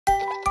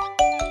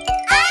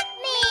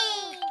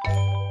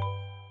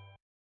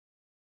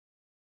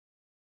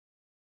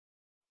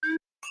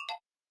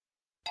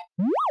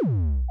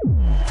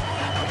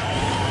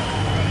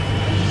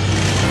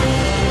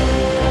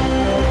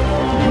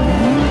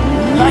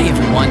Hi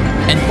everyone,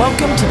 and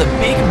welcome to the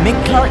big Mink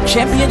Kart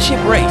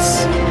Championship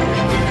race.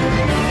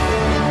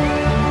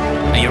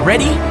 Are you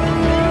ready?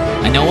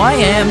 I know I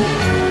am.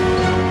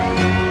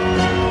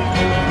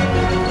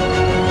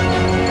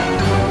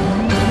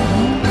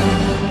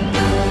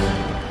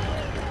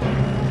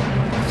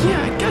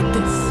 Yeah, I got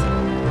this.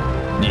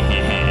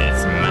 Yeah,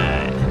 it's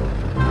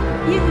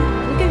mine.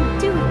 Yeah, we're gonna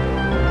do it.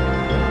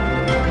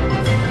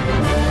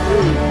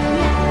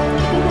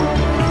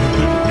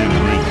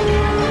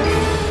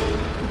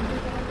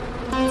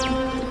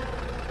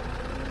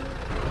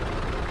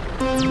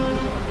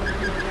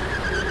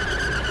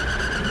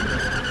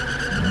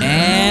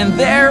 And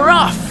they're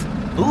off!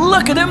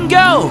 Look at them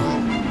go!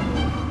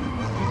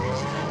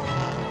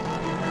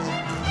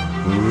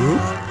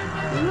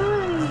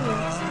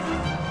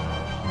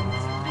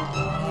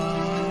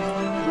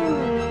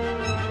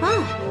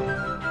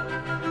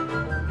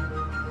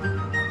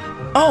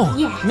 Oh,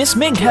 Yes. Miss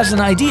Mink has an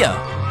idea.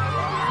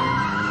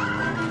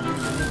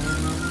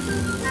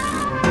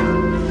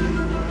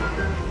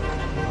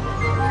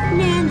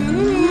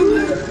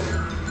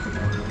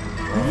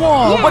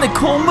 Whoa, what a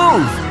cool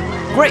move!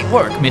 Great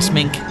work, Miss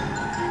Mink.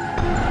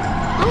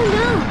 Oh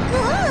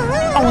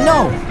Oh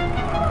no!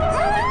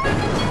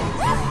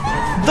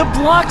 The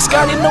blocks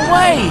got in the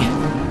way!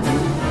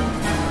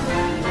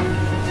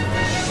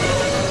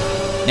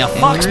 Now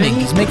Fox Mink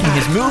is making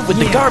his move with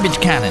the garbage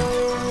cannon.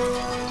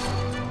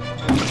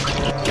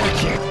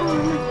 Gotcha. no!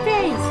 Oh, my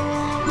face!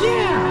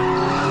 Yeah.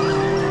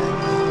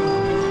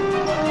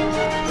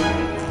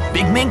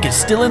 Big Mink is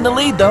still in the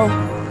lead though.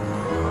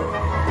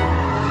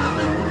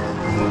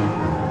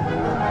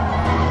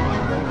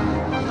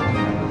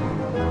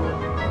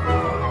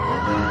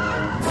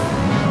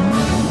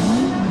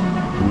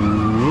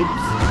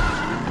 Whoops.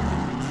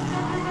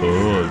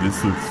 Oh,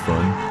 this looks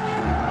fun.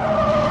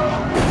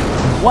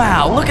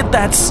 Wow, look at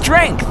that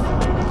strength! Oh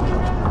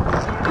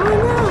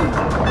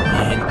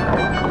And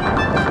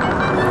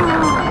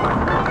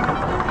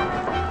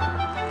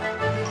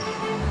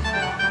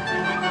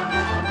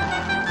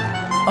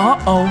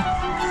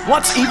uh-oh,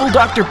 what's evil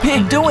Dr.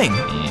 Pig doing?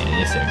 Yeah,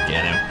 this'll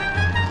get him.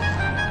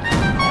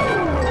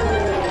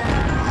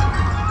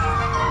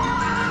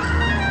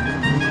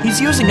 He's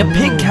using a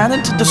pig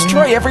cannon to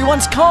destroy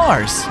everyone's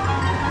cars.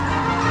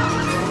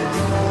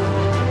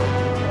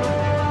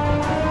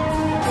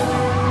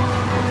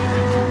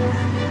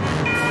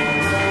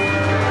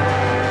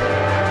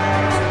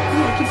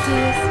 no! I can do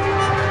this.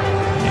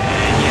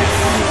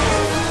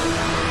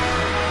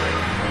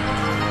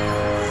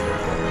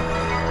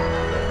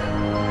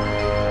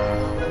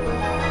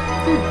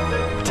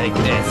 Take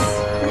this.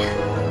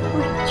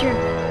 What a jerk.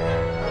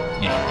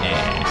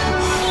 Yeah.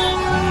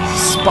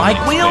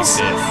 Spike wheels?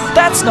 Like this.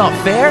 That's not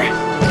fair.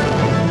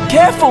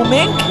 Careful,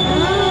 Mink.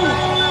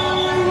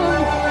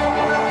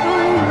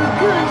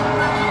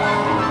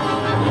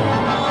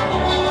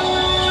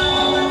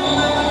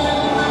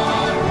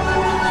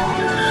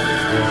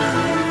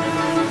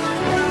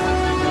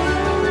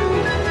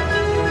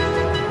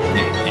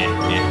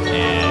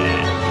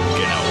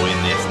 Gonna win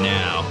this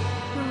now.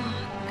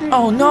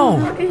 Oh no,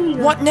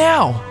 what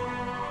now?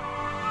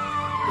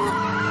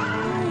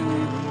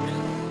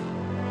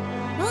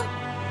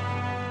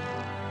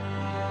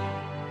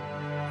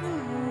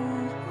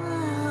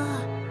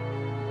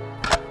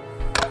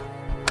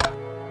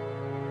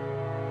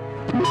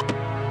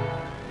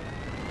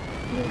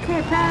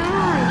 Okay, power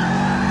on.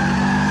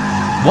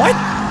 What?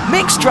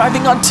 Mink's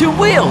driving on two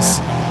wheels.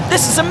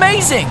 This is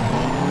amazing.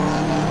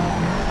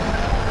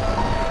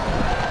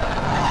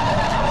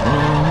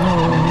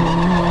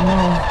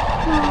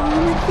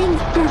 Oh, my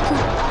thing's broken.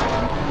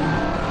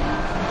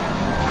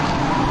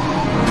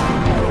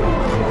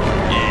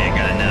 Yeah,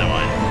 got another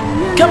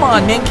one. Come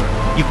on, Mink.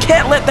 You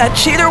can't let that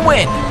cheater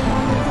win.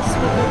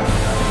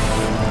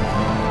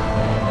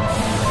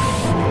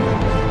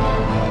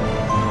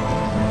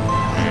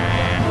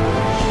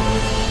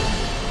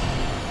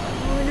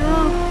 Oh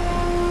no.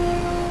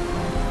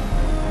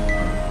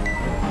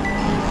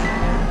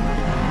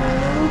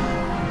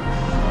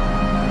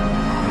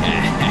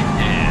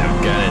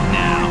 I've got it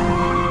now.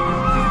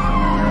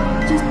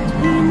 Just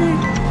hang in there.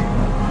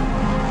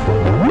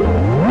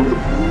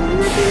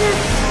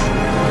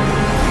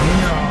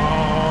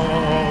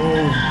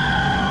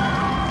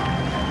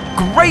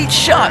 No. Great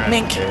shot,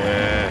 Mink.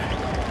 Yeah,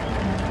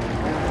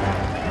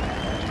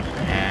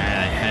 they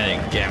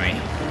had to get me.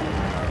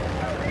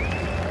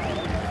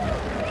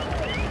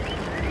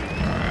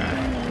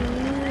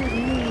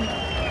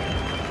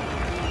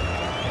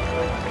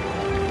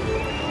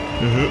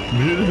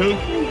 Need help?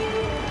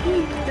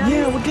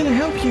 Yeah, we're gonna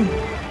help you.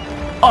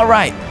 All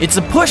right, it's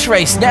a push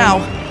race now.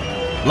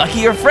 Lucky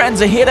your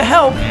friends are here to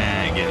help.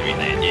 Yeah, gives me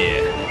that,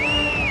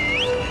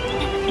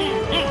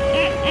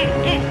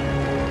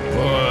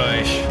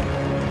 Push.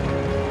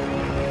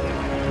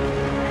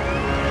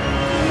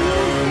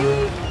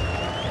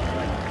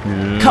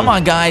 Come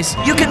on, guys,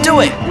 you can do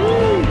it.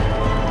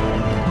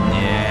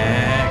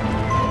 Yeah.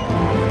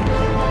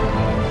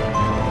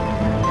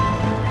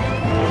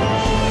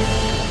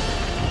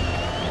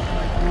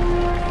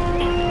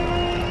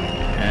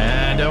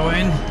 Don't win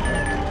coming.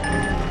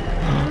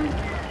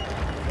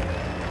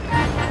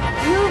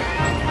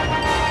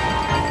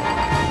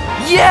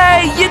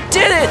 Yay, you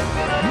did it!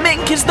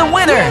 Mink is the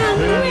winner!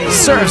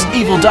 Serves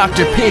evil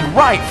Dr. Pig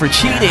right for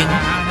cheating.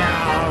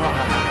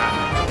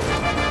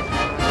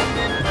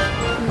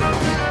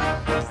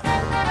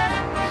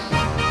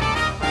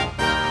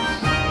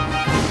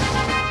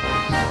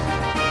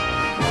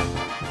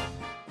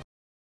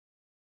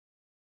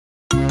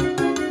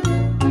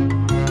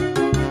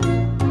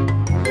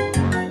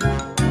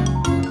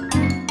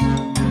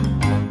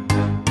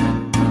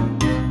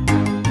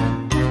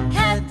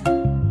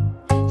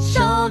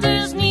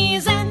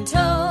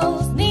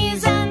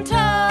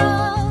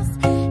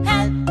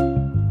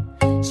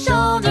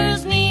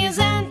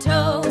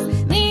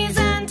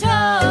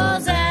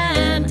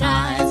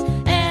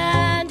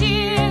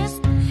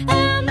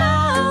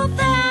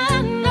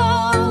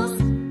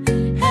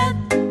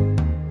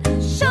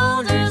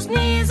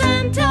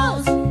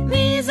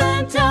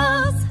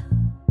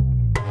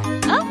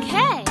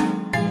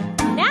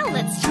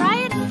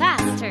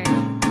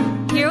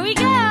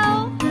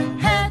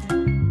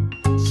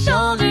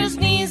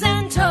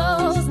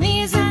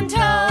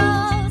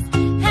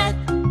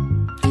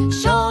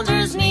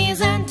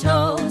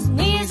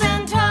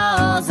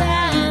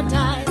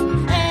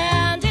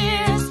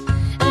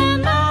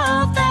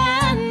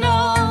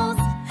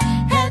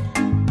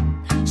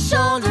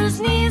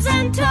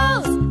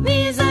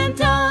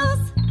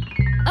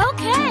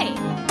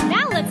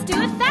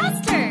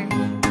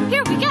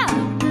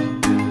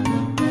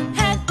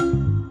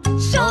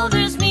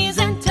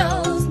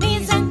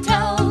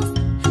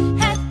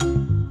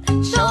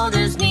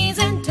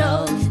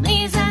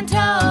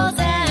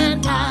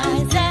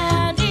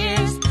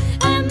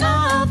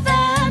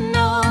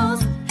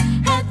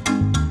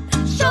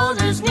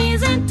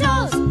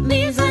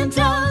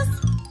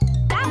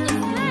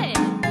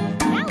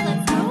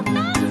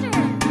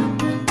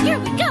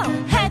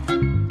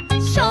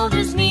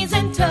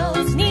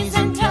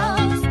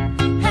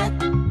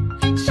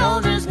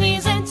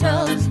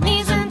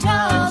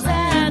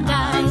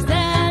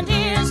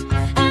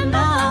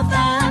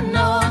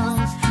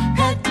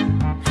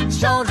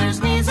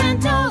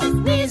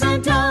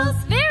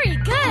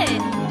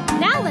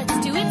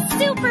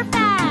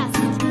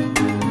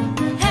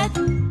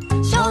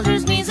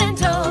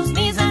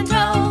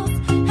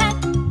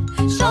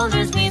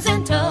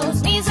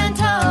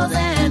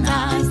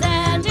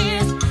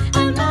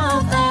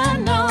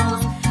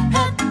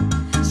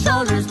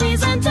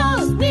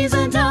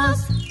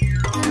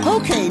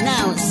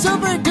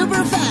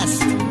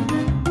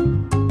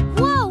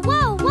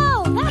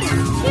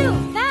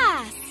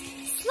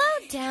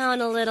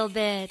 A little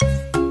bit.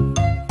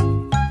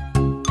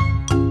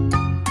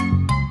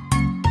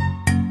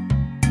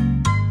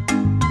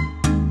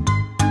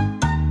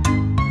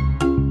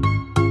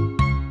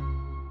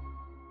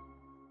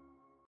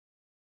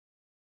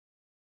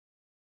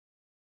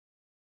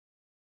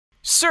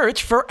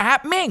 Search for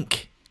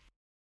appMink.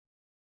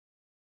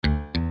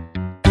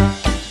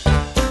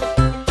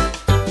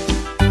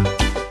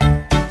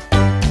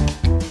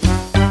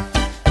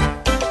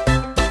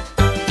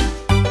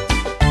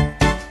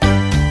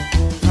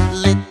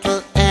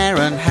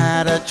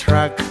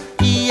 Truck,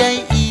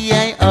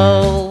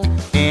 E-A-E-I-O,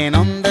 and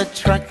on the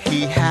truck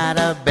he had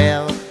a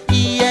bell,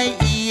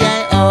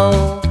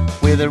 E-A-E-I-O,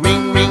 with a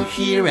ring ring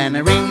here and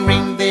a ring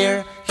ring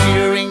there,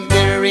 here a ring,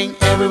 there a ring,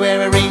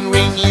 everywhere a ring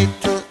ring.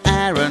 Little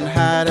Aaron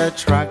had a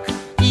truck,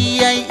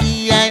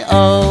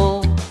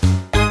 E-A-E-I-O.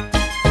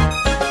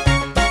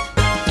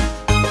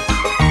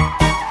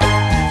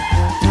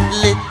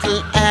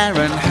 Little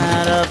Aaron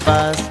had a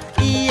bus,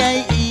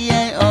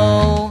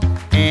 E-A-E-I-O,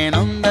 and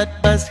on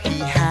that bus he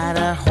had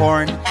a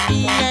horn,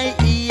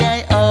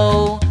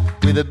 E-I-E-I-O,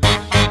 with a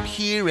beep beep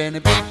here and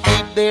a beep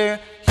beep there,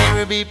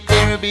 here a beep,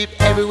 there a beep,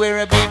 everywhere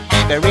a beep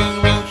beep, a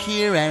ring ring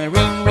here and a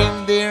ring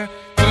ring there,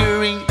 here a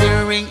ring,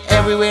 there a ring,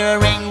 everywhere a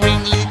ring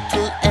ring.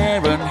 Little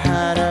Aaron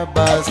had a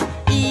bus,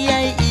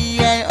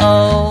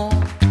 E-I-E-I-O.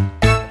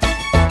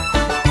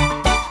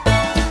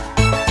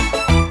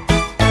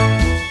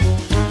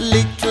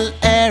 Little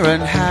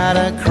Aaron had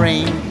a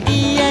crane,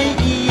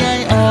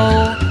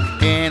 E-I-E-I-O,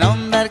 and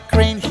on that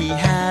crane he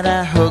had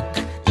a hook,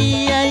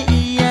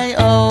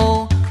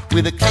 E-I-E-I-O,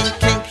 with a clink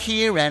clink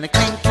here and a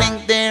clink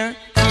clink there,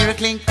 here a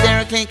clink,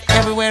 there a clink,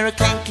 everywhere a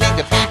clink clink,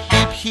 a beep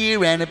beep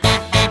here and a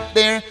beep beep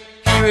there,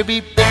 here a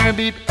beep, there a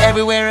beep,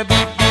 everywhere a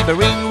beep beep, a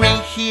ring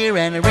ring here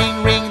and a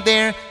ring ring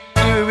there,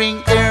 here a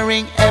ring, there a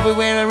ring,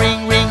 everywhere a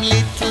ring ring.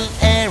 Little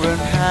Aaron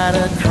had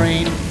a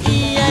train,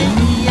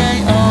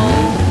 E-I-E-I-O.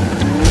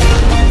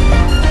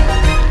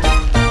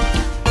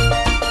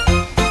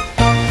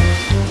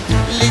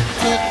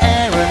 Little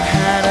Aaron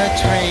had a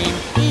train,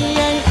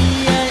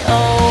 E-I-E-I-O,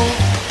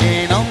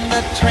 and on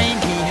that train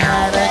he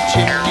had a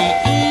chimney,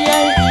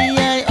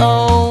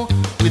 E-I-E-I-O,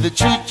 with a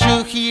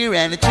choo-choo here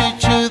and a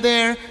choo-choo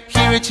there,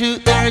 here a choo,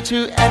 there a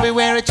choo,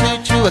 everywhere a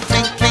choo-choo, a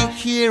clink clink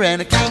here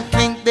and a clink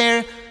clink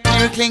there,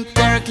 here a clink,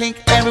 there a clink,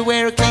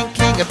 everywhere a clink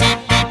clink, a beep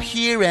beep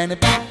here and a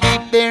beep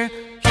beep there,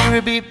 here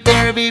a beep,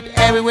 there a beep,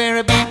 everywhere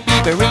a beep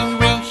beep, a ring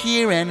ring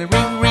here and a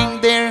ring,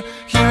 ring there.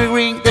 Here a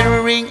ring, there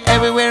a ring,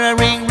 everywhere a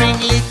ring, ring.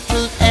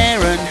 Little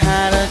Aaron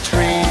had a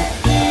train.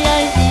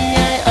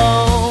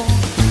 E-I-E-I-O.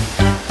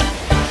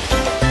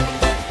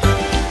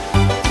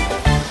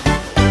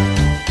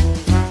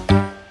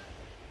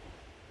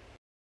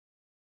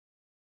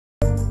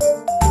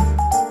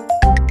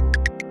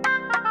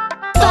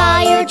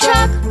 Fire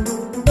truck,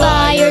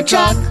 fire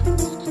truck.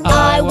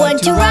 I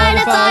want to ride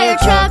a fire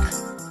truck.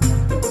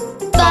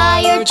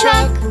 Fire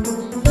truck,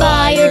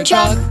 fire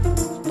truck.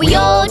 We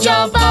all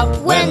jump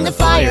up when the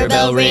fire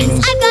bell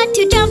rings. I've got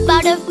to jump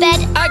out of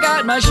bed. I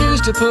got my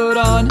shoes to put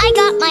on. I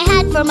got my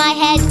hat for my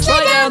head.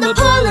 Slide down the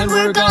pole and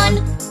we're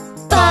gone.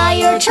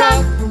 Fire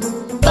truck,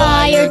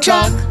 fire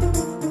truck.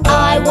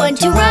 I want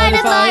to ride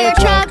a fire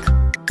truck.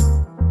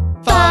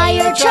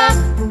 Fire truck,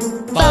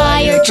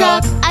 fire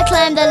truck. I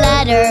climb the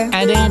ladder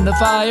And in the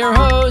fire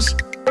hose.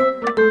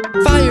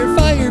 Fire,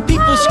 fire,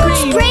 people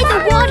scream. Spray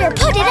the water,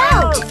 put it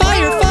out.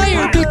 Fire,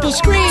 fire, people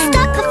scream.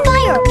 Stop the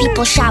fire,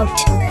 people shout.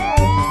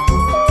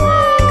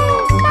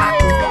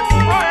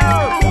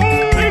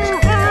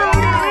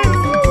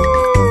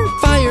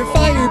 Fire,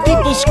 fire,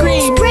 people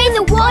scream. Spray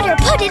the water,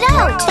 put it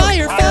out.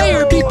 Fire,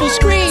 fire, people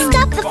scream.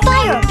 Stop the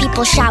fire,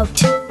 people shout.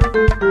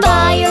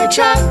 Fire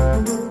truck,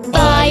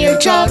 fire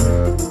truck.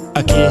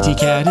 A kitty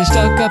cat is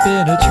stuck up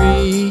in a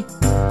tree.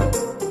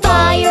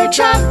 Fire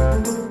truck,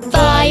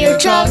 fire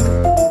truck.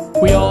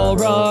 We all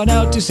run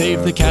out to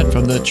save the cat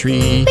from the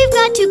tree. We've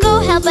got to go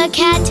help a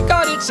cat.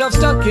 Got itself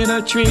stuck in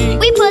a tree.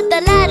 We put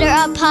the ladder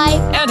up high.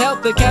 And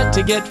help the cat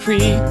to get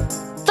free.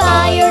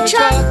 Fire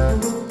truck,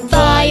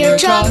 fire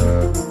truck.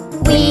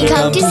 We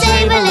come to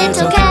save a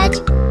little cat.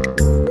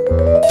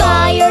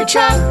 Fire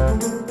truck,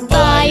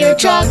 fire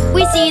truck.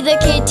 We see the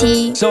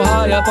kitty So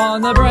high up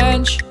on the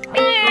branch.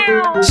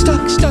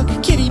 Stuck, stuck,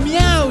 kitty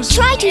meows.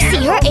 Try to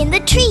see her in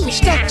the tree.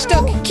 Stuck,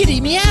 stuck, kitty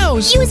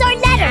meows. Use our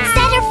ladder,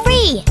 set her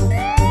free.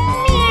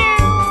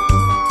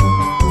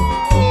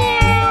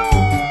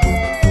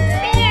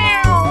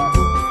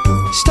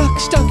 Stuck,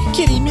 stuck,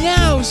 kitty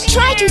meows.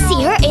 Try to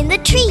see her in the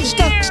tree.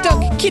 Stuck,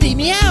 stuck, kitty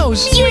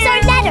meows. Use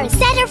our ladder,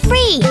 set her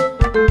free.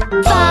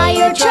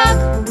 Fire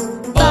truck,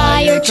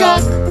 fire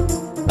truck.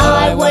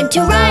 I want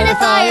to ride a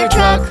fire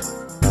truck.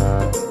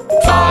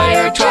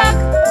 Fire truck,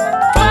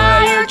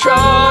 fire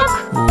truck.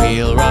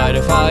 We'll ride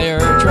a fire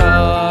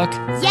truck.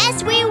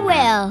 Yes, we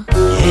will.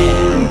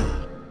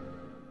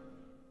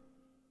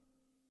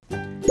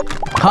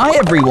 Hi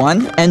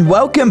everyone, and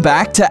welcome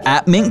back to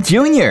appMink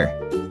Jr.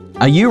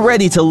 Are you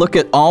ready to look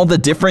at all the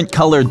different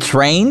colored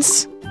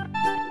trains?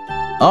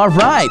 All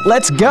right,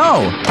 let's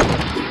go.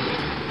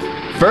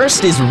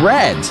 First is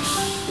red.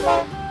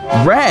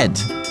 Red.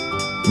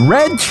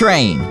 Red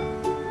train.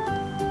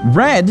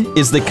 Red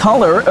is the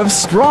color of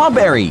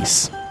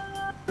strawberries.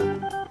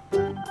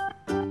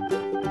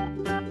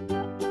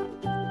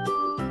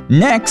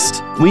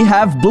 Next, we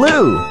have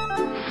blue.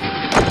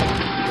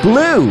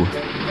 Blue.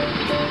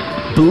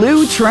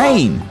 Blue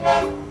train.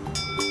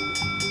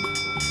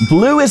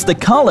 Blue is the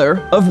color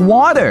of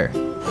water.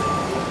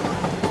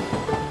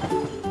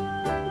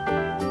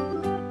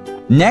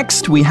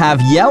 Next, we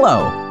have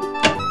yellow.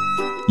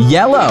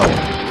 Yellow.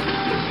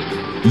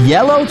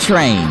 Yellow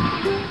train.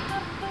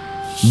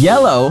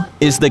 Yellow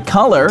is the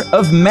color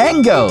of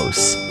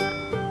mangoes.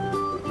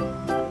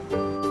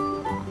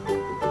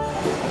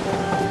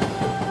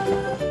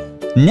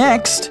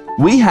 Next,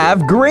 we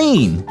have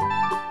green.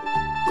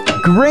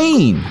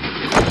 Green.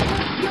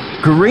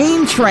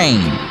 Green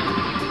train.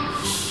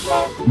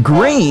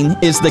 Green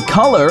is the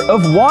color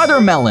of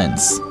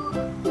watermelons.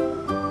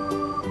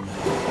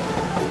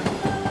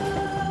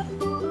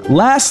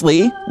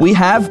 Lastly, we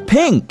have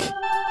pink.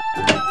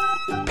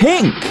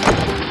 Pink.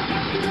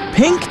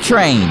 Pink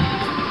train.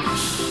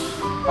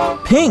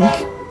 Pink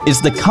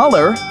is the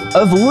color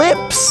of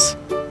lips.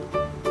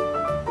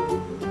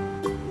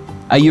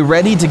 Are you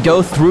ready to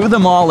go through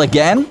them all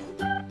again?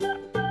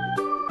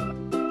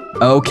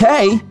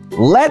 Okay,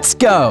 let's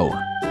go.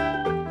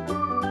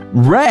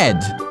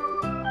 Red.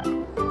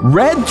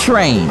 Red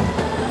train.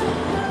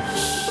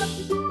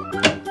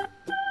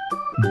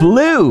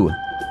 Blue.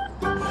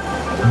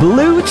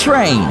 Blue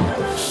train.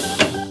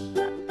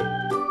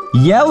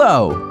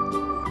 Yellow.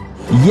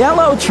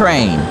 Yellow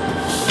train.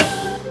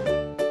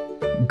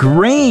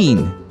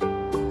 Green.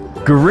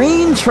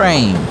 Green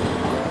train.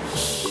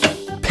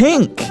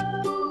 Pink.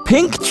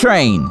 Pink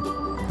train.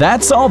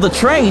 That's all the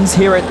trains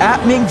here at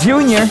appMink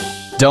Jr.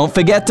 Don't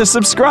forget to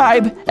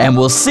subscribe, and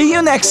we'll see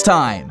you next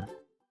time.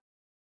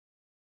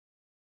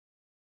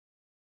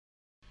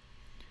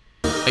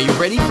 Are you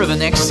ready for the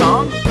next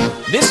song?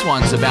 This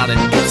one's about an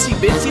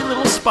itsy-bitsy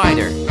little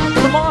spider.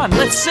 Come on,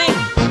 let's sing!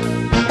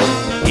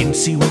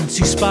 Incy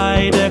Wincy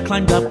Spider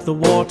climbed up the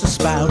water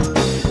spout.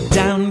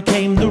 Down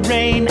came the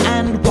rain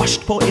and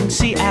washed poor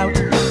Incy out.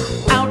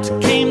 Out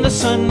came the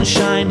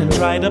sunshine and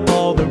dried up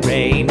all the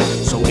rain.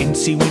 So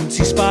Incy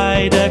Wincy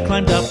Spider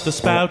climbed up the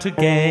spout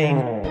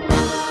again.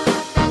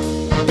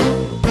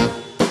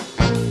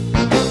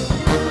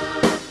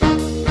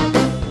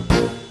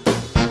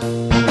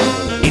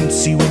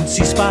 Incy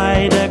Wincy Spider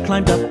Spider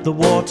climbed up the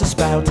water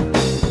spout.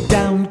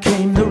 Down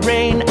came the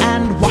rain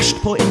and washed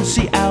poor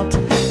Incy out.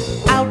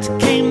 Out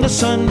came the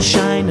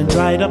sunshine and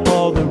dried up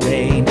all the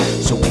rain.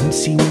 So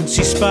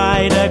Wincy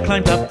Spider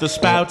climbed up the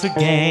spout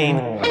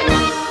again.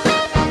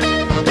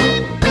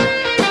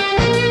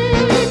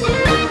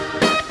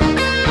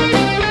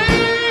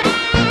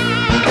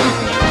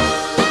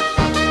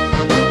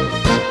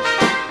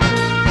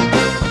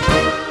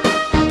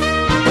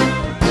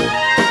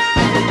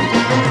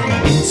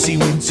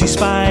 Wincy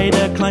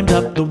Spider climbed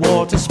up the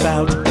water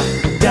spout.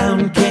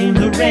 Down came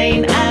the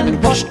rain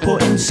and washed poor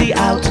Incy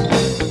out.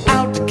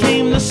 Out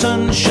came the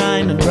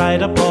sunshine and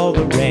dried up all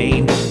the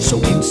rain. So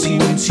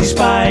Wincy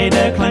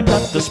Spider climbed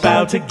up the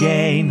spout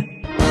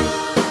again.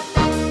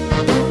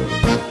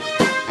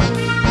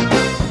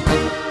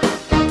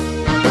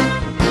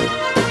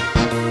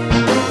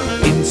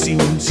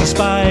 Wincy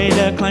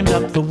Spider climbed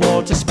up the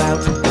water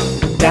spout.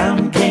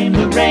 Down came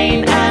the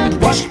rain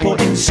and washed poor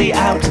Incy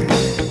out.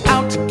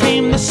 Out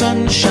came the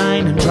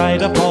sunshine and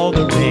dried up all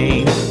the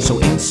rain. So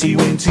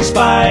Wincy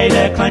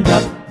Spider climbed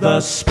up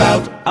the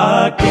spout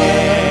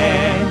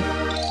again.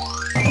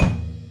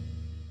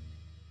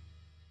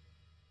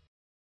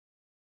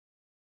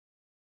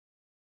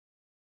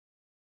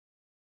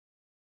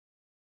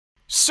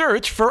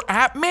 Search for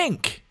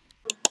appMink.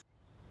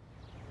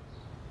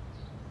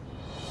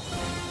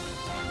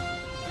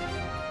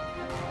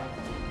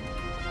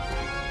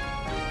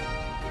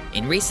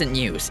 In recent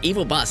news,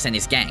 Evil Boss and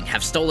his gang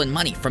have stolen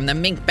money from the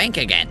Mink bank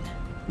again.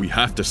 We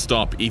have to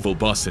stop Evil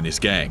Boss and his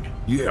gang.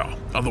 Yeah,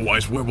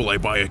 otherwise where will I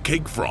buy a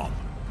cake from?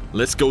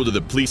 Let's go to the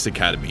police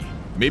academy.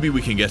 Maybe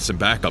we can get some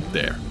backup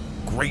there.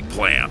 Great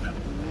plan.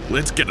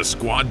 Let's get a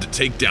squad to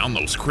take down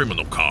those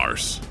criminal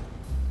cars.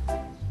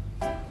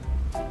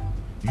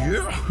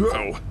 Yeah,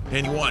 oh,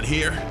 anyone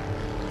here?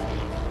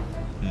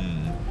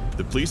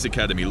 The police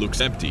academy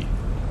looks empty.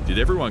 Did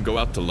everyone go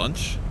out to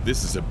lunch?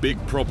 This is a big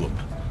problem.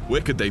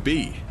 Where could they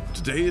be?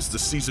 Today is the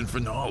season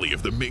finale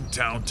of the Mink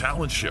Town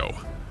Talent Show.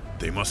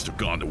 They must have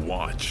gone to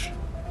watch.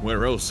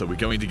 Where else are we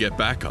going to get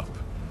backup?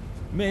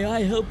 May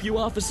I help you,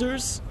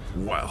 officers?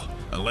 Well,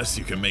 unless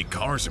you can make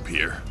cars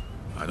appear,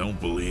 I don't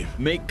believe.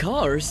 Make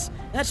cars?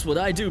 That's what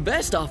I do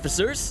best,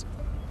 officers.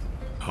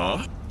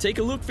 Huh? Take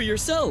a look for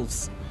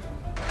yourselves.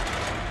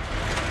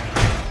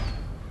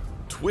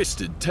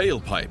 Twisted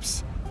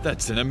tailpipes.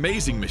 That's an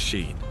amazing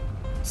machine.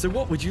 So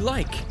what would you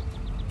like?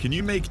 Can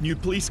you make new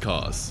police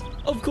cars?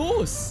 Of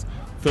course.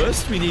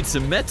 First we need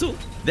some metal,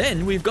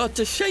 then we've got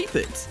to shape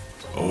it.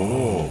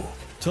 Oh.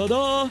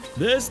 Ta-da!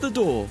 There's the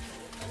door.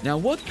 Now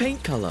what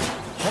paint color?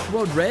 Hot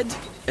rod red?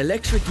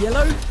 Electric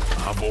yellow?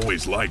 I've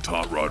always liked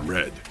hot rod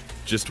red.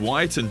 Just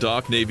white and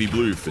dark navy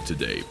blue for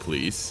today,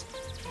 please.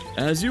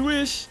 As you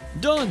wish.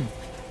 Done.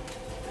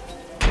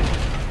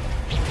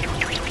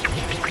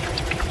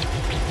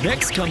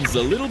 Next comes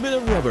a little bit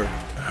of rubber.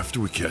 After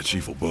we catch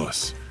Evil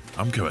Boss,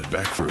 I'm coming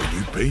back for a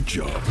new paint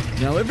job.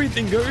 Now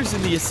everything goes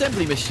in the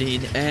assembly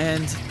machine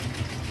and...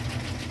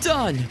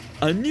 done!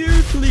 A new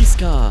police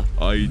car!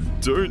 I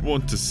don't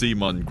want to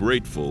seem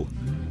ungrateful,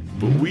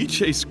 but we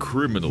chase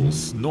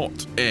criminals,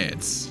 not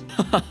ants.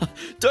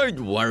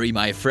 Don't worry,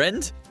 my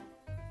friend.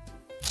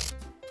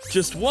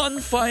 Just one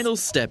final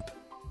step.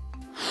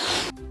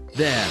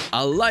 There,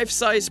 a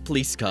life-size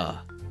police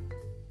car.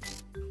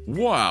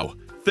 Wow,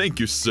 thank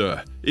you,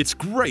 sir. It's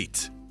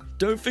great.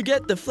 Don't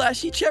forget the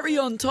flashy cherry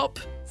on top.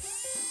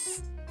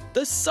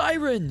 The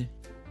siren.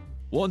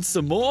 Want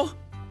some more?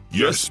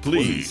 Yes,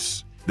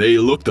 please. They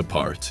look the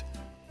part.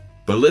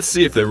 But let's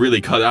see if they're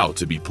really cut out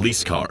to be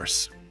police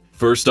cars.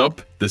 First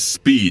up, the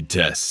speed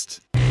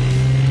test.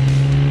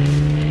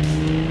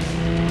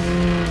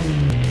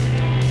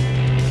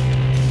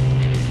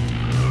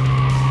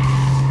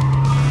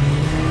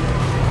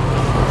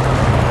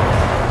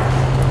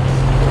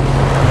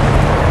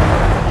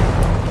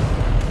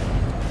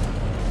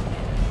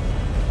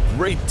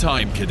 Great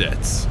time,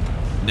 cadets.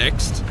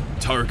 Next,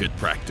 target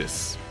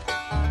practice.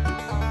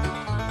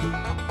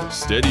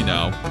 Steady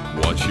now.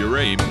 Watch your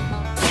aim.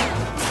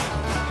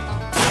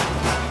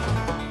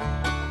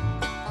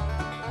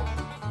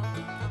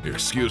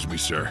 Excuse me,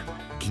 sir.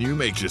 Can you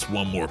make just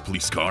one more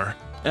police car?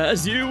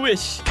 As you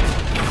wish.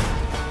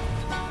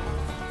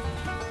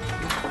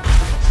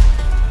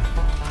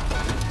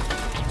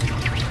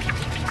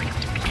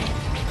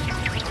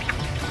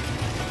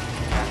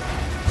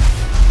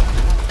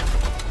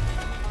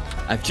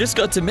 I've just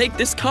got to make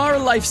this car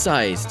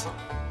life-sized.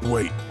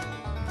 Wait,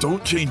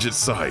 don't change its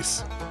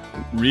size.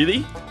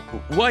 Really?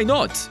 Why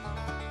not?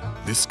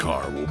 This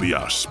car will be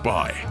our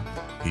spy.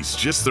 He's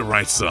just the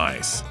right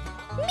size.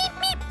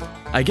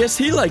 I guess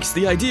he likes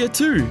the idea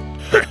too.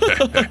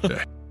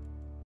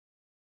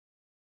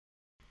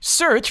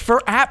 Search for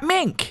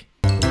appMink.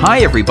 Hi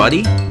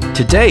everybody!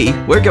 Today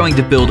we're going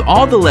to build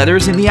all the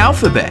letters in the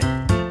alphabet.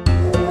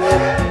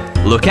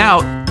 Look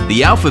out!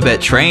 The alphabet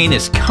train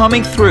is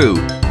coming through.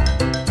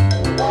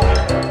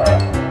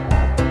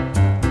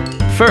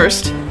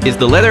 First is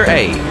the letter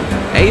A.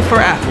 A for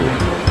apple.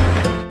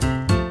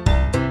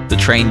 The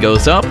train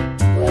goes up.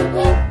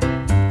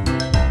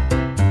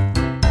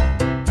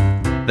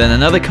 Then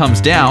another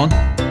comes down.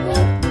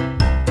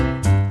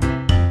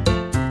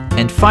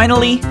 And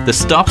finally, the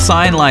stop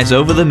sign lies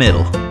over the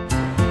middle.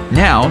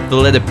 Now, the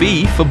letter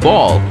B for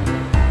ball.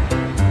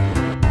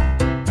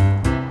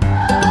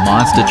 The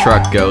monster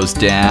truck goes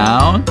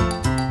down.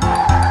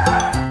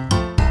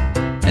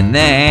 And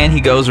then he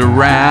goes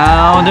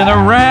around and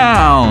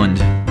around.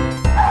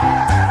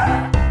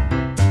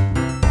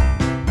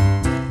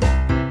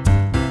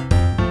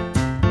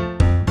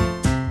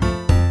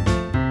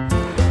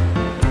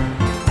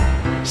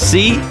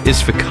 C is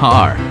for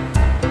car.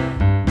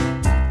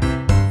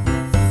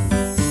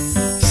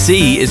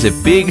 C is a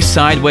big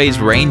sideways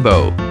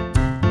rainbow.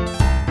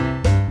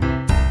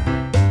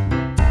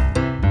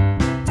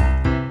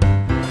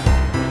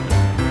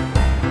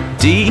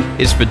 D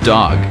is for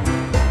dog.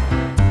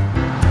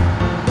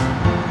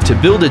 To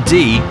build a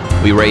D,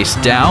 we race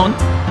down,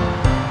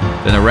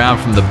 then around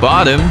from the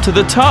bottom to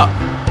the top.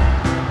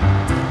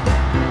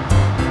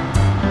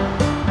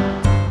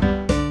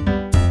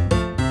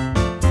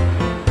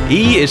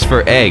 E is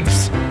for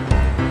eggs.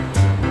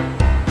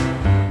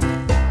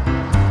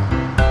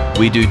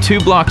 We do 2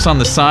 blocks on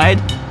the side,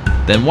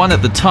 then 1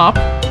 at the top,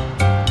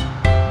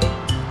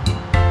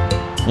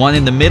 1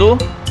 in the middle,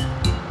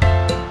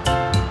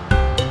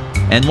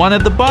 and 1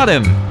 at the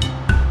bottom.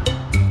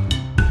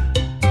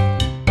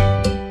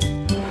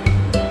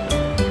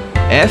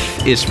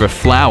 F is for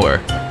flower.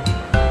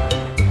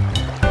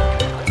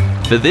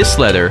 For this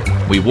letter,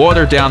 we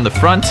water down the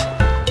front,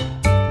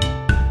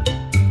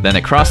 then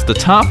across the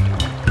top,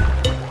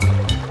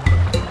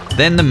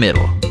 then the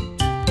middle.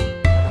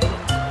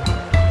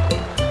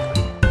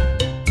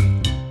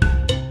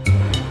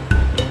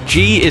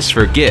 G is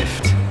for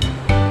gift.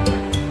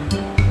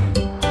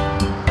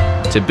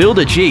 To build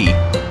a G,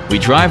 we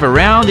drive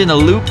around in a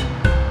loop,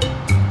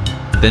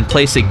 then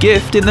place a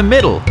gift in the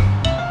middle.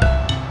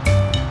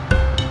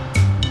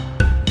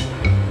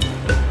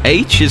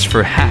 H is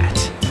for hat.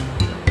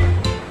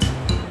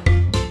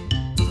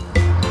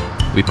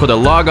 We put a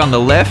log on the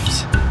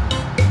left,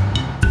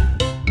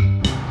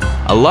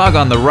 a log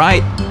on the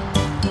right,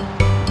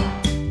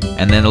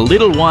 and then a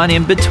little one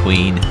in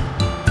between.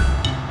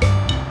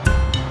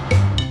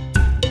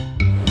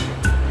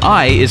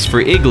 I is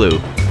for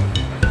igloo.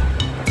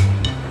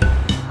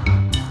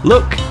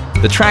 Look,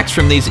 the tracks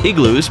from these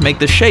igloos make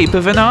the shape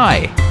of an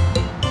eye.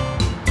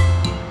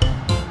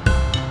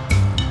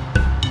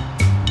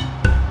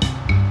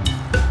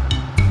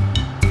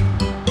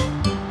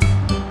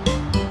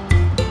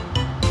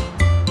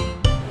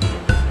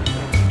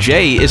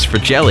 J is for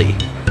jelly.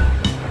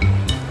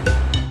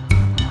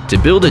 To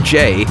build a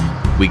J,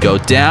 we go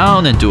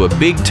down and do a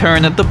big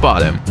turn at the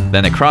bottom,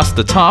 then across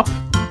the top.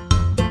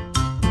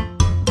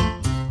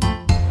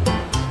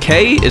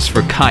 K is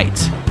for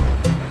kite.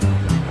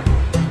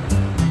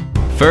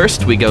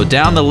 First, we go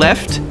down the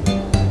left,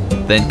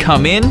 then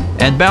come in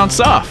and bounce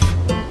off.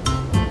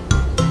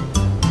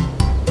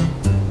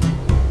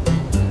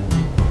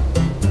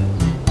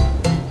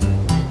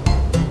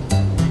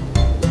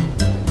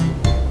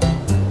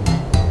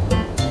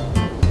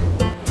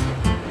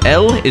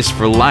 L is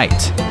for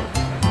light.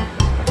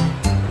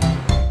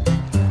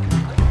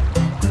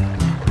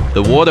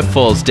 The water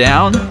falls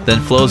down,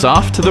 then flows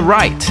off to the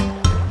right.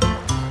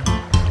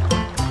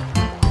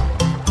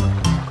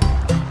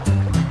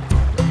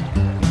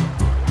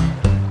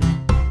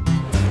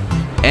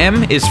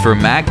 M is for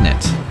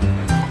magnet.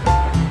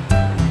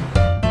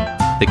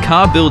 The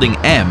car building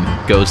M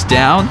goes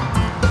down,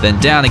 then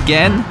down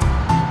again,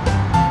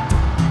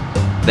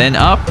 then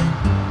up,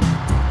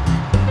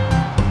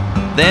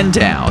 then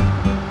down.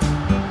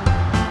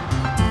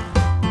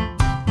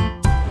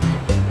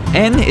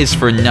 N is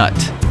for nut.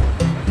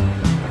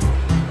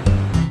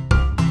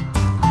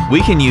 We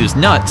can use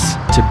nuts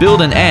to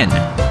build an N,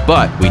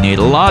 but we need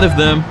a lot of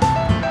them.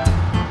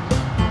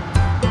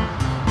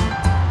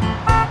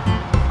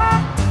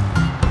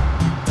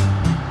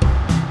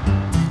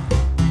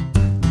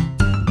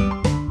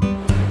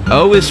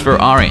 O is for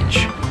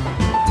orange.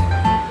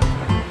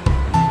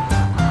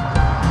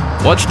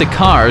 Watch the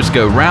cars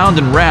go round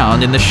and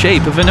round in the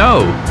shape of an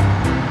O.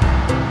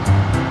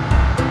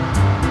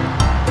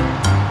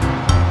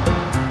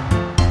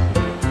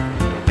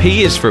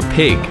 P is for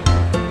pig.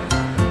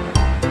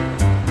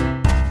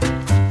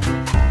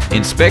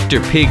 Inspector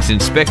Pig's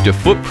inspector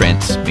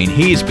footprints mean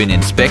he's been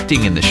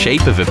inspecting in the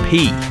shape of a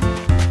P.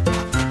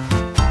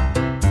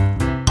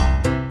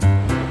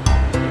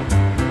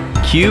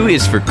 Q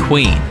is for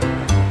queen.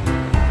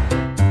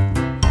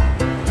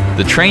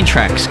 The train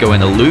tracks go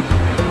in a loop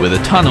with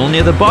a tunnel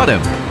near the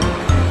bottom.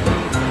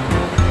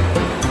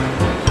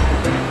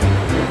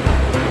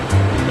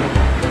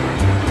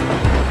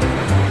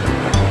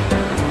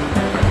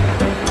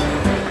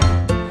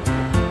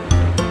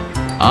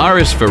 R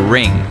is for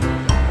ring.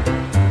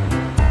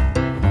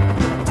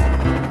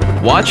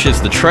 Watch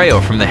as the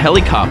trail from the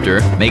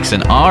helicopter makes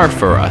an R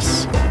for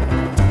us.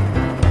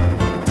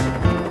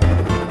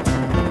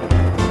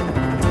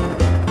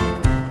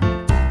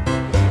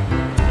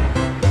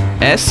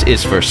 S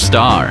is for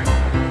star.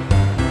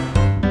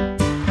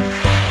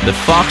 The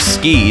fox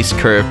skis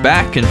curve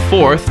back and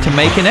forth to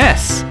make an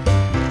S.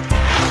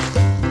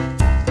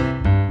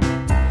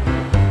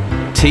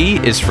 T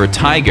is for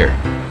tiger.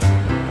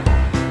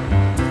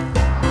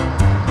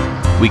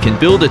 We can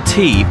build a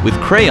T with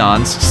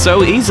crayons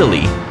so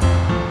easily.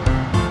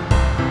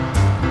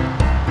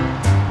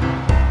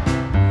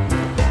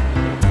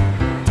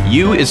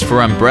 U is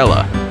for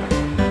umbrella.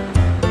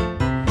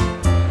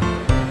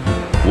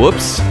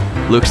 Whoops,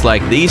 looks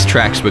like these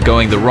tracks were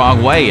going the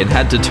wrong way and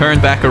had to turn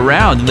back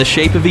around in the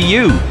shape of a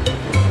U.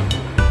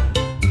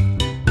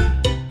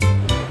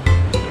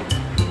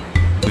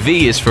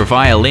 V is for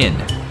violin.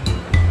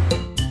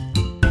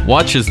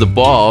 Watch as the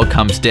ball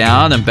comes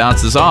down and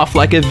bounces off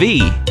like a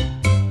V.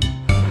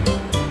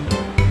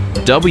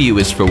 W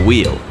is for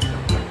wheel.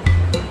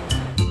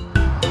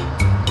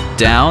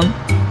 Down,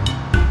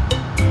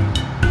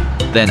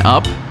 then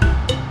up,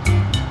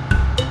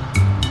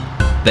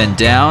 then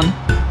down,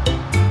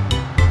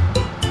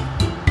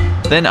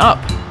 then up.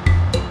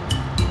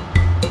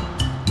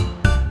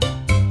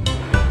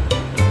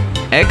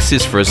 X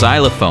is for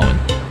xylophone.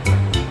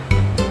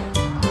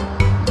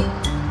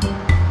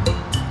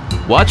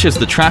 Watch as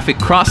the traffic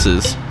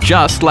crosses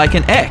just like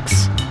an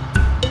X.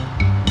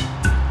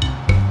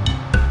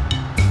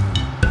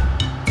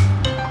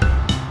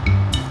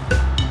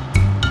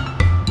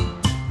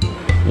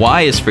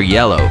 Y is for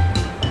yellow.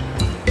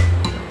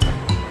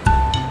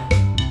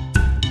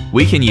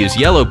 We can use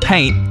yellow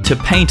paint to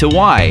paint a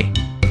Y.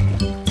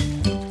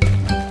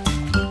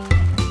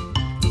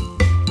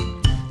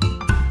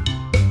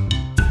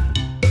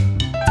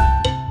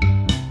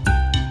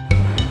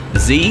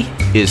 Z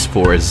is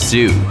for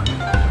zoo.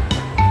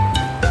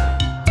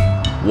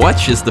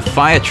 Watch as the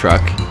fire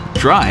truck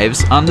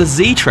drives on the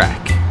Z track.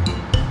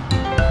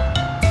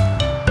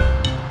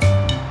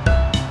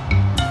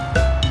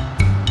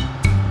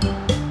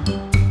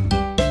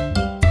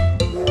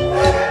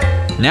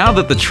 Now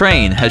that the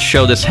train has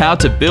showed us how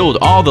to build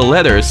all the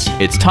letters,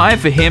 it's time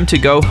for him to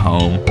go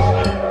home.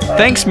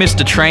 Thanks,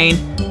 Mr. Train.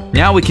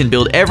 Now we can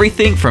build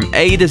everything from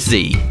A to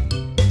Z.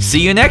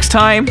 See you next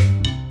time!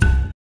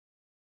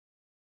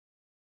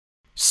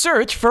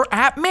 Search for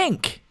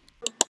appMink.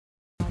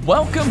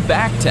 Welcome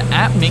back to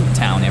appMink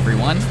Town,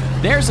 everyone.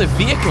 There's a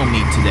vehicle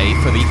meet today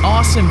for the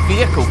awesome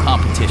vehicle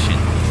competition.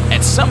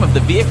 And some of the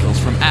vehicles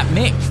from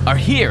appMink are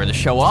here to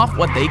show off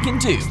what they can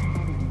do.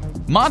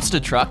 Monster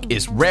Truck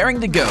is raring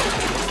to go.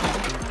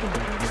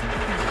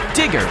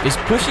 Digger is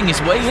pushing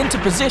his way into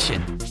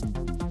position.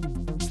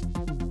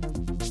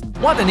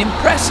 What an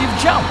impressive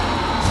jump!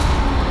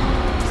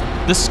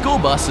 The school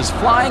bus is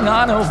flying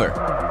on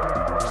over.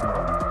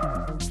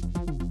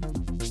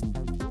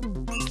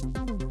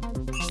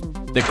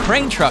 The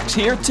crane truck's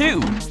here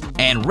too,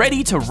 and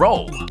ready to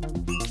roll.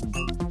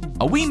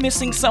 Are we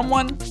missing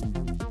someone?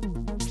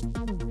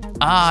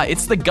 Ah,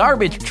 it's the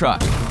garbage truck,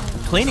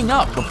 cleaning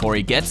up before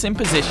he gets in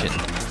position.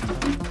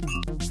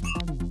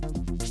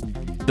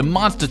 The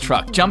monster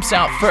truck jumps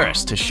out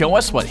first to show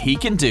us what he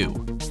can do.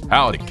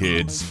 Howdy,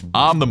 kids.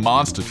 I'm the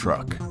monster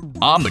truck.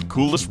 I'm the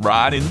coolest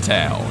ride in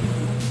town.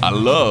 I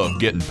love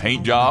getting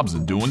paint jobs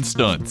and doing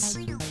stunts.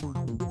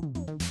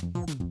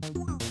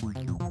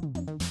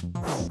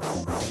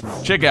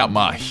 Check out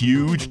my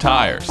huge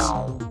tires.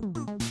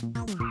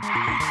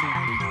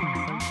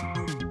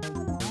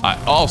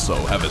 I also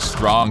have a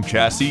strong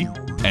chassis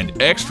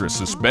and extra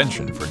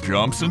suspension for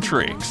jumps and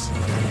tricks.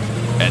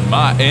 And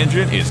my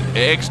engine is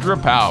extra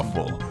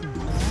powerful.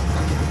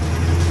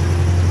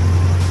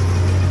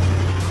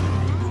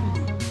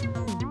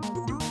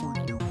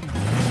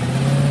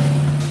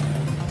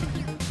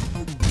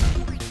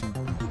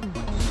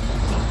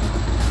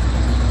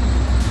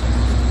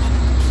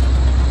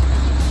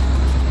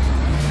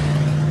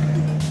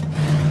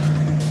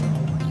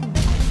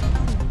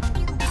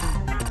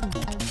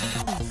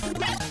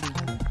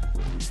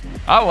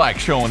 I like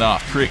showing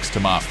off tricks to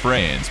my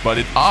friends, but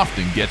it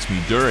often gets me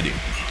dirty,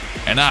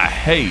 and I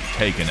hate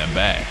taking them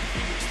back.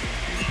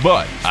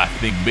 But I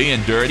think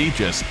being dirty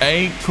just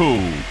ain't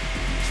cool.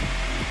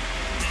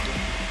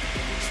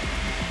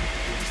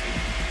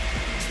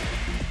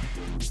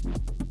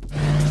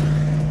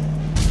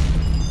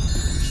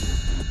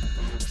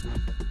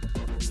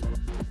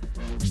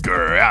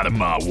 Grr, out of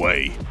my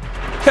way.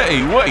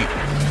 Hey, wait!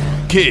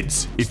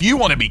 Kids, if you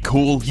want to be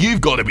cool, you've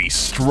got to be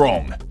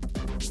strong.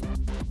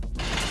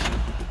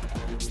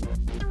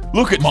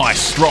 Look at my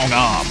strong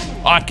arm.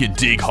 I can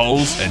dig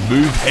holes and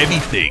move heavy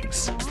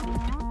things.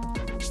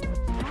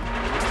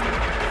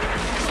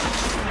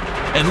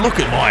 And look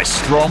at my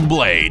strong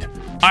blade.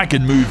 I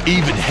can move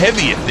even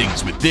heavier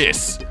things with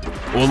this.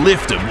 Or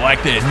lift them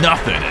like they're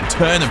nothing and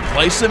turn and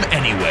place them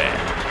anywhere.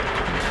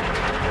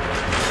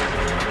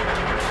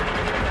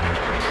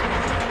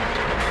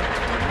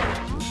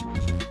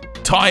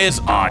 Tires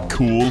aren't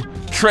cool.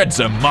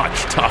 Treads are much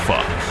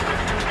tougher.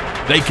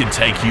 They can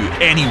take you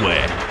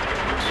anywhere.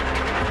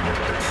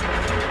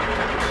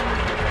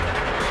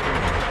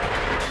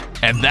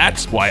 And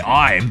that's why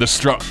I'm the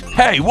strong.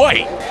 Hey,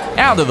 wait!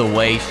 Out of the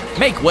way,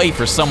 make way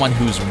for someone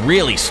who's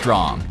really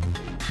strong.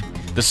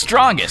 The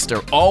strongest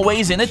are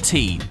always in a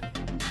team.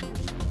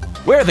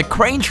 We're the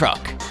crane truck.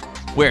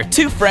 We're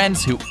two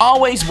friends who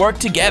always work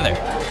together.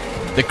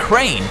 The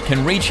crane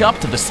can reach up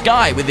to the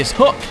sky with his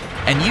hook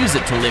and use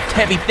it to lift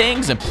heavy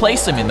things and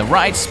place them in the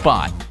right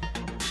spot.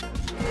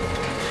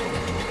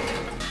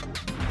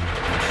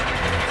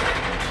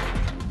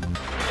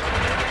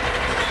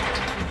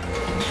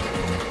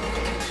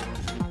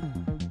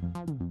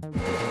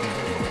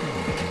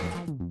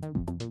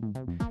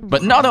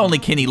 But not only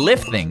can he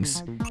lift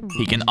things,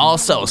 he can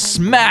also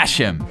smash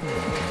them.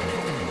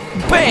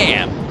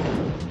 Bam!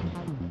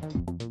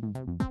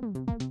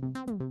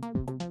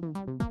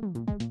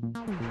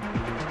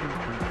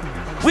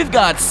 We've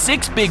got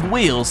 6 big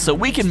wheels so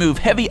we can move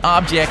heavy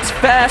objects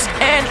fast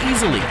and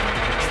easily.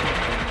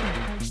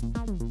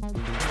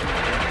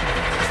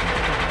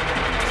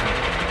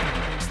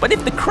 But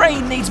if the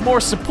crane needs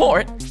more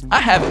support, I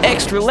have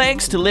extra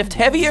legs to lift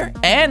heavier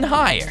and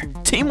higher.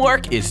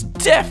 Teamwork is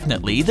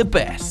definitely the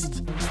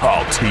best.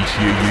 I'll teach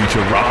you, you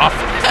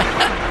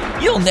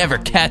giraffe. You'll never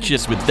catch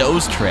us with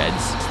those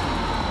treads.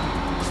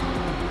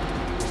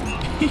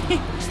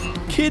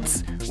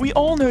 Kids, we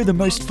all know the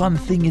most fun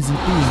thing isn't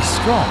being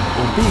strong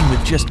or being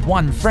with just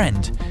one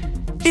friend.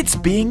 It's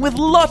being with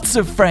lots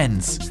of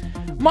friends.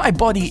 My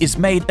body is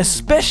made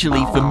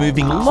especially for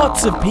moving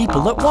lots of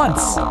people at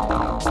once.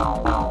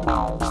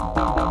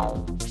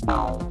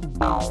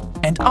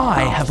 And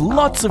I have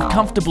lots of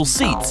comfortable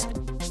seats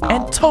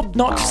and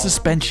top-notch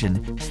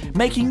suspension,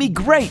 making me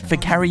great for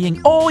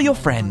carrying all your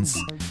friends.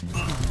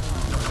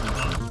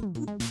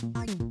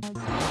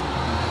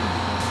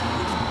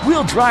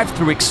 We'll drive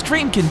through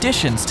extreme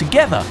conditions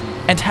together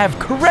and have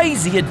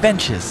crazy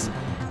adventures.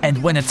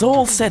 And when it's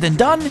all said and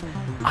done,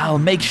 I'll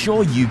make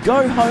sure you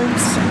go home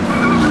safe.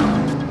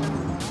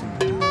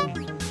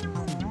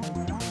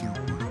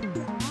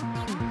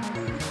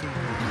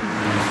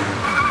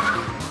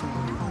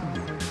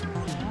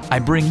 I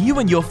bring you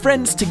and your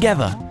friends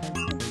together.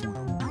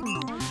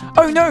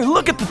 Oh no,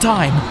 look at the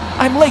time!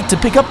 I'm late to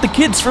pick up the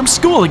kids from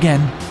school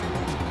again.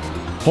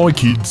 Hi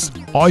kids,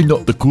 I'm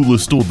not the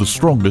coolest or the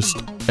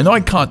strongest, and I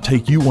can't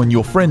take you and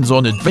your friends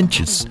on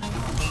adventures.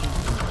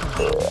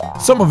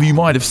 Some of you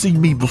might have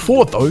seen me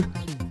before though.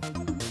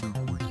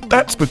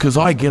 That's because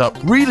I get up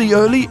really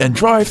early and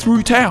drive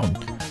through town.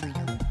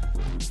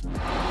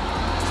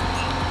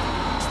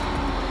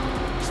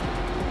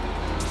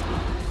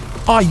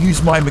 I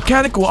use my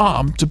mechanical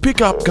arm to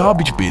pick up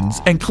garbage bins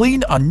and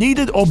clean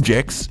unneeded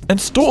objects and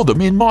store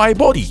them in my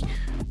body.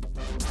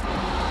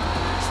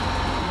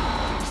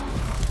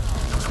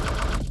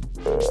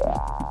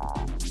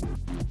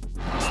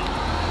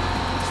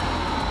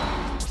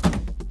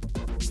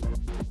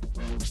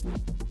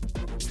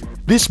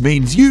 This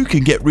means you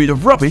can get rid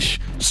of rubbish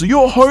so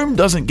your home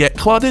doesn't get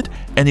cluttered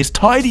and is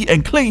tidy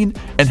and clean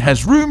and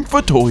has room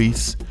for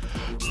toys.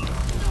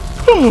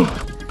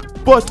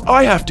 But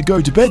I have to go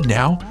to bed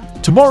now.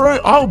 Tomorrow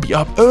I'll be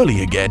up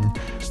early again.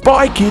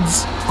 Bye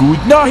kids,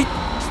 good night.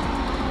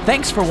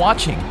 Thanks for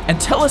watching,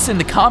 and tell us in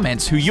the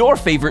comments who your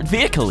favorite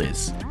vehicle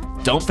is.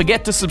 Don't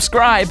forget to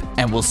subscribe,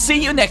 and we'll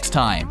see you next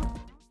time.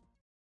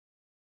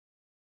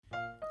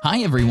 Hi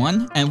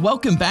everyone, and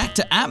welcome back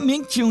to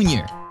appMink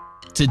Jr.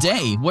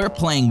 Today we're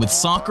playing with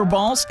soccer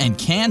balls and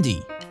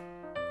candy.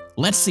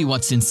 Let's see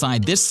what's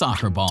inside this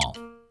soccer ball.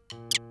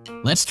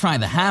 Let's try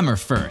the hammer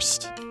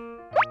first.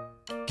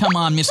 Come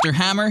on, Mr.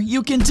 Hammer,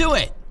 you can do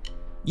it!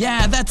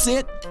 Yeah, that's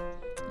it.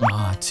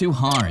 Ah, too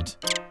hard.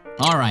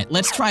 Alright,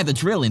 let's try the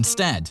drill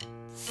instead.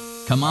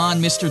 Come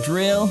on, Mr.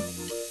 Drill.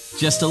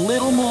 Just a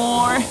little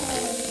more.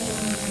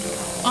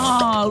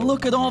 Ah,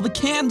 look at all the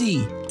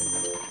candy.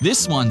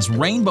 This one's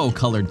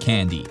rainbow-colored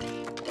candy.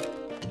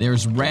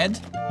 There's red,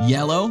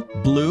 yellow,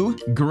 blue,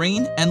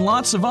 green, and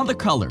lots of other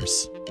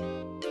colors.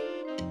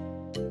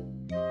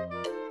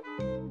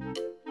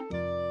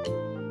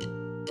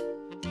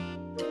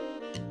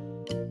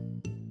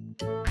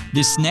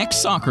 This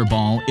next soccer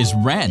ball is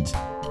red.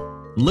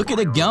 Look at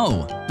it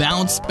go.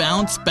 Bounce,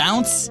 bounce,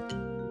 bounce.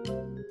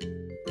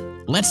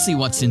 Let's see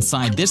what's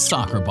inside this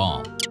soccer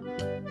ball.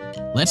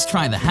 Let's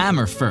try the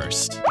hammer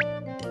first.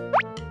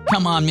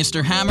 Come on,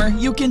 Mr. Hammer,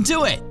 you can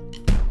do it.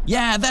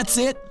 Yeah, that's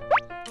it.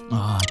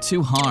 Ah,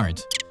 too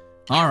hard.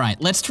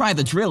 Alright, let's try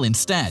the drill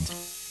instead.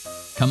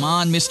 Come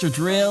on, Mr.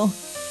 Drill.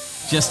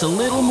 Just a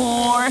little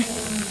more.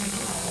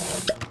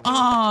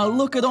 Ah,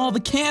 look at all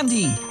the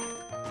candy.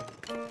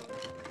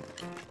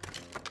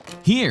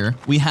 Here,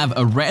 we have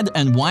a red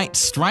and white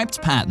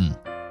striped pattern.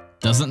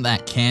 Doesn't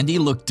that candy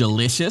look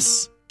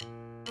delicious?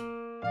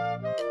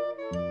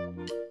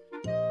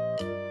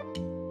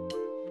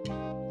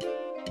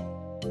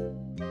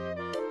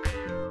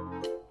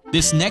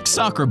 This next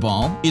soccer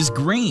ball is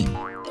green.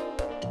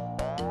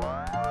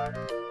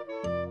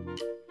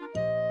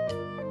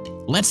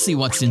 Let's see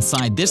what's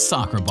inside this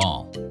soccer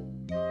ball.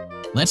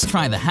 Let's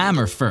try the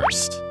hammer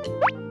first.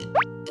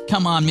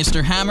 Come on,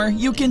 Mr. Hammer,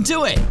 you can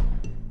do it.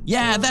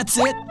 Yeah, that's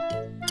it.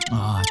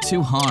 Ah,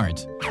 too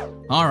hard.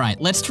 Alright,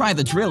 let's try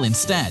the drill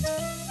instead.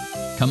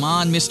 Come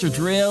on, Mr.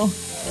 Drill.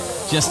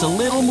 Just a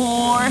little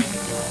more.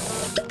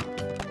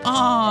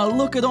 Ah,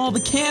 look at all the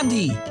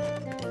candy.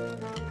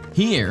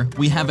 Here,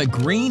 we have a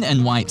green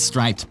and white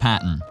striped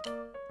pattern.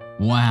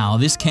 Wow,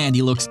 this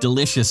candy looks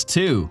delicious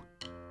too.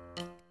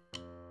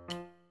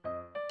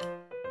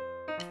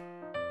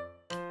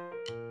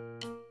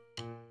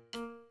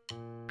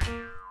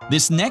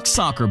 This next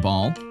soccer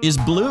ball is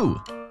blue.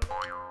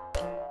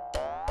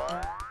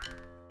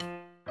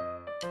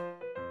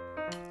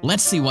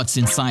 Let's see what's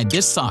inside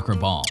this soccer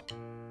ball.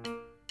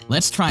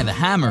 Let's try the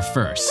hammer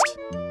first.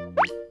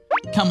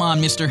 Come on,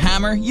 Mr.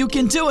 Hammer, you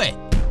can do it!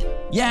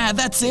 Yeah,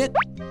 that's it!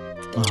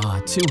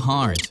 Ah, too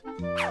hard.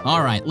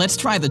 Alright, let's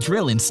try the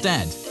drill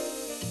instead.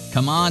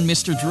 Come on,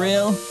 Mr.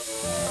 Drill.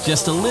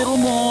 Just a little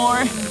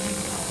more.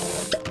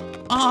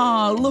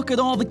 Ah, look at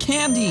all the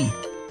candy!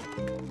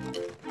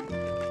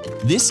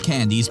 This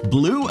candy's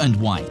blue and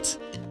white.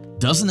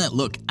 Doesn't it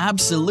look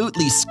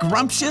absolutely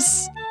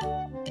scrumptious?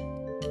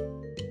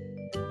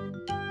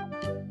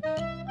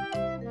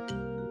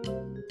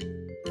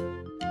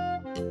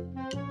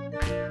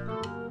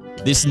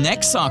 This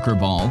next soccer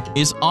ball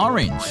is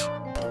orange.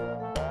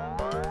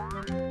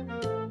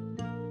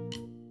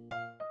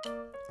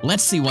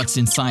 Let's see what's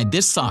inside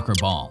this soccer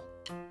ball.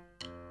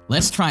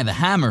 Let's try the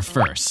hammer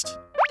first.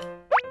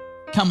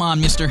 Come on,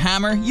 Mr.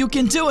 Hammer, you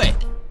can do it!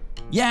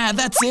 Yeah,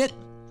 that's it!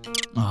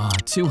 Ah,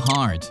 too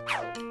hard.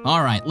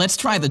 Alright, let's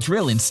try the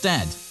drill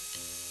instead.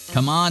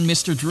 Come on,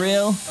 Mr.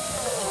 Drill.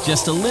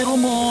 Just a little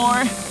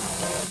more.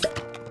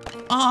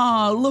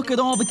 Ah, look at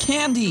all the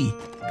candy!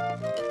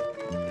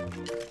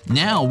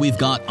 Now we've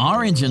got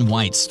orange and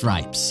white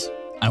stripes.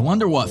 I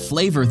wonder what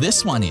flavor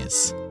this one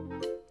is.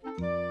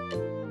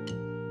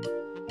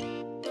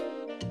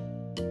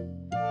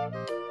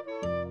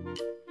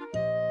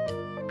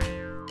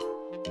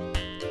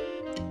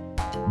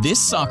 This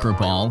soccer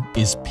ball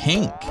is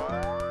pink.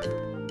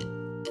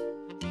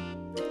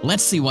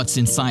 Let's see what's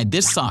inside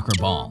this soccer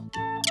ball.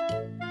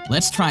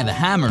 Let's try the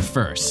hammer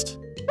first.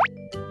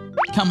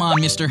 Come on,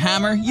 Mr.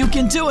 Hammer, you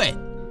can do it!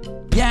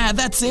 Yeah,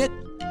 that's it!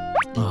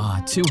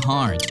 Ah, too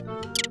hard.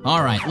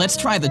 Alright, let's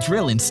try the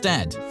drill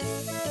instead.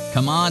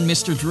 Come on,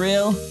 Mr.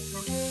 Drill.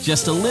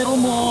 Just a little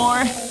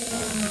more.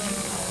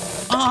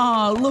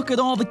 Ah, look at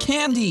all the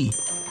candy!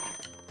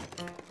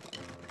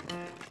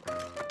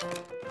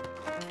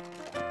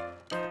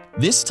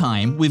 This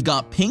time, we've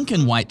got pink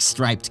and white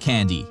striped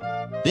candy.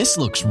 This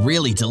looks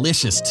really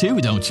delicious too,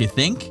 don't you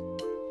think?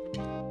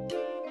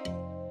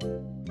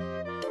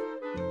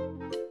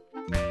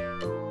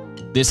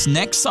 This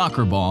next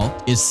soccer ball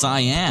is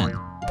cyan.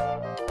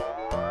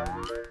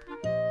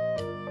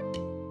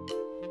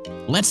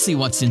 Let's see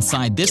what's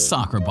inside this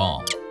soccer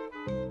ball.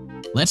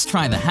 Let's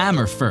try the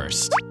hammer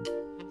first.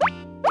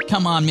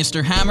 Come on,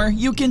 Mr. Hammer,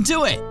 you can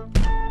do it!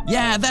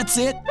 Yeah, that's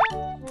it!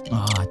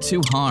 Ah,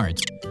 too hard.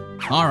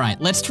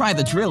 Alright, let's try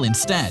the drill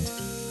instead.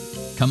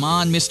 Come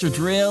on, Mr.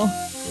 Drill.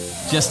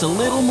 Just a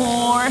little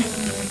more.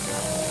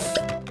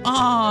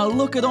 Ah,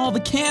 look at all the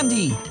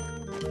candy!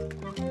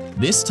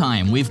 This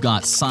time we've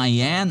got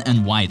cyan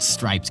and white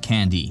striped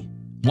candy.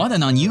 What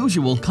an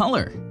unusual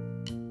color!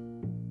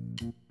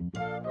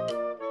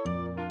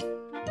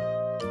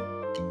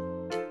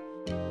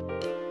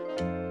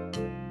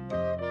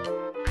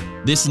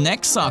 This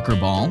next soccer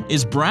ball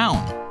is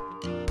brown.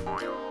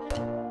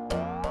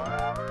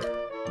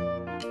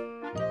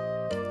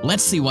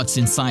 Let's see what's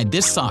inside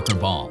this soccer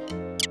ball.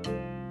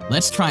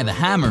 Let's try the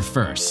hammer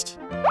first.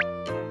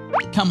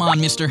 Come on,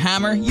 Mr.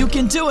 Hammer, you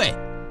can do it!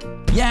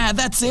 Yeah,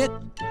 that's it!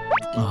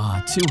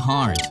 Ah, too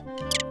hard.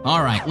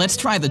 Alright, let's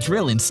try the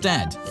drill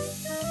instead.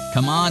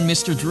 Come on,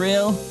 Mr.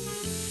 Drill.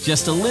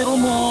 Just a little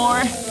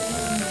more.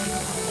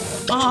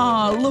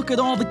 Ah, look at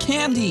all the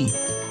candy!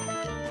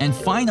 And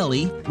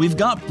finally, we've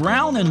got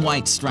brown and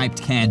white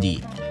striped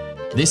candy.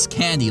 This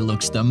candy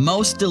looks the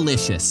most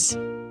delicious.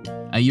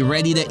 Are you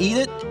ready to eat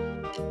it?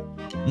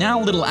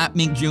 Now, little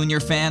appMink Jr.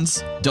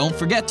 fans, don't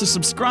forget to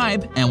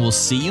subscribe and we'll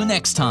see you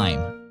next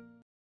time.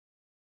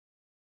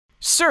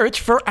 Search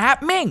for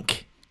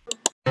appMink.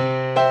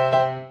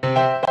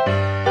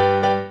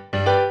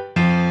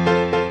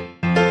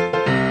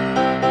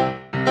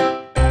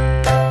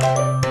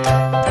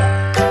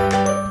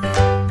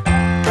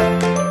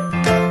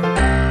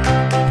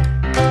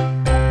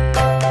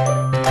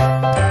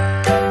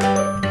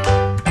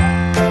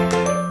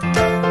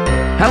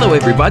 Hello,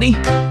 everybody.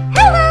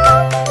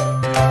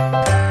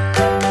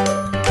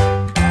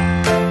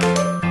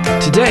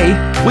 Today,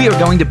 we are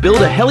going to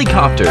build a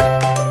helicopter.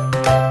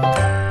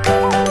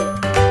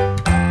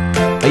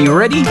 Are you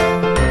ready?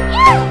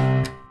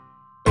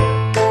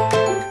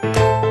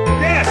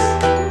 Yes!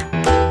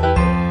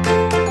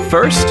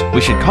 First,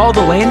 we should call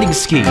the landing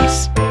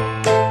skis.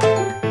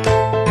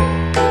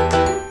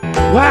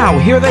 Wow,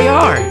 here they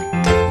are!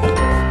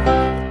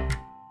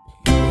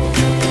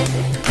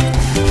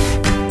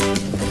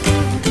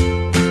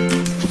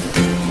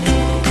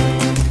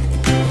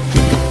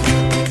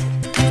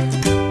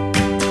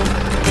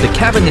 The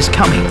cabin is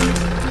coming.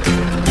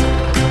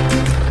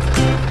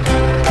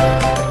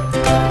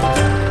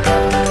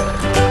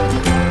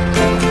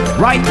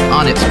 Right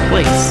on its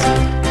place.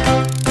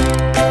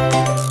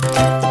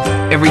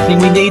 Everything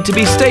we need to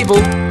be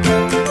stable.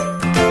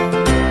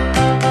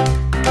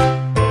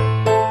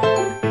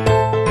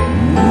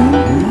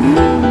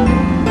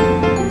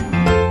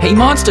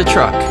 monster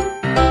truck.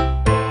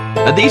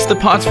 Are these the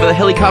parts for the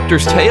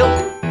helicopter's tail?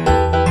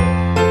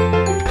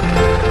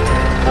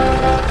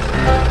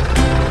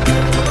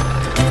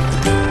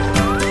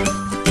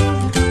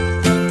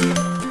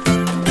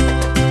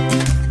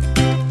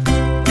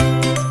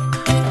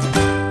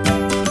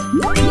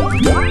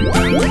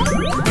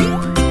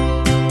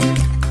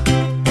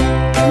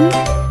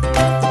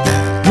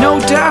 No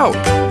doubt!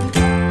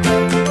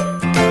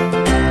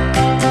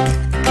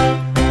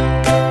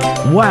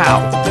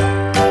 Wow!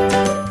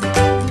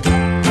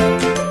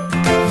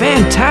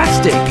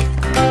 Fantastic!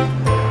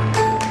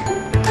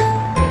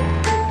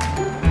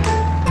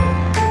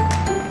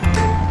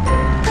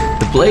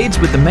 The blades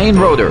with the main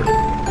rotor.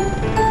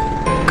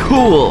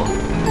 Cool!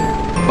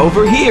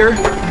 Over here.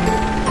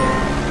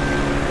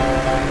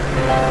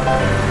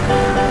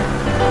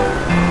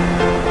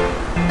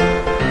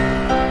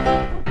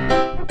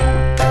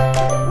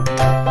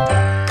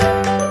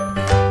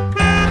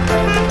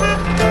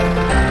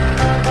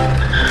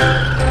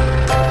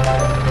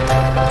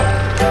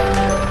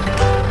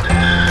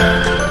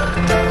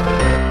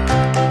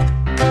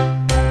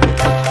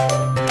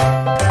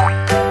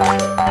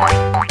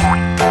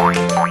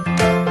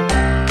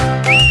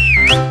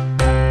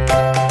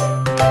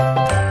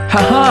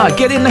 Haha,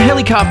 get in the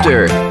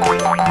helicopter!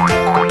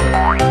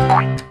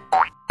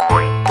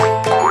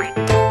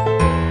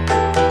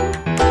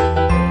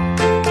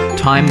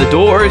 Time the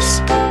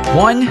doors.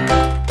 1,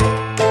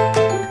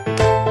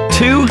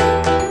 2,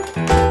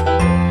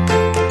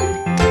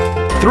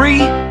 3,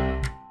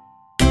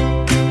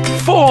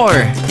 4.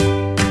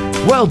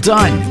 Well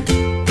done.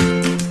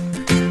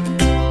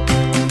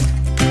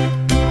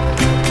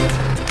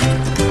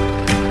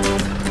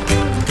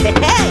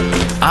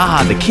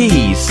 Ah, the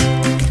keys.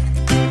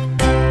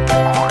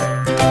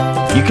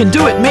 You can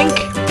do it, Mink!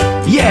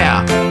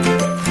 Yeah!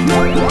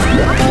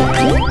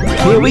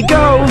 Here we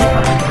go!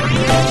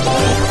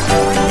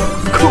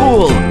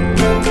 Cool!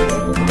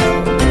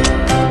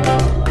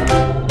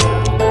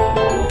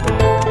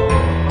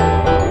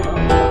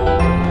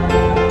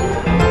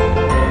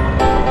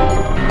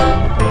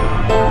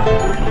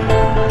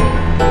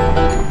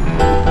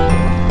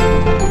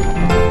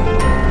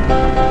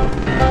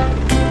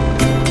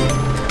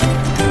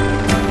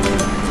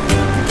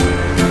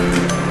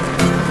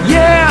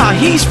 Yeah!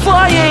 He's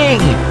flying!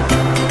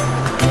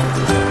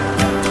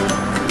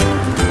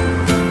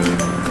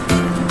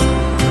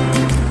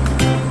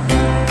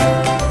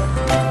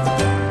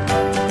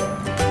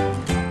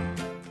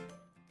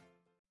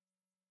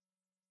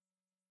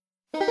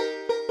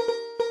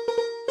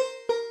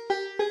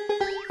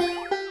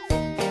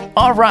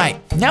 Alright,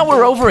 now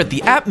we're over at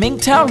the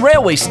appMink Town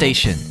Railway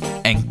Station.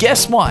 And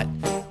guess what?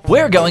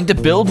 We're going to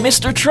build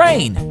Mr.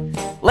 Train.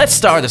 Let's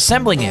start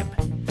assembling him.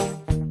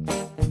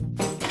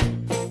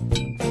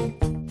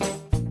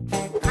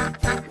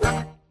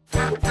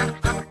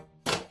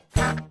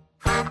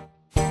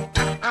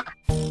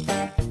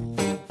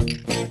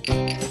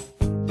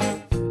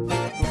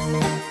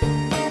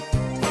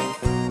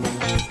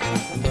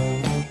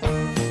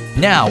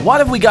 Now, what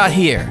have we got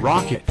here?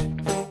 Rocket.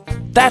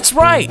 That's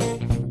right!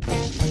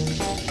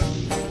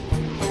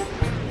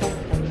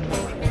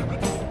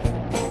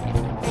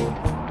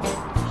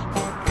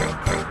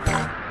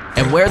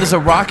 And where does a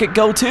rocket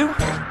go to?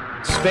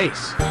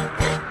 Space.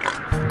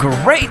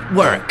 Great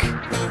work!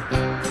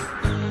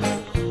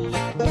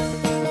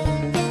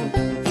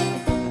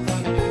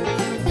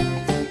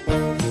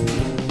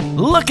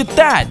 Look at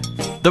that!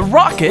 The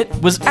rocket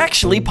was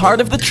actually part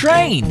of the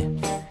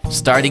train!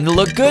 Starting to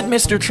look good,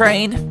 Mr.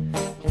 Train.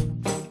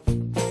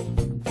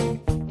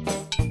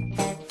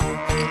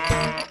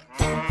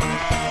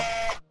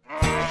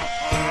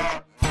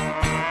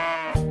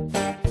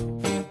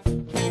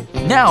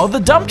 Now the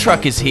dump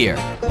truck is here.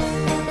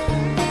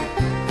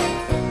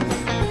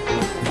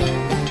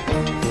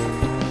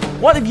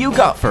 What have you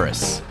got for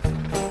us?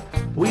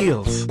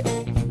 Wheels.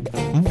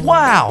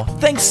 Wow,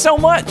 thanks so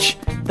much.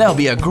 That'll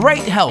be a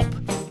great help.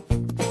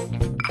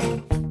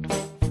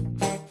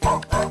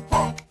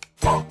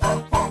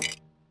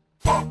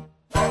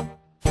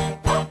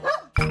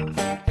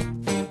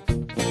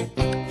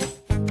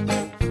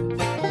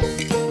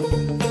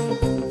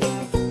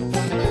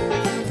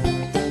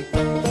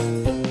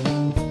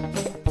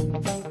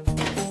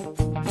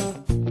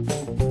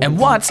 And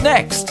what's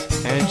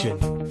next? Engine.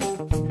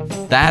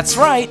 That's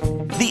right.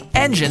 The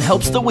engine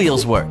helps the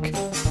wheels work.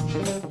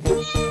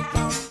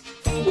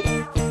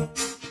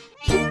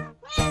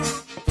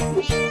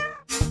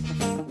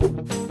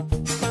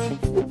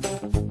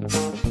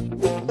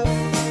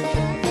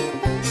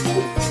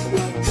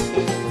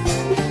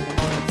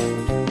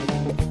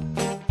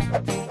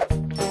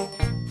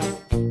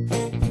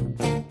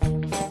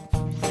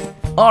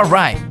 All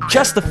right,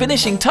 just the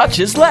finishing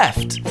touches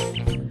left.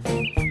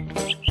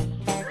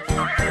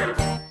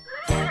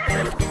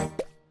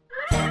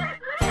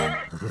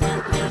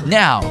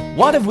 Now,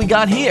 what have we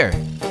got here?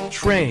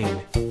 Train.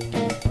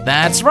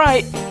 That's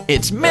right,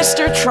 it's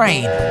Mr.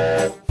 Train.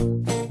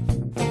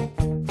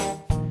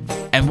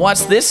 And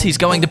what's this he's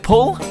going to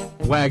pull?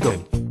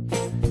 Wagon.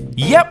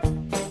 Yep,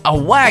 a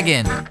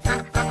wagon.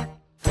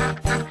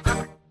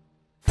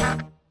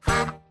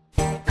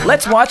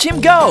 Let's watch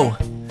him go.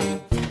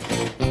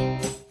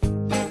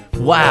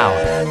 Wow,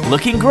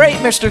 looking great,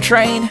 Mr.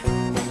 Train.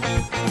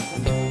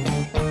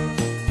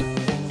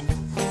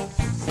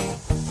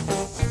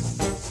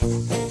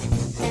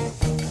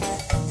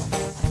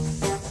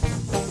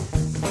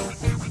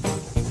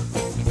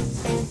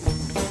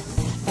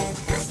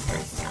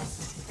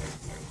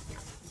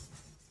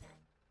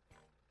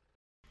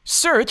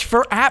 Search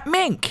for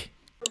appMink.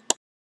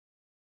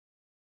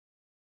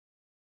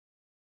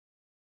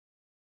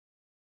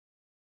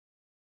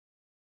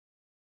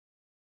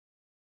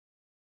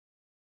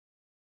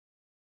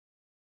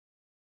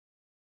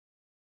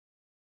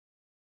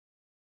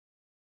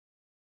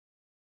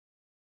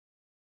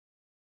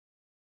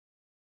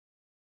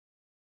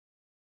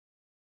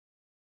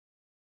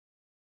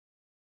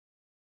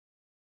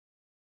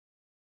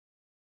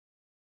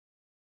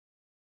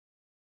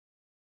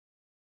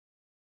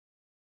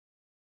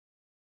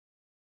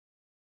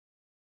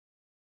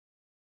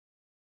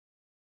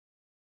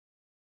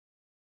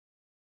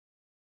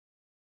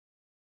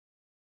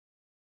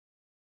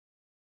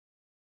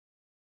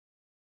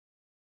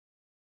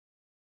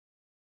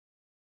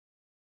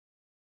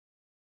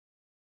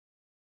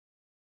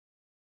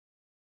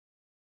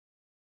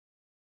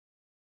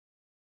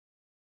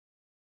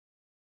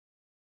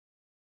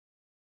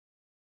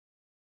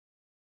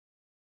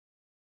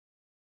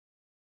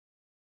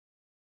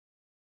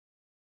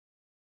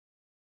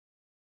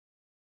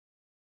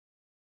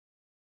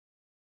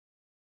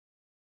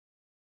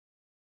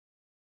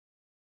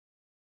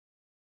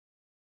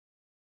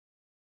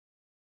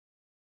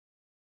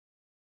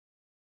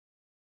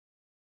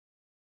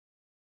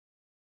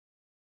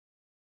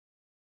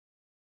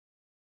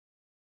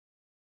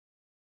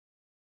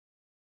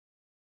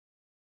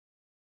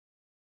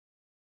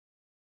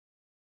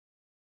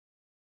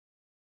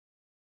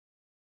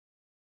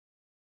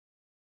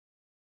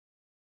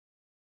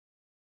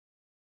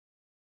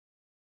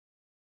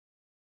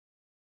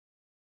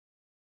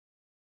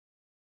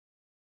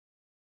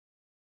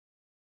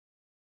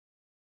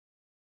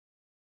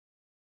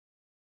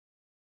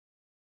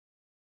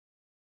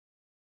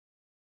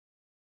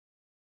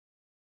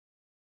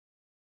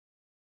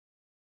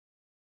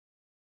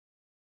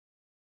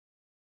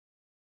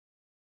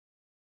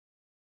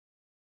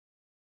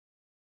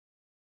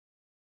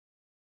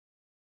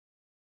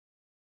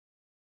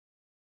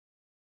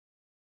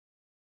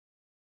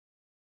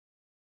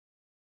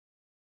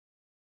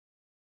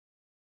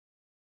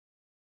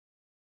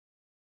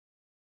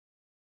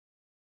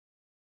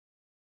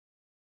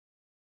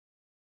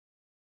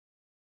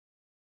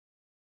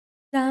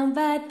 Down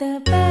by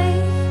the bay,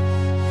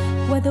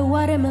 where the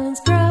watermelons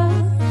grow,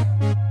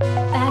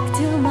 back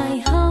to my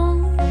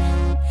home,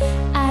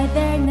 I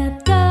dare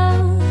not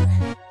go.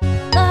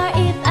 Or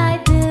if I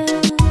do,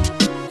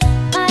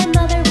 my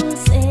mother will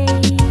say,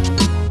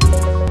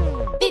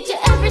 did you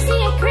ever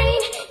see a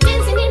crane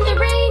dancing in the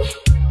rain?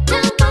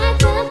 Down by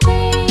the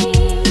bay.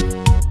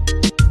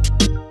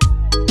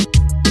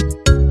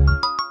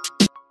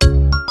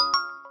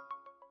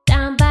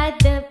 Down by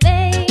the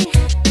bay,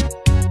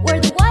 where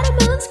the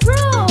watermelons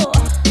grow.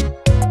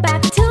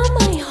 Back to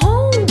my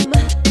home,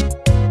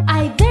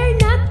 I dare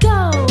not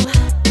go.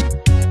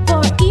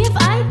 For if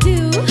I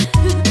do,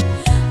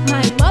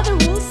 my mother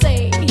will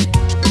say,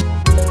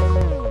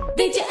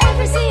 did you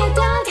ever see a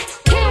dog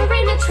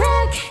carrying a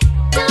truck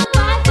down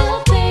by the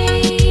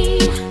bay?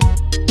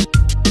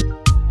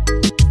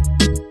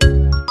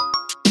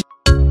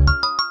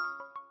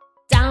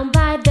 Down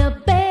by the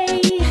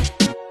bay,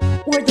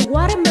 where the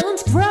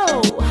watermelons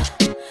grow.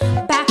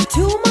 Back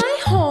to my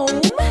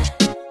home,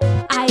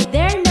 I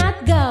dare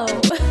not go.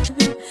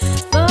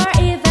 For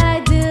if I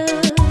do,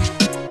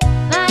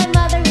 my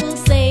mother will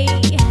say,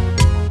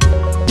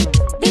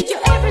 did you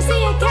ever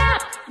see a cat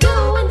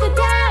doing the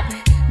tap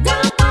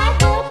down by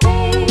the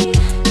bay?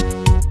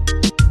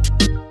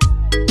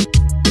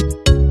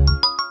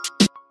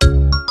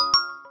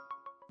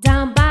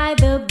 Down by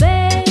the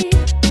bay,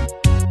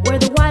 where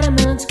the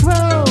watermelons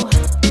grow.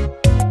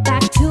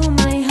 Back to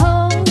my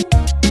home,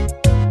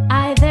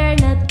 I dare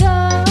not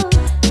go.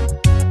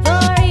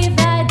 For if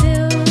I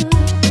do,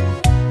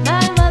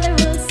 my mother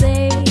will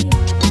say,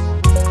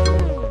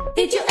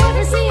 did you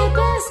ever see a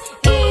bus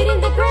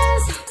eating the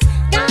grass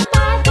down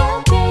by the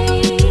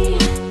bay?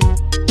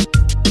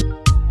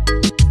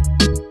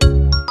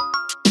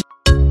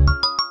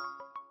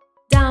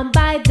 Down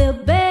by the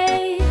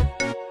bay,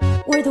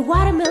 where the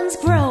watermelons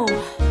grow.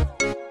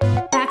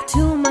 Back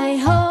to my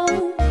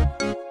home,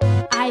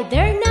 I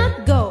dare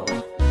not go.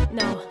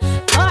 No,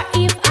 or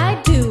if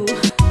I do,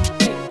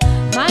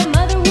 my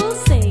mother will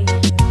say,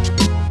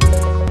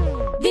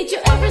 did you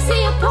ever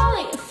see a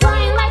polly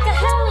flying like a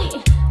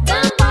heli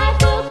down by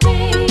the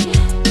bay?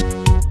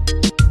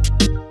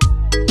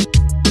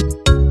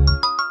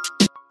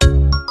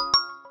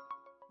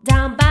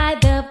 Down by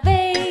the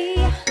bay,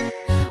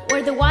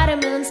 where the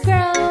watermelons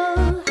grow.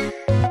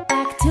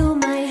 Back to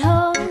my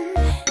home,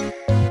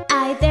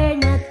 I dare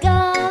not go.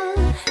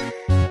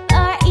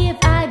 Or if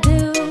I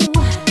do,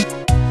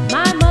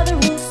 my mother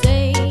will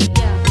say,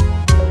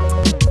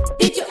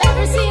 did you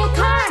ever see a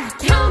car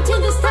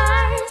counting the stars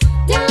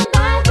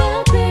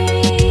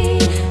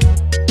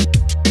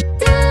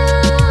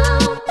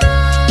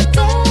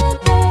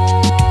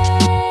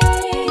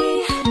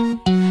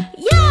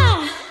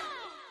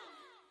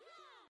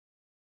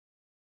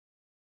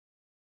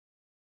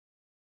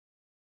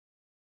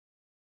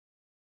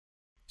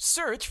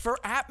Search for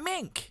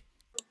appMink.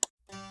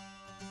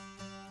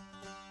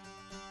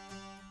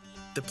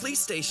 The police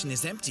station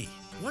is empty.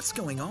 What's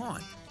going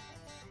on?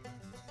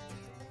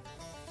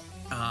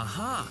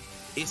 Aha!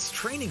 It's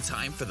training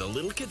time for the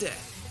little cadet.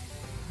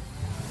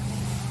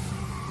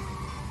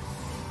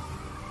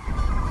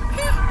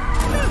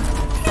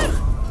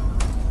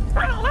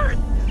 Red alert!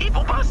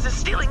 Evil Bus is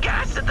stealing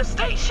gas at the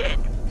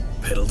station!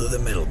 Pedal to the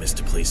metal,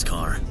 Mr. Police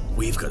Car.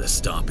 We've got to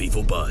stop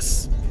Evil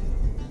Bus.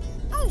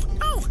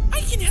 Oh,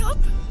 I can help!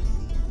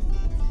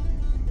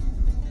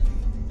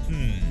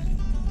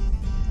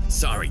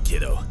 Sorry,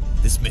 kiddo.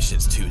 This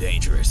mission's too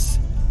dangerous.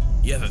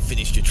 You haven't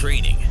finished your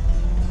training.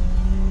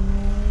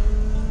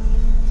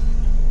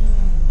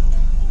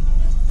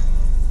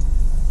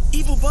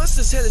 Evil Bus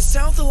is headed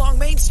south along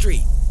Main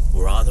Street.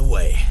 We're on the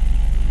way.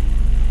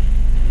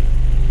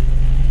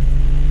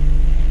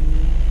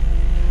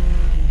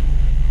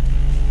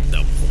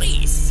 The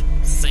police!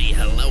 Say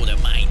hello to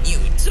my new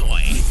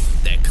toy,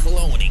 the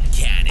cloning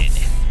cannon.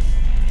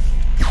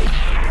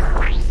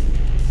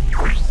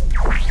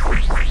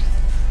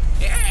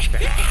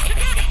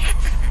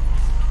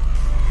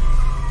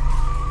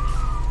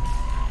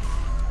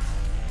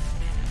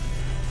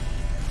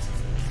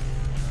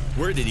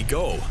 Where did he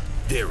go?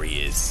 There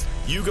he is.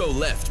 You go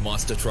left,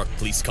 monster truck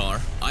police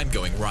car. I'm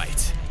going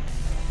right.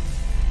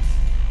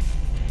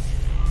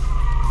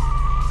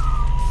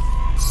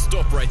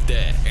 Stop right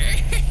there.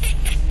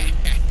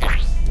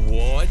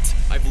 What?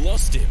 I've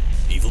lost him.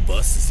 Evil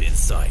Bus is in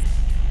sight.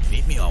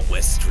 Meet me on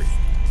West Street.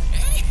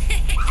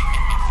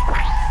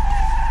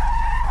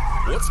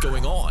 What's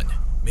going on?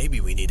 Maybe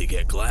we need to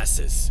get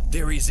glasses.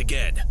 There he is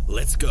again.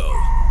 Let's go.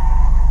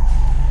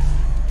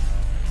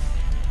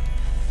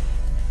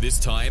 This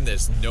time,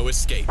 there's no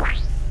escape.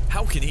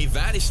 How can he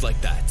vanish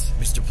like that?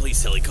 Mr.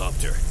 Police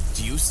Helicopter,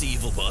 do you see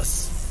Evil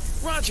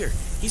Bus? Roger,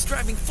 he's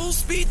driving full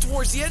speed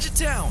towards the edge of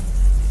town.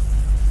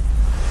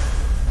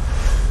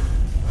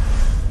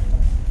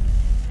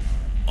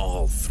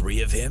 All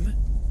three of him?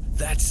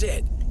 That's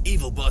it.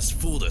 Evil Bus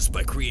fooled us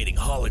by creating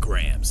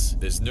holograms.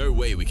 There's no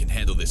way we can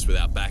handle this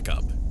without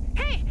backup.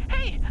 Hey,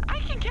 I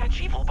can catch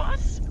Evil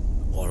Bus.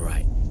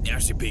 Alright,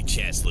 now's your big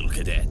chance, little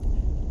cadet.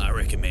 I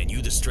recommend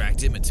you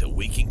distract him until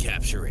we can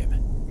capture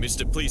him.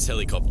 Mr. Police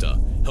Helicopter,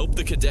 help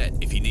the cadet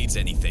if he needs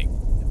anything.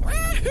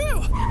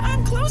 Woohoo!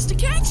 I'm close to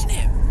catching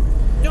him.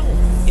 No,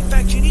 in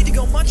fact, you need to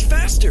go much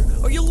faster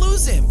or you'll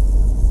lose him.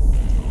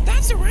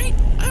 That's alright.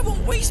 I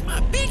won't waste my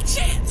big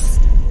chance.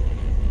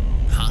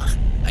 Huh?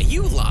 Are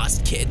you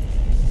lost, kid?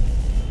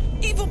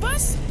 Evil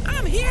Bus,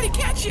 I'm here to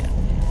catch you.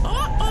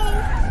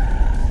 Uh-oh.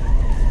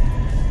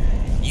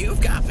 You've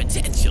got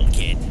potential,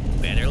 kid.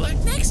 Better luck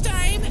next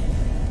time.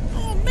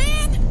 Oh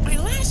man, my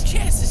last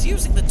chance is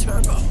using the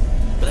turbo,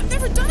 but I've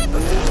never done it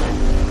before.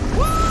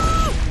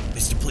 Whoa!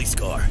 Mr. Police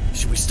Car,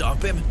 should we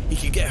stop him? He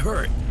could get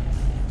hurt.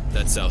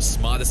 That's our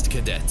smartest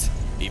cadet.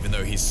 Even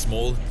though he's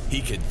small,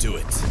 he can do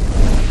it.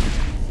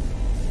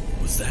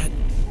 Was that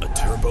a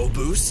turbo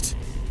boost?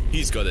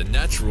 He's got a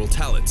natural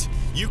talent.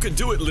 You can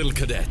do it, little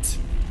cadet.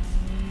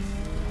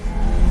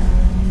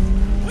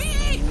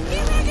 Whee!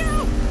 Here I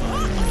go!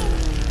 Uh-oh!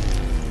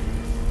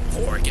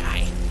 Poor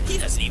guy. He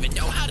doesn't even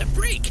know how to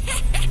brake.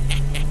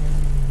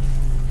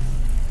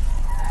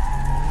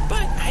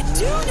 But I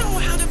do know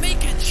how to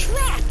make a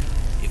trap.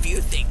 If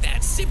you think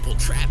that simple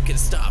trap can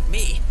stop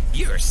me,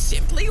 you're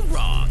simply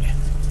wrong.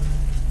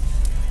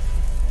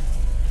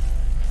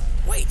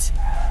 Wait,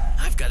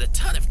 I've got a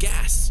ton of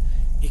gas.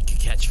 It could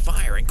catch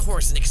fire and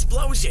cause an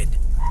explosion.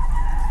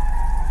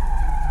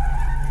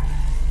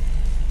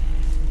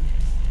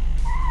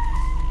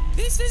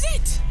 This is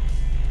it.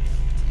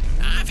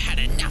 I've had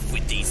enough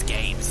with these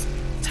games.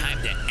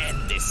 Time to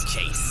end this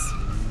chase.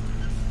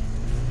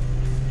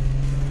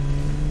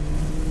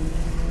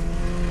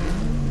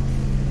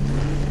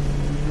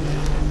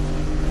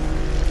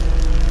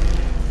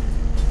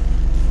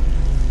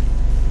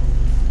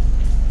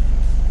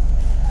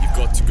 You've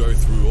got to go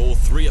through all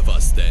three of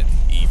us then,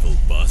 Evil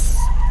Bus.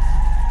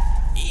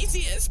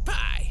 Easy as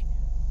pie.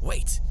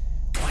 Wait,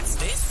 what's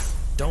this?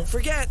 Don't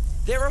forget,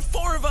 there are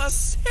 4 of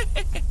us.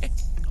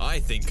 I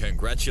think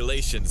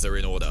congratulations are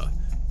in order.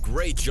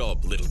 Great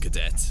job, little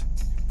cadet.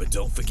 But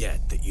don't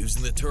forget that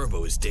using the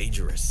turbo is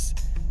dangerous.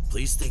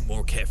 Please think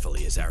more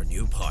carefully as our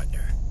new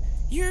partner.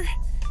 Your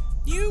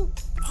new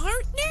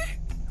partner?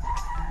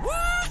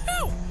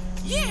 Woohoo!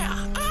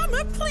 Yeah, I'm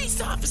a police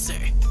officer.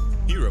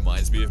 He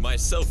reminds me of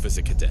myself as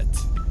a cadet.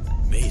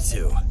 Me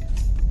too.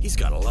 He's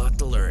got a lot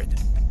to learn,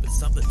 but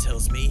something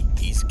tells me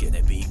he's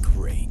gonna be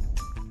great.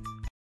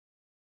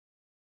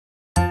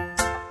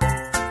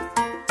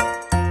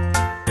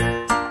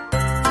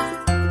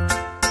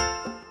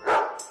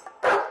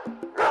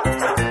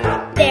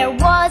 There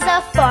was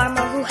a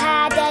farmer who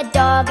had a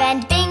dog,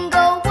 and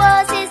Bingo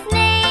was his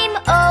name.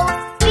 Oh,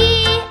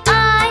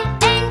 B-I-N-G-O,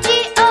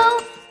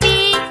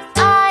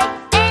 B-I-N-G-O,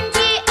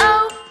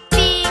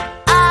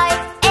 B-I-N-G-O,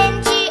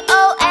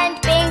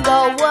 and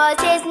Bingo was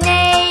his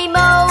name.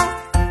 Oh.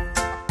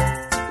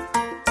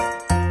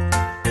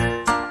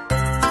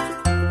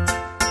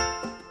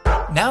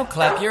 Now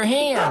clap your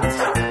hands.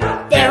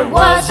 There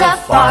was a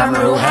farmer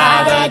who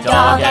had a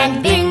dog,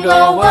 and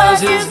Bingo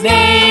was his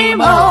name.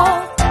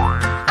 Oh,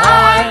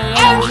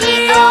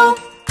 I-N-G-O,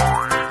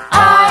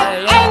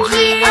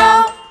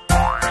 I-N-G-O,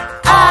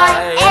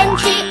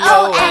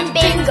 I-N-G-O, and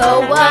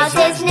Bingo was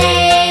his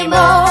name.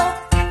 Oh.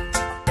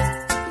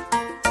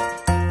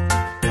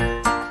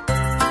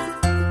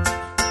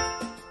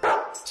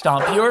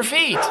 Stomp your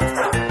feet.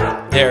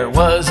 There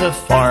was a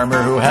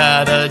farmer who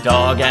had a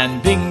dog,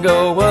 and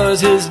Bingo was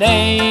his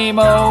name.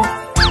 Oh,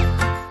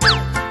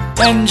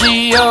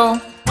 N-G-O,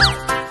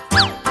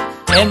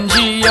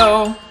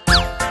 N-G-O,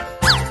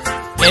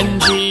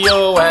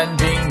 N-G-O, and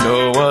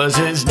Bingo was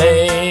his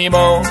name.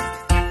 Oh.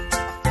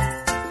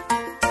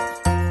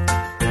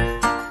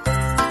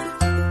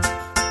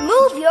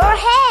 Move your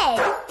head.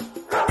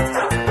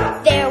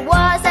 There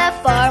was a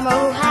farmer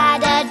who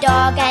had a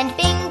dog, and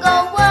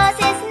Bingo was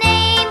his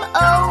name.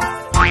 Oh,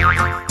 G-O,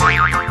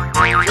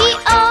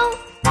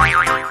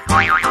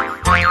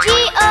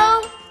 G-O,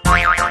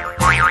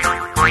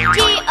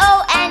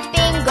 G-O, and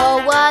Bingo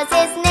was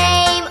his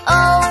name.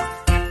 Oh.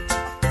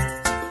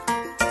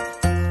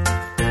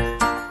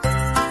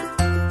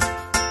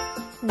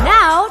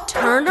 Now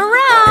turn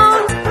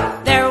around.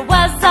 There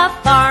was a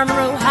farmer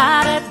who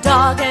had a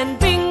dog, and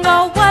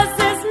Bingo was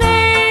his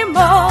name.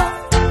 Oh,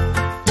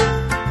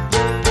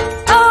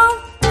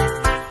 oh,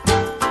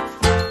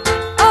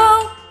 oh,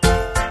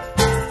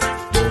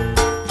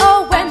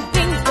 oh, and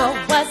Bingo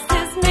was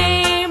his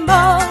name.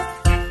 Oh.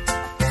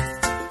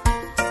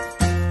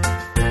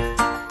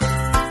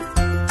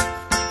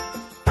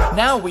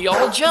 Now we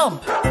all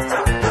jump.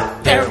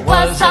 There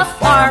was a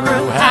farmer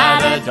who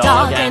had a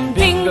dog, and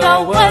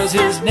Bingo was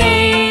his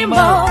name.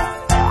 Oh,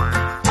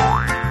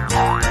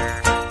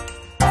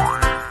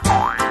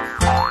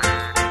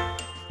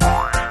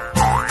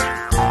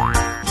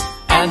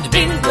 And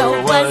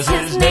Bingo was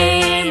his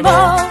name.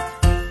 Oh.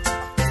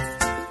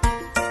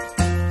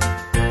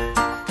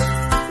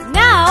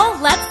 now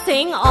let's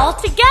sing all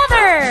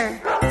together.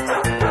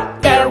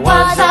 There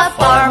was a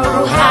farmer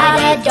who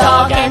had a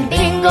dog, and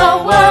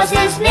Bingo was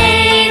his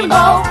name.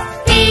 Oh,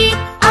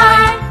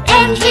 B-I-N-G-O,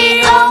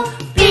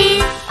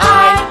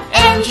 B-I-N-G-O,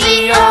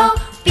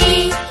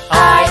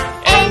 B-I-N-G-O,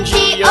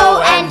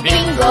 and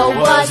Bingo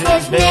was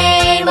his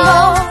name.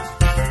 Oh.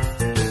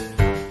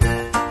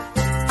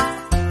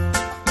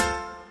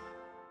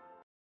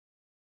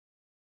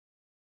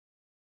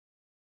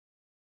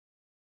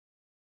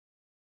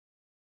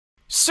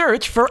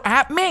 Search for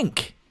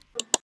appMink.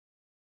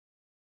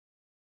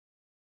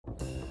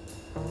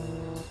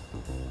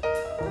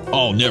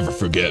 I'll never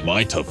forget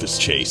my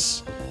toughest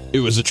chase. It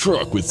was a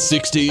truck with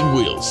 16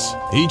 wheels,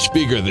 each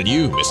bigger than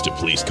you, Mr.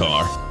 Police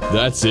Car.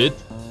 That's it.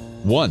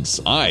 Once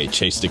I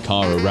chased a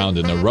car around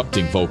an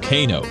erupting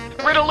volcano.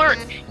 Red alert!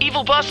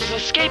 Evil bus is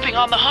escaping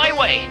on the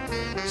highway.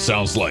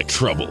 Sounds like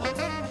trouble.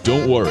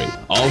 Don't worry,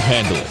 I'll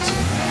handle it.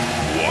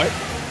 What?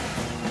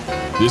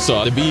 This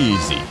ought to be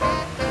easy.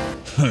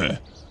 Huh.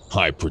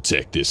 I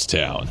protect this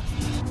town.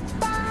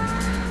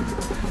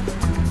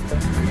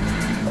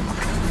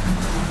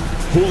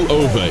 Pull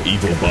over,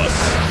 evil bus.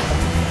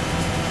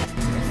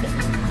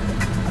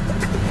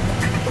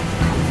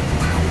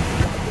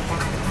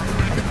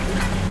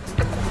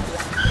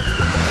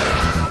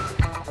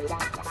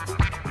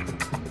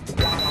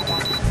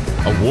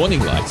 A warning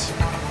light.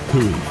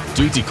 Hooey,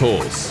 duty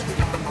calls.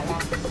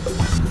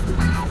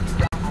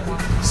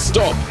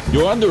 Stop!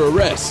 You're under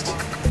arrest.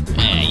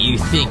 You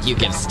think you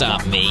can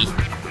stop me?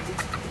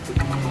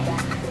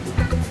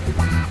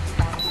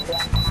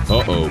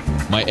 Uh-oh,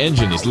 my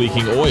engine is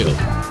leaking oil.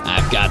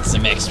 I've got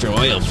some extra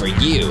oil for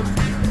you.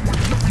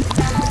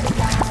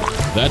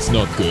 That's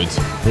not good.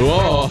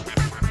 Whoa!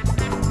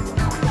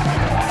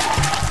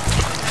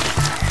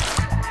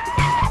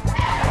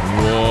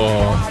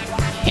 Whoa.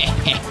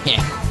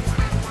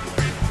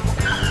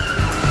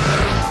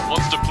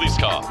 Monster police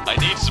car, I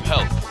need some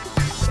help.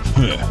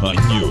 I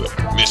knew it.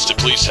 Mr.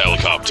 Police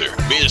Helicopter,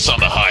 meet us on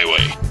the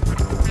highway.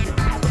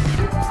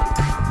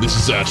 This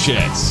is our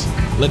chance.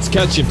 Let's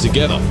catch him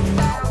together.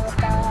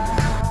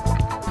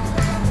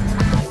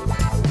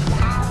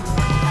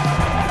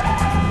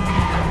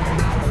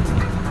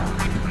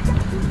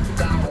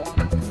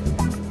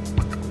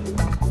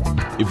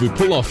 If we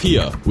pull off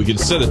here, we can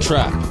set a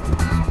trap.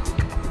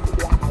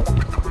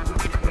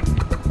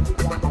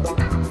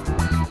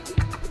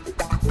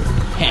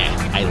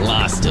 I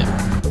lost him.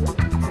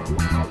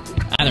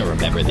 I don't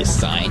remember this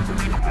sign.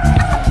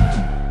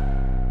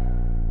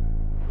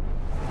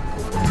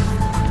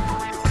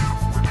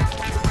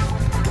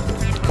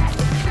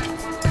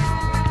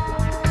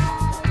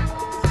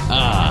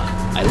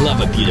 I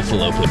love a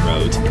beautiful open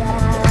road.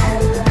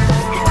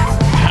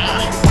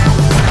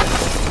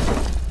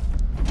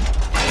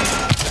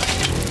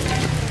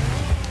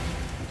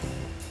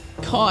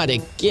 Caught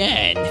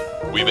again.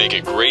 We make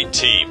a great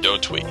team,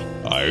 don't we?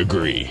 I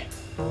agree.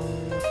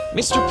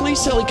 Mr.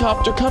 Police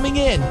Helicopter coming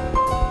in.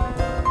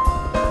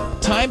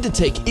 Time to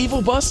take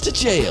Evil Bus to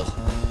jail.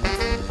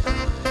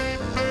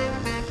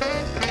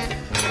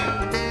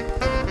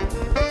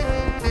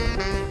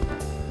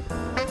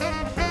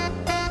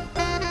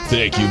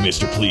 Thank you,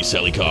 Mr. Police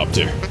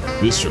Helicopter.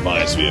 This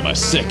reminds me of my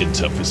second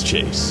toughest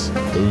chase.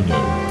 Oh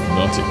no,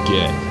 not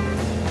again.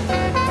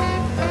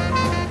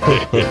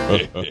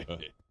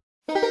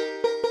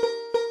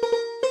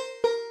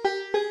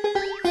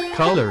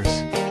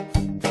 Colors.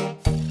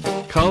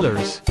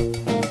 Colors.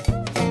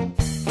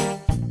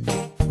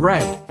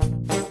 Red.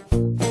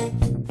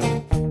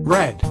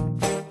 Red.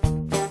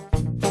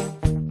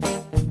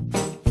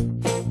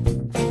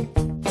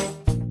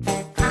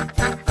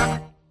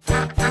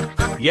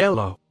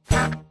 Yellow.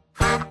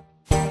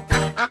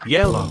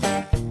 Yellow.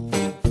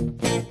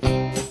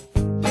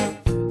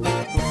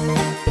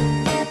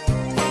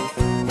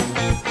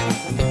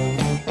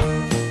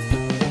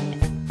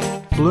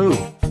 Blue.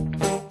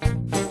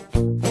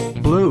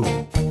 Blue.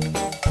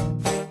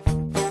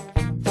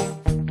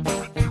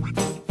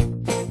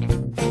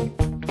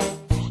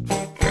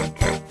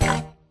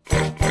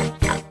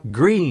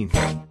 Green.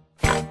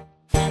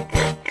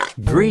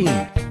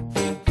 Green.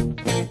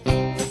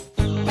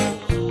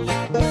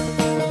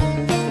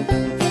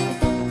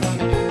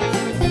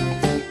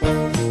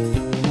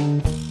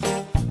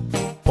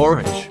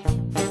 Orange.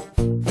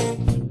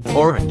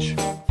 Orange.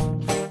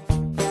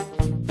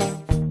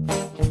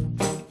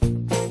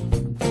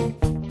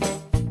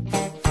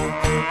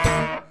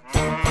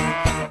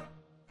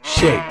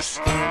 Shapes.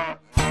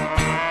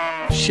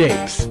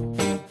 Shapes.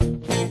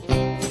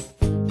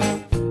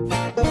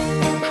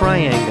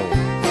 Triangle.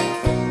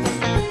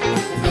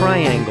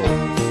 Triangle.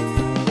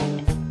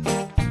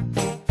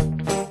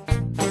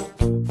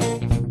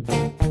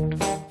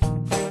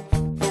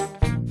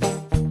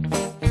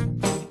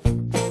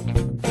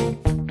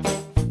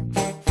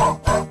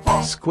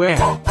 Square.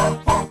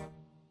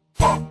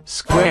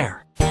 Square.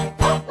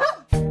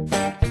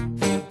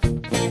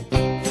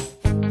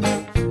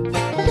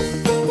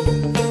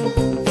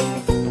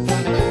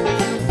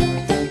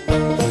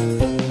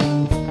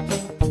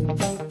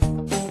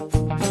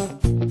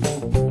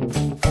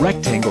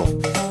 Rectangle.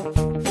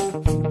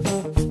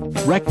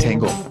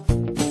 Rectangle.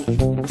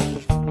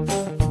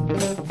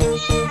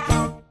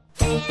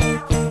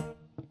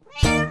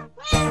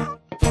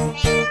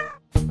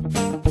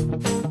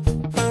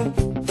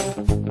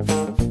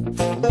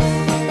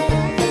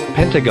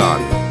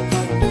 Pentagon.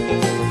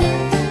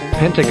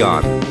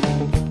 Pentagon.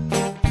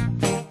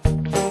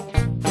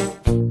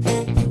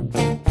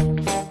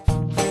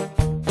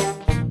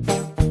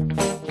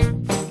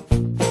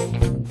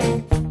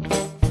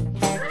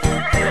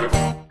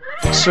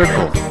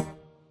 Circle.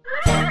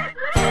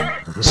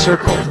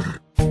 Circle.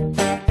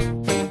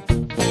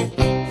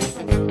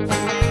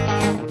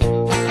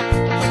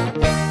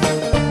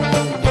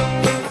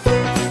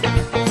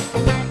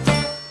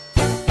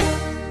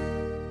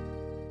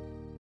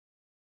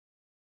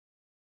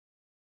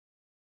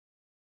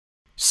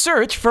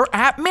 Search for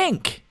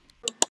appMink.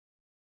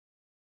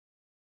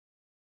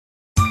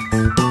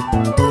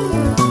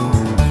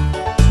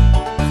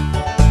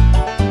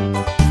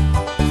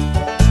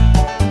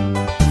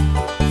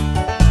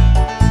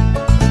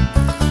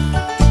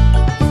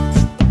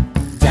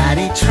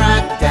 Daddy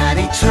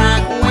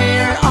truck,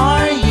 where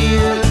are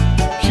you?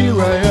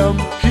 Here I am,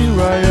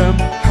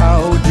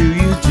 how do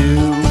you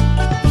do?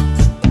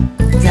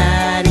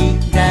 Daddy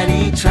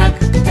truck,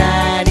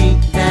 daddy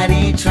truck,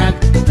 daddy truck,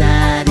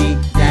 daddy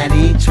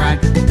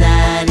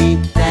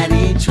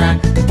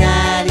truck,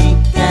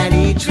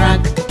 daddy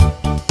truck.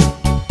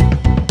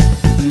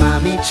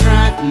 Mommy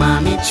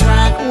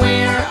truck,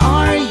 where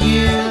are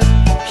you?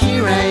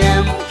 Here I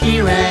am,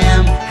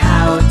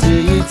 how do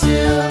you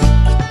do?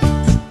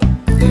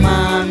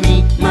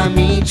 Mommy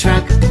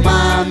truck,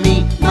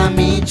 mommy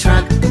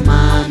truck,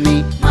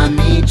 mommy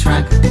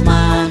truck,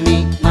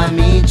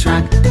 mommy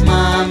truck,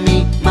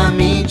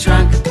 mommy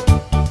truck.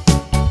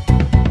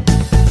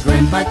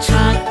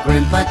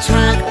 Grandpa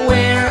truck,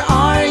 where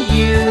are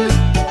you?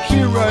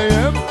 Here I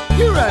am,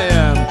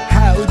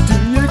 how do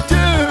you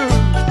do?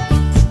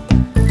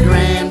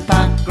 Grandpa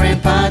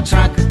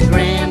truck,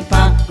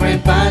 grandpa truck,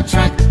 grandpa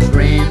truck,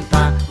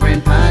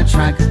 grandpa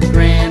truck,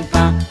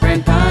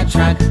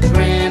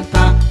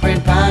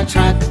 grandpa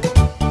truck.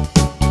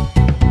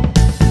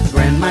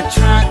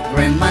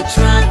 Grandma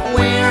truck,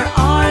 where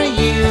are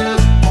you?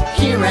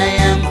 Here I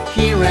am,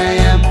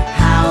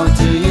 how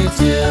do you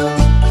do?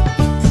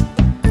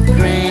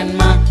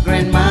 Grandma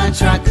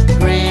truck,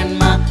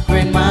 grandma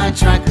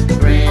truck,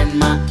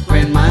 grandma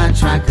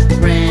truck,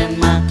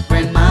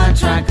 grandma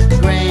truck,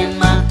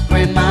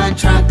 grandma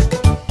truck.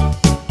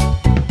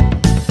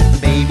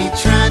 Baby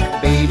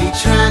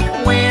truck,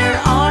 where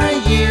are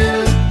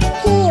you?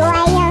 Here I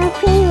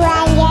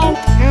am,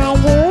 how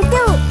do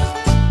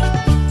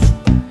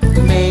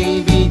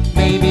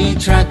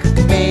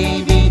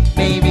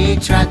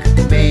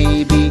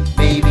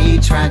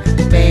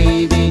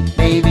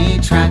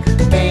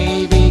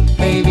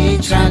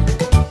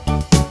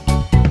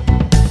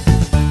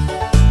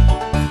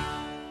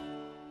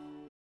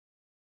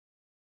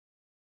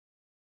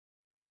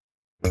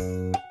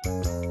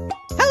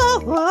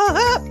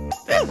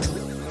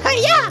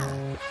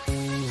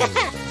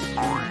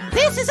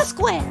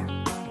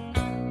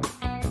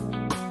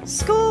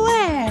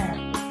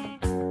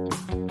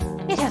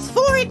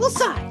equal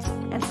sides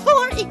and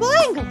 4 equal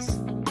angles.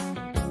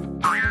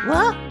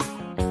 Well,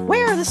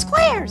 where are the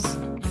squares?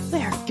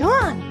 They're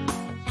gone.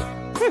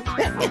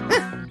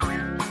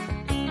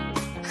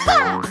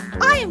 Ha!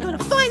 I am gonna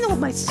find them with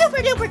my super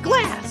duper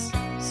glass.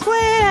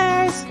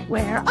 Squares,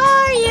 where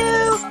are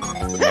you?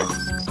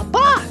 A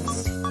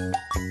box.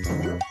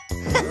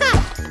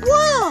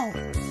 Whoa!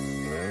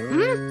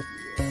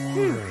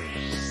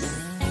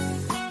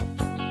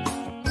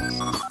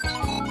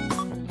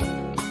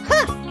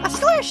 A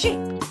square shape.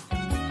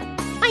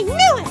 I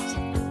knew it.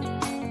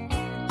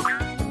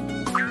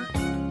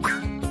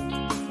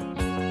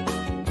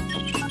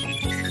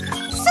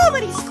 So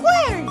many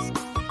squares.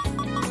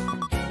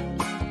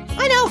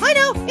 I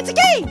know, it's a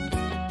game!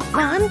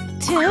 1,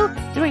 2,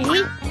 3,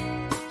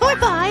 4,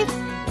 5,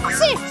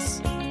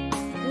 6.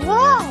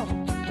 Whoa!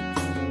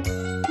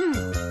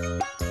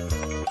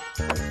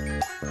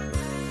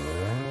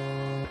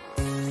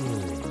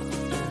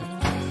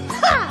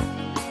 Ha!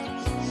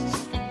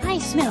 I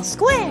smell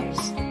squares.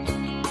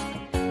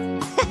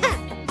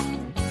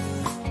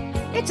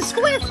 It's a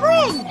square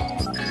frame.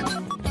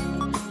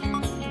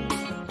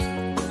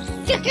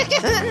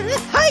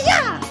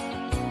 Hi-ya!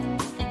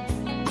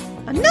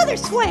 Another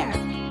square!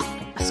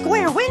 A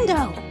square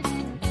window!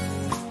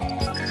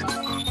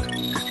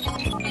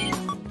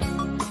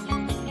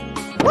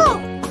 Whoa!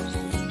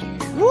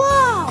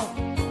 Whoa!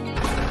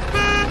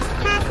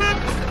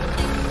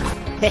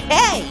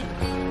 Hey!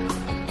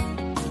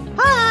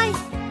 Hi!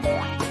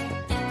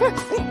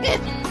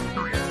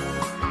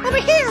 Over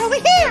here! Over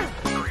here!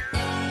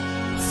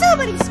 So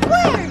many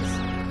squares!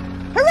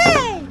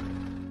 Hooray!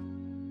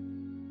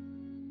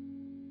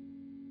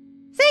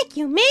 Thank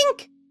you,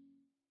 Mink!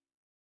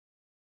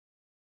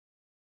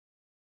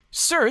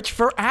 Search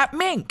for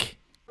appMink.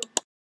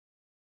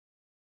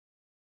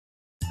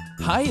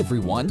 Hi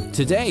everyone,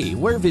 today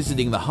we're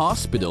visiting the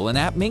hospital in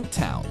appMink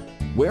Town.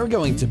 We're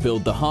going to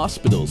build the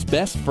hospital's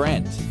best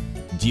friend.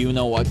 Do you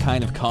know what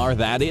kind of car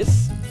that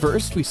is?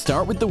 First we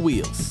start with the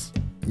wheels.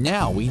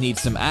 Now we need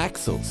some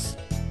axles.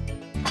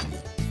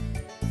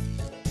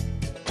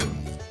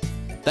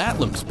 That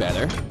looks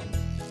better.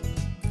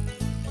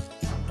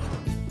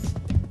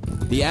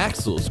 The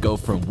axles go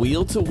from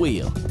wheel to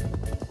wheel.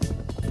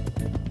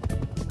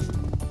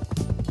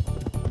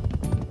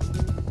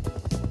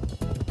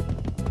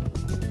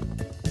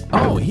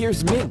 Oh,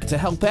 here's Mink to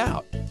help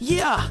out.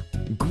 Yeah!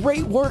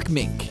 Great work,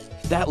 Mink.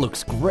 That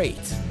looks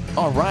great.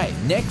 Alright,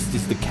 next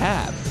is the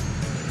cab.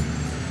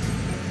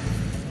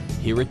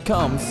 Here it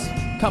comes.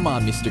 Come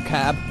on, Mr.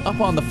 Cab, up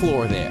on the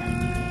floor there.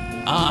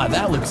 Ah,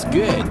 that looks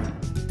good.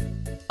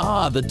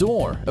 Ah, the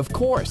door, of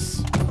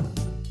course.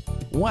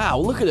 Wow,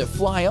 look at it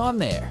fly on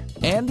there.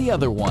 And the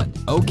other one.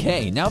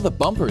 Okay, now the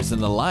bumpers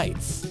and the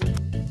lights.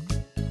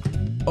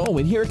 Oh,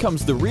 and here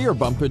comes the rear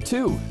bumper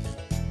too.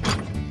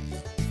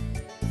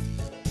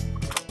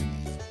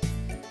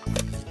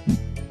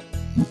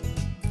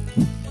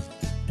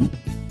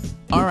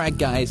 Alright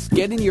guys,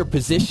 get in your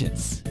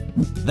positions.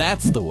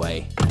 That's the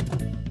way.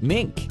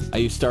 Mink, are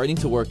you starting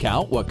to work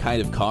out what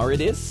kind of car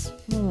it is?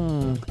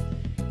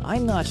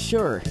 I'm not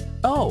sure.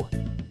 Oh,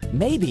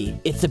 maybe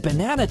it's a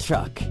banana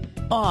truck.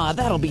 Aw,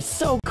 that'll be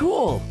so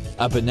cool.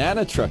 A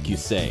banana truck, you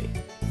say?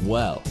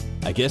 Well,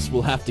 I guess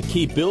we'll have to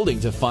keep building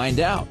to find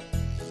out.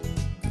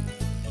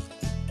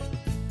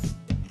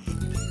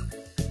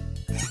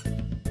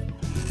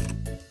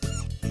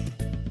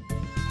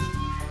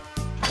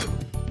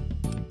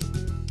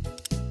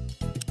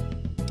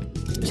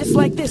 Just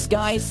like this,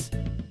 guys.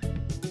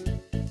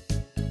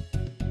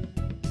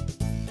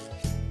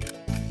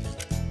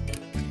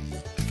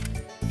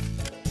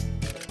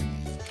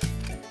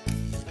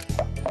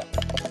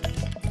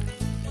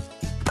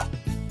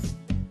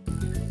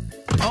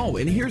 Oh,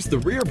 and here's the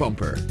rear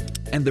bumper.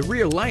 And the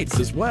rear lights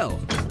as well.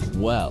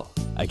 Well,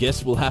 I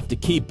guess we'll have to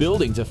keep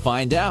building to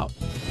find out.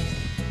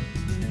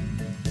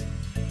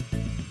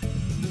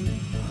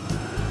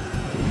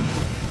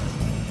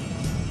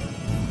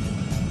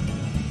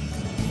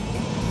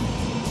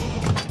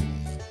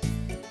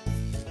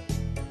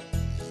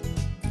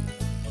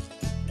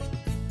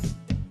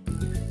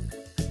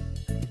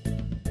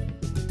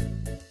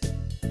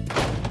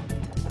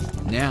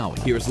 Now,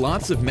 here's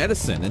lots of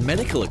medicine and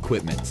medical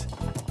equipment.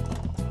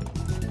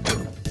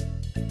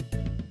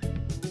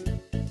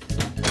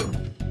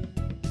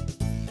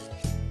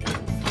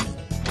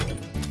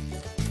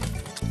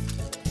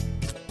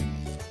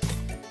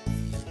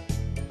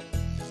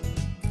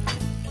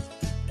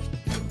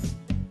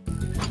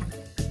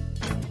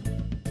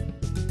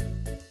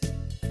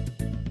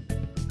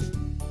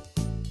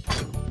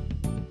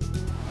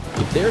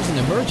 If there's an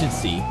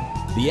emergency,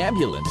 the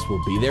ambulance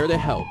will be there to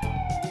help.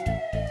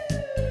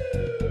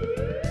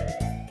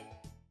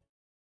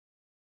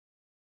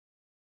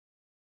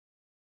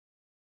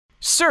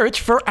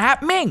 Search for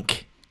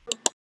appMink.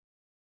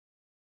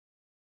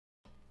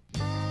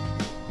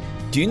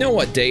 Do you know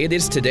what day it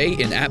is today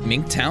in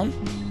appMink Town?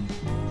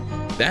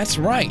 That's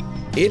right,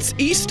 it's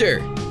Easter,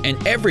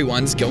 and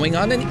everyone's going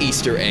on an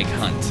Easter egg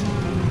hunt.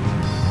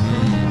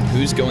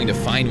 Who's going to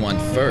find one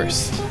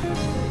first?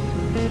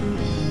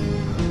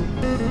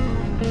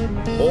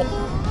 Oh,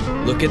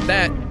 look at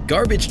that.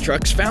 Garbage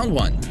trucks found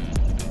one.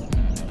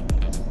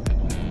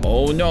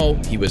 Oh no,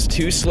 he was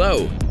too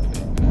slow.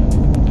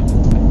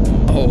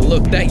 Oh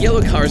look, that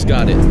yellow car's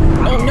got it.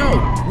 Oh no,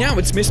 now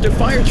it's Mr.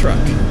 Fire Truck.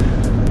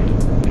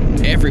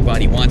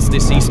 Everybody wants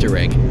this Easter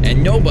egg,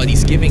 and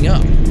nobody's giving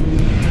up.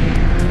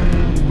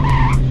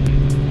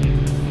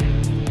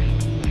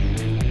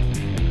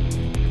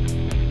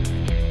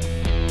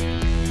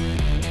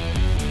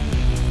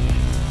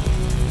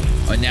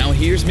 And now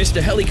here's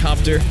Mr.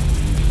 Helicopter.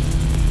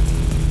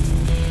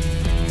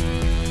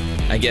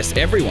 I guess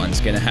everyone's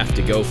gonna have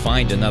to go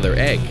find another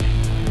egg.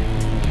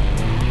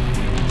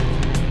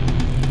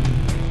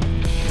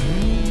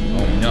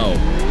 Oh no,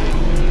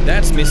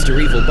 that's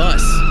Mr. Evil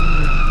Bus.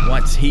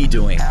 What's he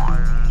doing?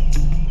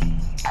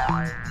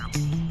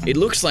 It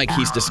looks like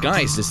he's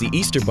disguised as the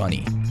Easter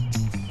Bunny.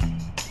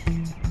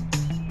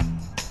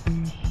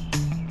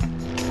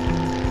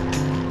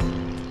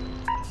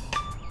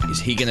 Is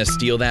he gonna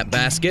steal that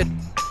basket?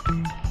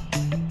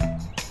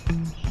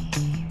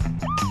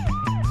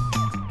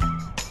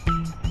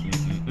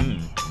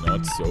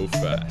 Not so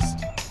fast.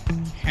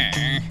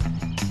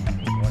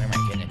 What am I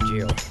gonna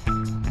do?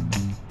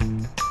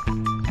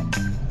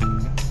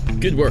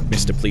 Good work,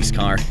 Mr. Police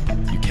Car.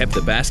 You kept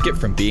the basket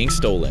from being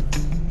stolen.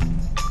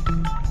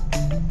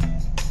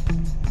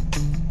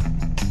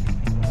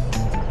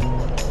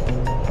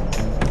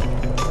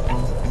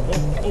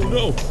 Oh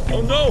no!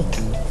 Oh no!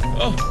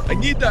 Oh, I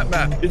need that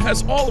map. It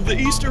has all of the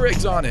Easter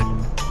eggs on it.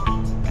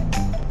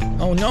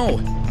 Oh no!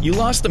 You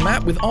lost the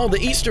map with all the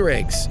Easter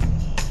eggs.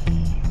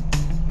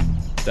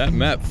 That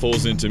map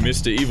falls into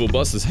Mr. Evil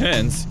Bus's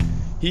hands.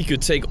 He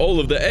could take all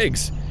of the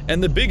eggs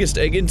and the biggest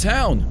egg in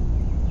town.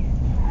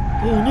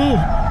 Oh no!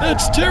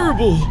 That's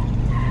terrible!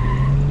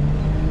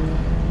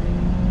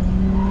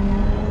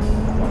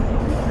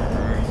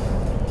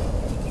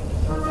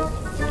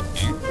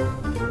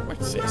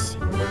 What's this?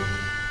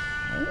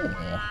 Oh.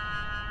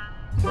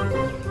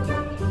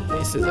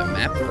 This is a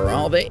map for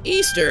all the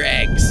Easter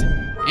eggs.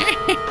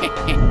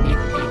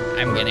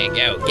 I'm gonna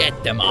go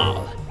get them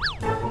all.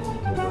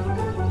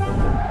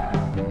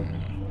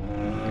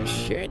 There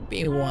should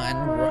be one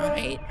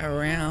right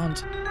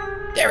around.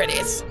 There it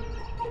is.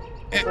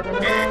 Can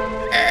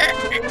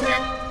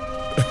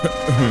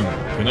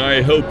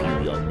I help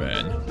you, young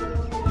man?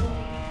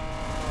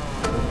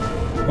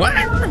 What?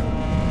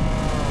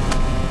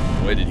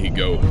 Where did he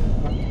go?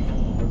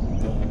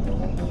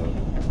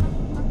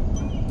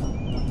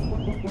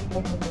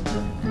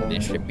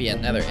 There should be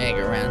another egg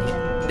around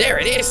here. There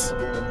it is!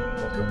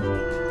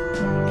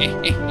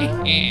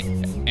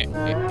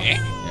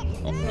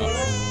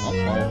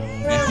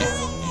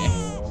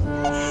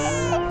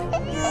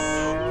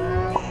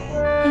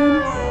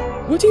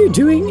 What are you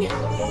doing?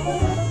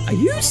 Are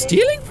you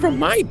stealing from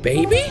my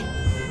baby?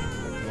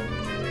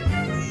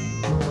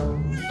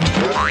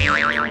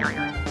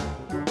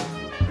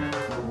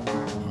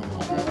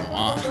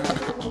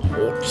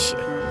 Ouch.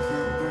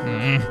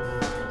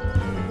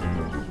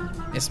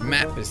 This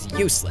map is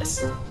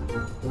useless.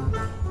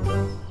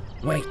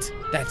 Wait,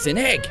 that's an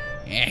egg.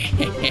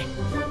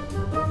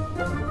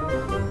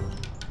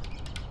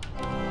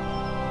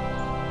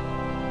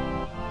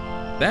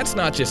 That's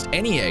not just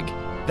any egg.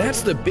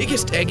 That's the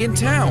biggest egg in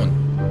town.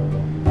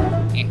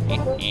 It's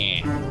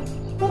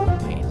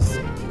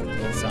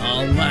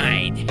all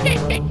mine.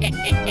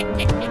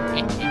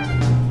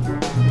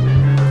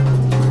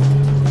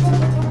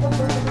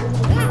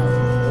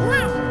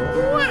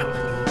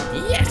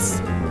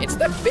 Yes, it's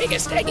the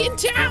biggest egg in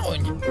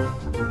town.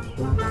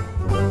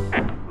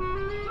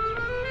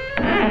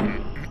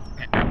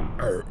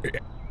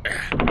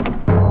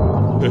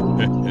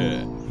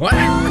 What?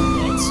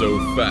 Not so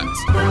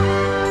fast.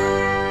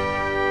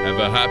 Have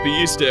a happy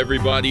Easter,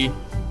 everybody.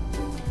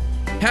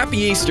 Happy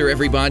Easter,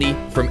 everybody,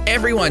 from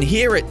everyone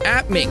here at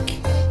appMink.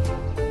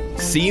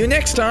 See you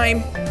next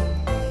time.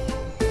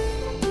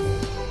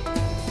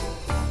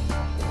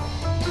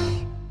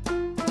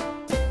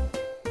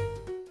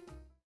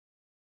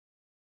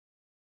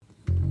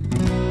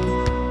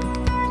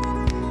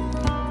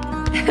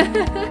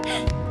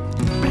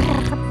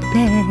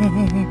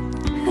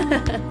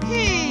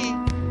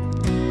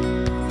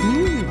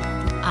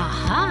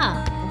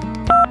 Aha!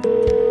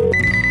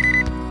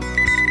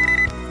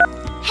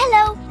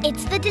 Hello,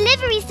 it's the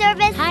delivery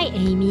service. Hi,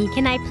 Amy.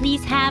 Can I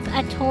please have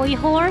a toy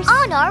horse?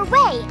 On our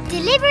way.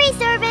 Delivery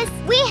service.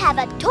 We have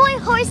a toy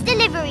horse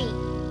delivery.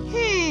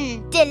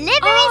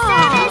 Delivery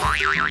service.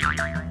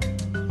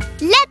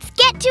 Let's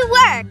get to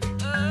work.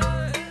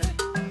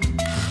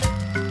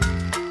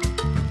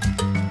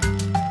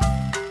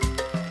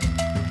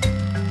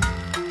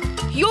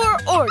 Your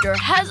order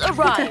has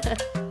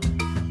arrived.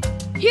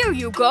 Here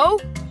you go.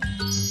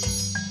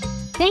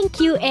 Thank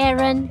you,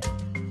 Aaron.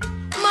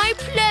 My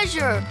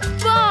pleasure.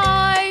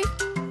 Bye.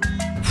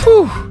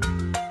 Whew.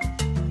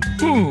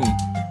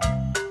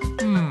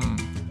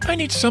 I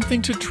need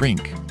something to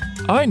drink.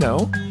 I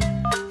know.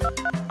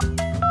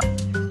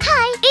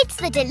 Hi, it's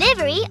the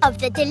delivery of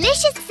the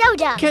delicious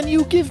soda. Can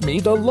you give me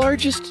the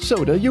largest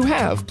soda you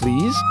have,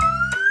 please?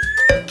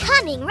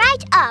 Coming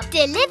right up.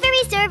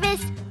 Delivery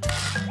service.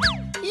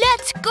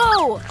 Let's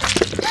go!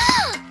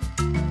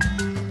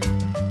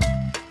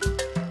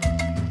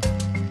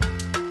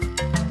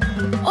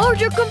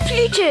 Order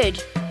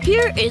completed!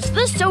 Here is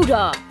the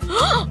soda!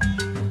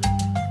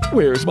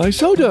 Where's my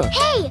soda?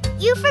 Hey,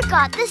 you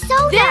forgot the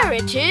soda! There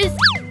it is!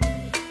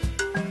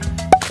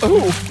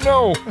 Oh,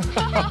 no!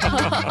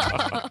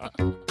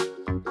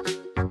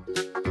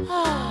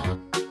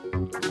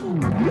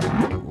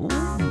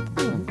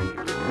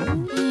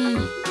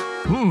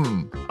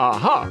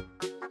 Aha!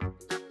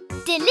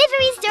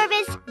 Delivery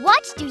service,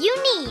 what do you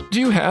need? Do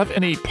you have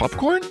any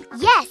popcorn?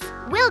 Yes,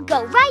 we'll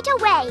go right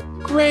away.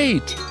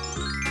 Great!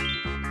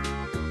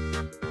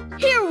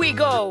 Here we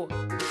go!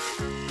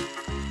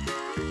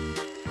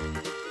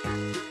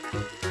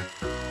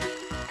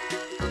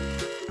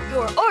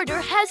 Your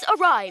order has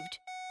arrived.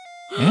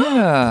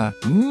 Yeah.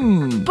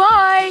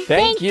 Bye!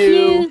 Thank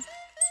you.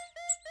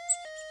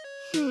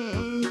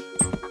 Delivery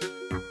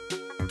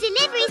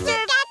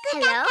service.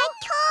 Hello?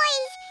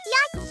 Toys!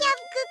 Lots of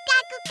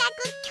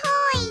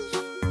toys!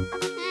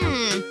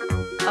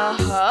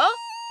 Uh-huh.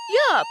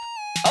 Yup.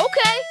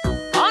 Okay.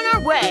 On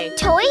our way.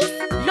 Toys?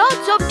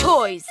 Lots of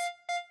toys.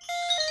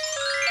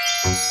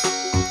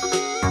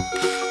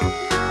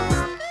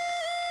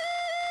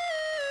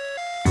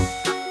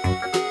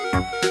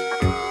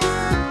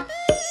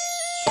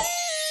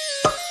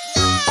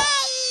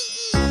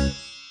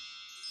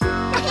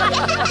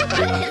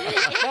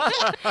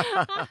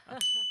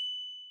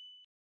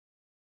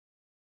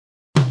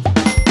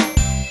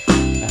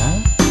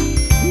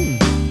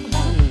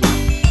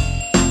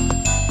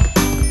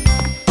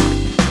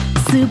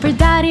 Super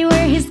Daddy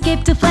wear his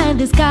cape to fly in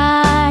the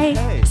sky.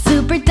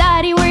 Super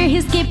Daddy wear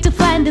his cape to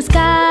fly in the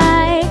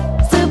sky.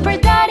 Super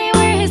Daddy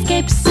wear his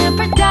cape.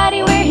 Super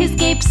Daddy wear his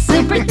cape.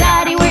 Super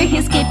Daddy wear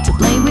his cape to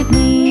play with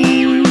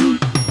me.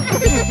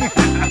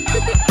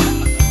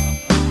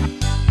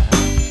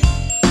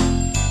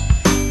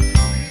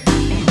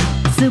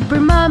 Super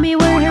Mommy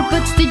wear her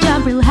boots to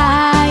jump real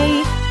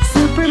high.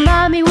 Super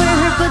Mommy wear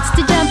her boots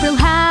to jump real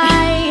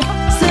high.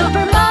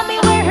 Super Mommy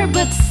wear her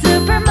boots.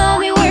 Super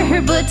Mommy wear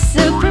her boots.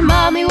 Super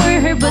Mommy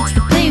wear her boots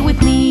to play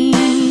with me.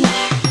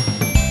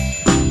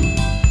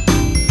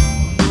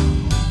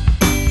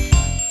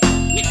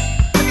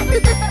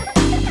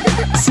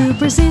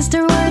 Super Sister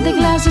wore the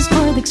glasses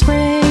for the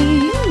spray.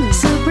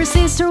 Super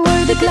Sister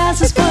wore the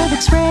glasses for the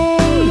spray.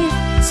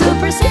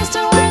 Super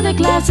Sister wore the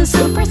glasses.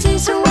 Super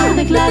Sister wore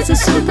the glasses.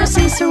 Super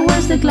Sister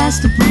wears the glass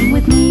to play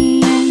with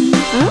me.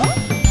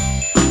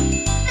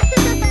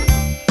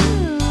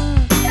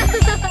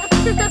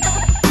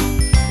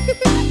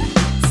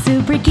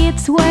 Super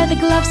Kids wear the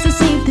gloves to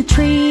save the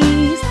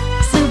trees.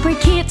 Super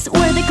Kids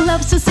wear the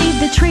gloves to save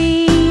the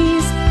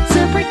trees.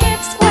 Super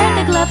Kids wear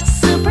the gloves.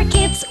 Super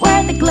Kids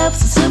wear the gloves.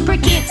 Super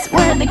Kids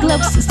wear the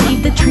gloves to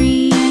save the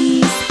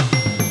trees.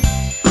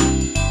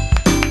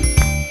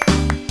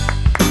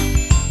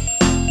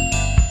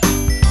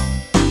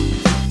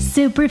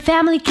 Super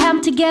Family come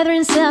together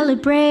and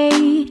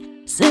celebrate.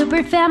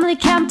 Super Family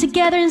come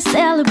together and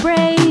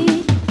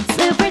celebrate.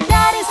 Super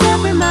Daddy,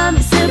 Super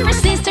Mommy, Super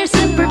Sister,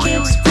 Super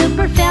Kids.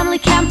 Super Family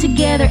come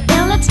together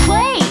and let's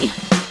play.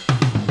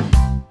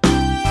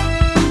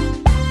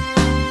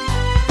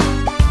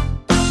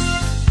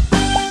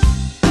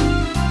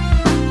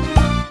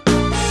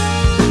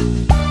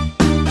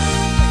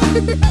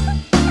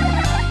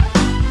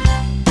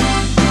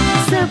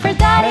 Super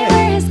Daddy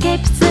wear his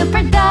cape.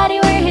 Super Daddy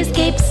wear his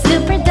cape.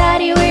 Super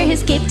Daddy wear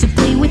his cape to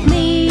play with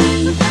me.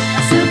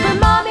 Super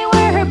Mommy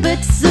wear her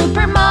boots.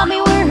 Super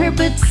Mommy wear her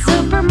boots.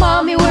 Super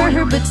Mommy wear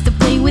her boots to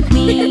play with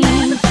me.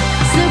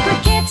 Super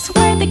Kids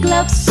wear the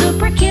gloves.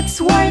 Super Kids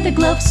wear the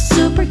gloves.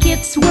 Super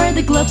Kids wear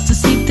the gloves to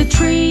save the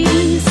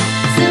trees.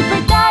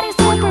 Super Daddy,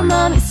 Super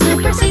Mommy,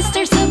 Super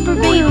Sister, Super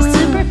Baby,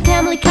 Super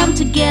Family come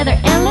together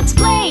and let's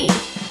play.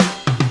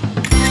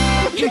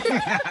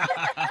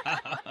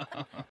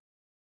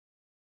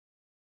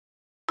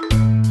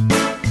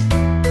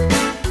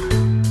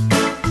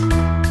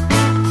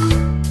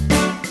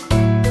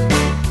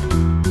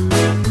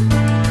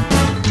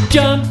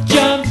 Jump,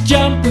 jump,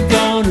 jump, we're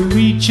gonna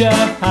reach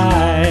up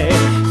high.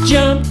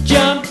 Jump,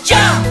 jump,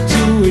 jump,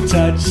 till we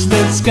touch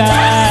the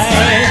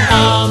sky.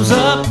 Arms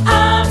up,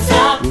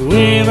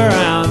 wave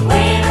around,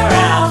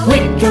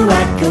 wicka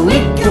wacka,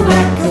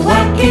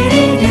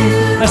 wackity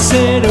doo. I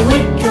said a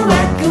wicka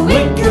wacka,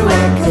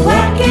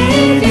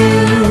 wackity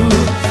doo.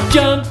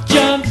 Jump,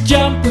 jump,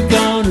 jump, we're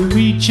gonna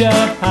reach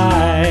up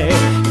high.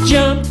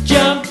 Jump,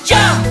 jump,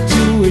 jump,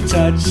 till we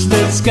touch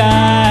the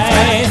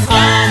sky.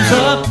 Arms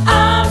up,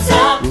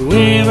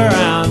 wave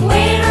around,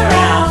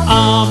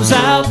 arms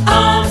out,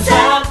 arms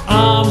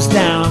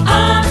down,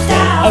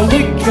 a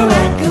wicka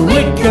wacka,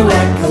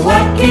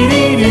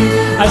 wackity doo.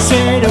 I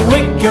said a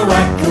wicka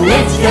wacka,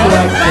 wackity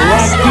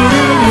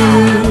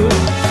doo.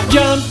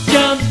 Jump,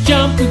 jump,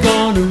 jump, we're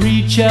gonna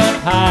reach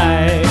up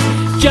high.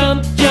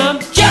 Jump,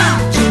 jump,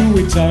 jump, till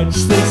we touch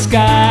the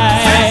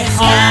sky.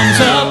 Arms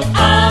up,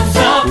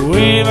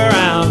 wave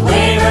around,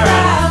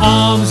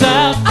 arms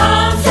out,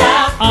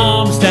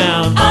 arms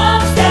down,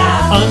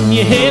 onion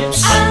your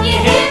hips, on your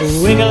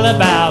hips. wiggle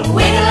about,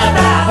 Wiggle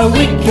about. a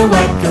wicka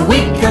wacka,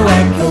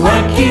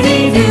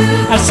 wackity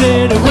doo. I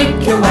said a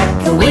wicka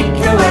wacka,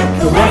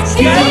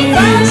 wackity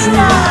doo.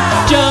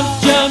 Jump,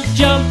 jump,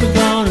 jump, we're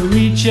gonna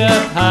reach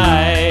up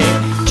high.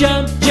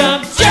 Jump,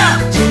 jump,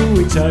 jump, till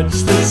we touch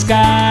the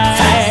sky.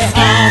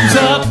 Arms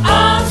up,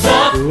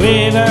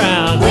 wave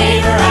around,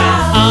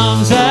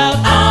 arms up,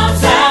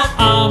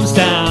 arms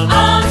down,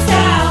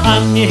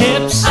 on your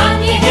hips,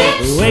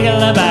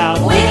 wiggle about,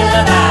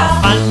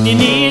 on your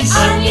knees,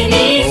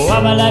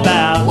 wobble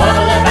about,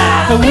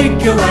 a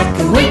wicka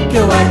wacka,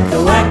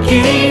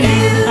 wackity doo.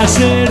 I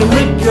said a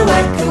wicka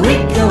wacka,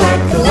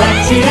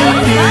 wackity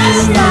doo.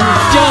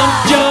 Jump,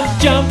 jump,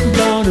 jump, we're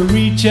gonna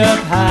reach up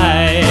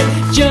high.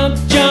 Jump,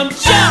 jump,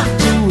 jump,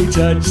 till we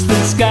touch the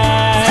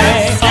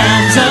sky.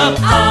 Arms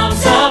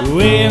up,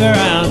 wave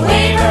around,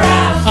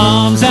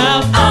 arms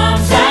out,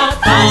 arms down,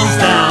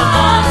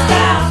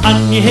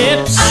 on your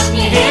hips,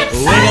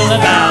 wiggle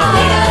about,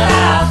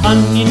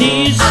 on your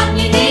knees,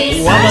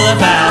 wobble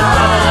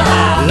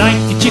about, like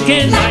a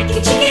chicken,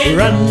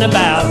 run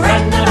about,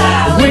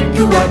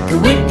 wicka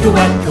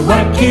wacka,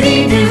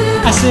 wackity doo.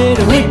 I said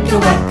a wicka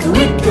wacka,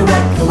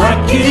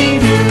 wackity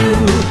doo.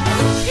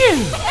 Phew,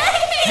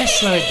 let's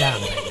slow it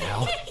down a bit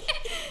now.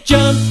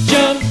 Jump,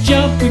 jump,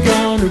 jump, we're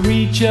gonna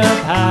reach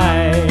up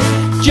high.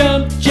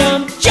 Jump,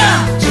 jump,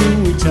 jump, till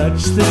we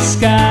touch the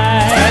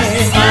sky.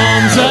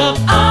 Arms up,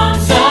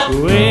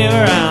 wave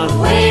around,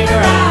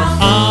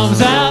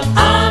 arms out,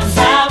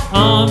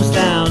 arms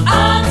down,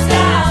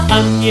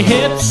 on your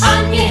hips,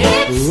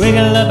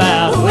 wiggle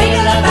about,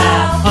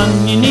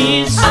 on your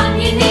knees,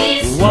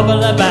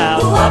 wobble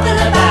about,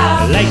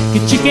 like a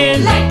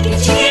chicken,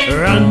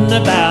 run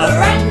about,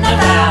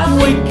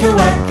 wicka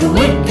wacka,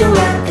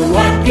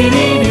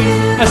 wackity doo.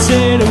 I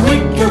said a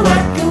wicka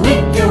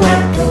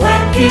wacka,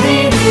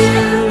 wackity doo.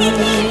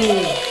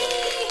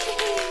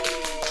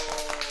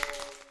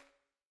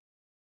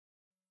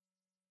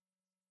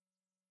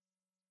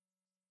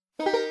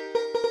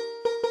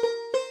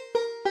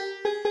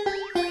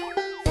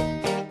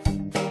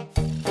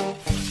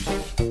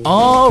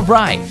 All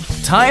right,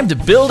 time to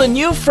build a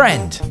new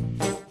friend.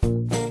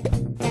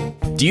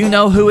 Do you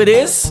know who it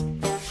is?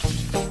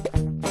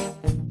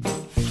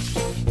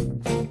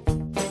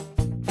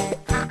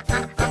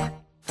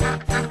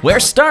 We're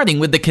starting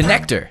with the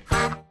connector.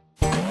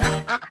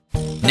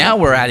 Now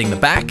we're adding the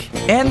back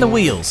and the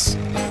wheels.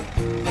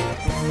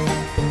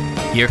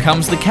 Here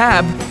comes the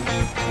cab.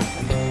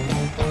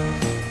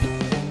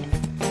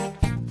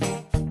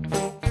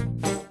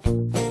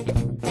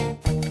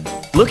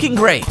 Looking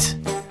great.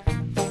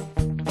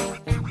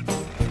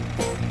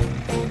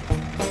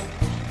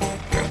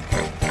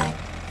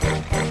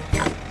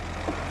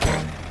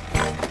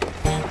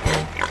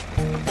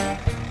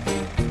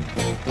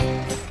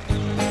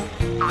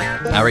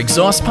 Our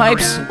exhaust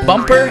pipes,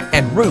 bumper,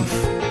 and roof.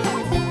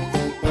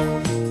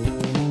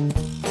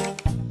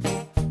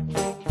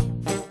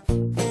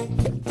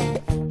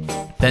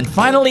 Then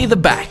finally the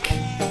back.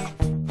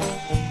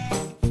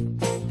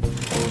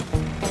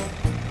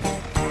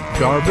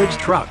 Garbage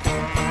truck.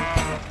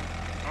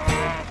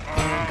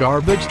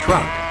 Garbage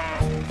truck.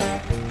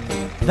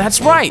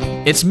 That's right,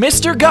 it's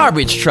Mr.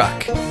 Garbage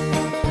Truck.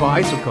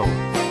 Bicycle.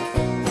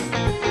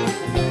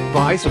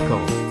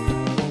 Bicycle.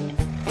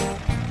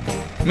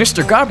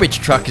 Mr. Garbage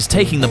Truck is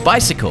taking the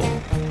bicycle.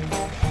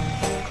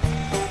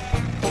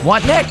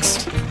 What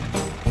next?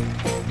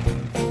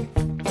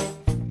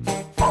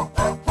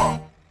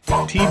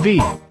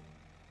 TV.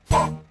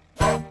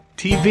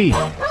 TV.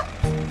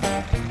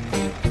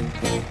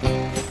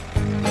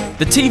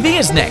 The TV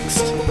is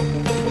next.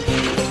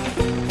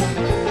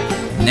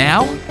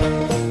 Now?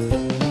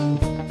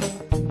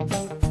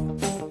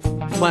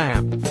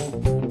 Lamp.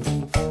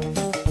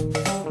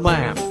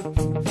 Lamp.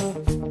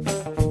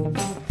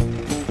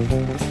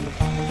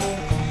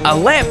 A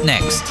lamp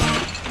next.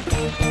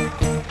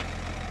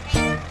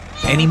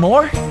 Any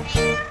more?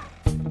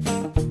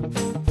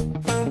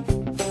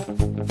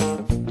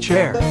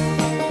 Chair.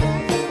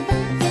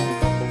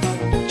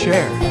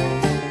 Chair.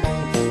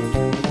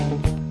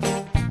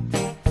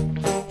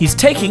 He's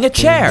taking a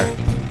chair.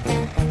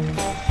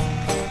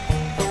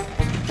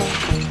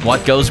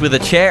 What goes with a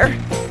chair?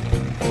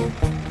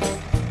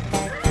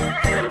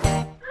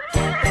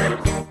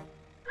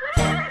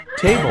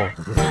 Table.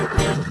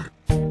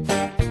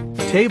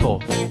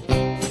 Table.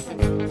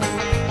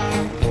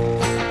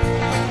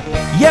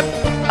 Yep,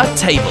 a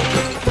table.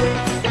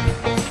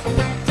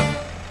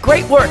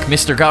 Great work,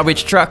 Mr.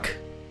 Garbage Truck.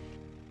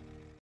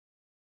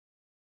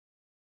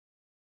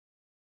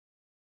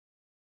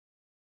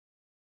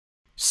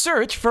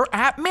 Search for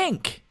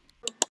appMink.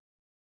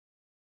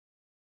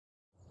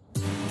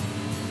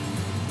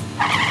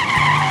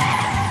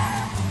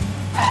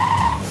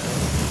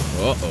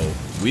 Uh-oh,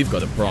 we've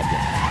got a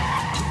problem.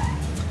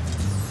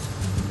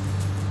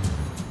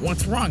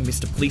 What's wrong,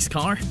 Mr. Police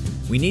Car?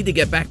 We need to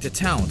get back to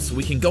town so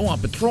we can go on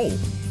patrol.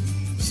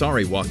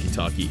 Sorry,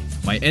 walkie-talkie.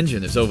 My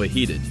engine is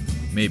overheated.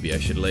 Maybe I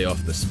should lay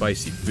off the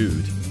spicy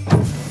food.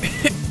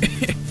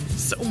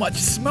 So much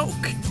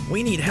smoke.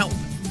 We need help.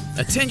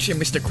 Attention,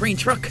 Mr. Crane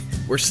Truck.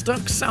 We're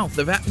stuck south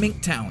of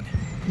appMink Town.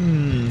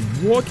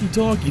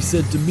 Walkie-talkie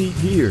said to meet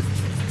here.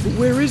 But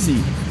where is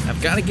he?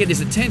 I've got to get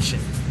his attention.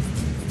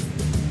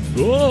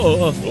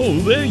 Oh,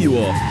 there you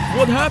are.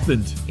 What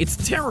happened? It's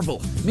terrible.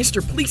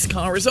 Mr. Police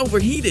Car is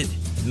overheated.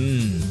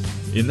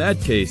 In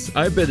that case,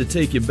 I better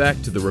take him back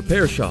to the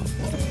repair shop.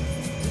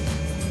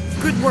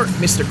 Good work,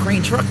 Mr.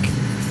 Crane Truck.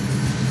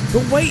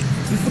 But wait,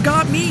 you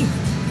forgot me.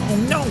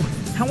 Oh no,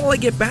 how will I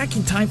get back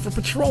in time for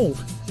patrol?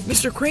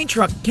 Mr. Crane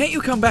Truck, can't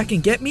you come back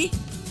and get me?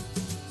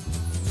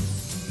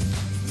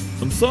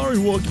 I'm sorry,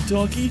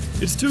 Walkie-talkie.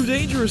 It's too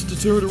dangerous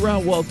to turn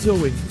around while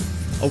towing.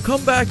 I'll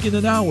come back in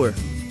an hour.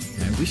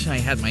 I wish I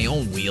had my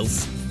own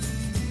wheels.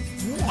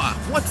 Wow,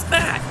 what's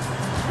that?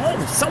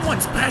 Oh,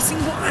 someone's passing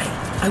by.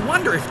 I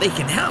wonder if they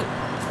can help.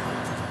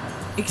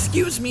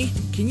 Excuse me,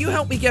 can you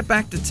help me get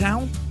back to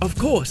town? Of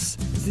course.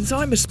 Since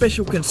I'm a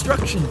special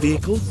construction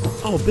vehicle,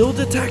 I'll build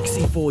a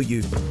taxi for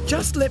you.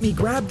 Just let me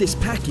grab this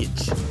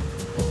package.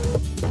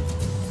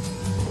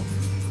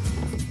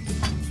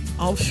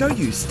 I'll show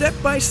you step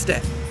by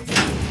step.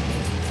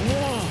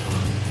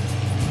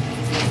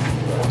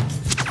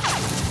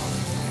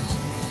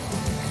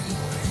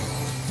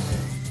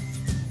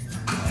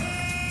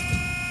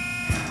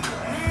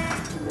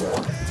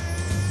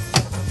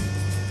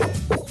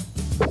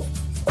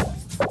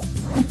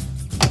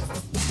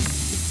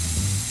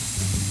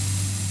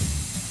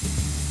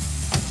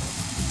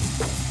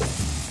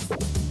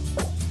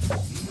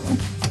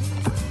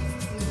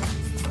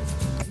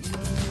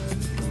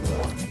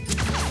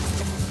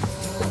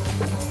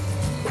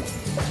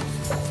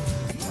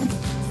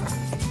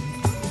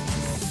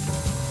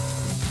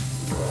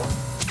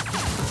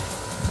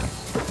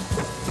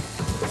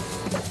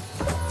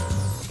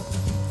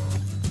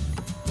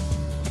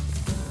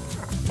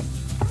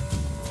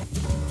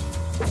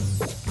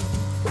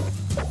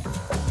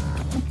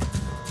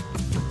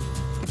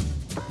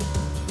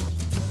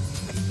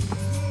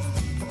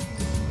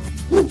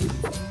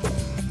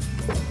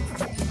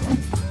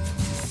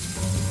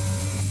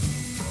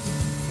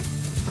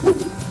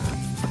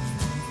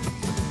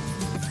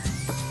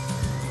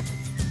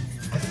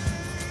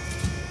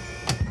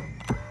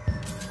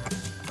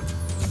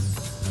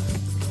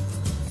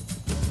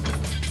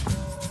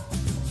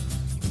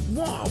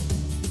 Wow!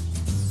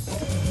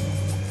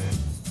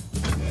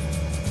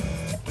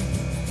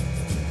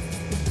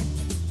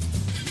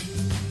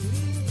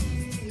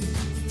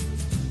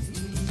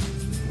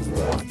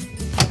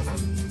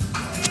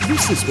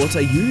 This is what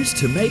I use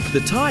to make the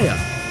tire.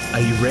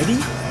 Are you ready?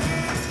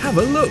 Have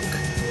a look.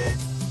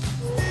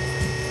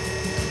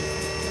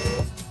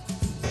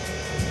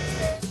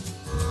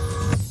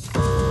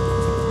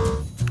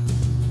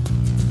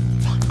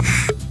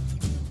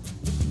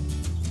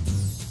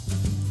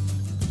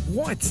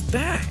 What's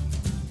that?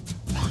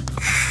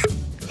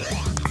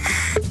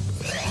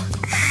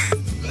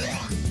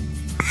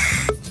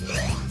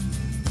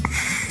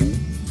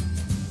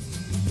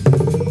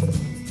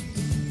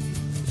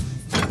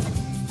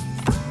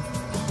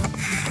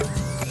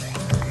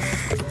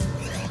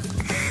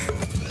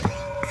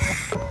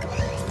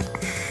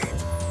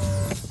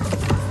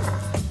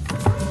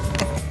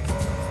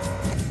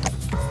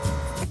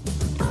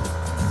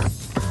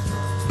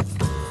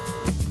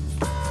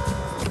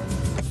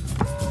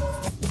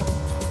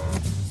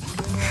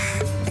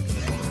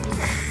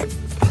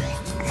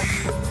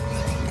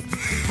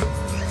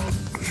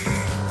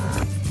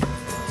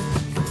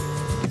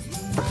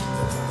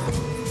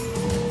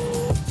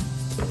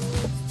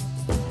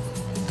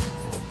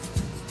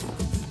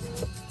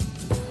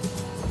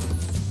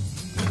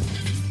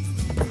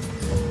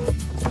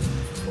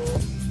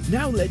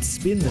 Now let's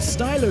spin the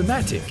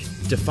Stylo-matic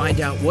to find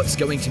out what's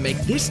going to make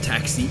this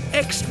taxi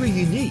extra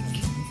unique.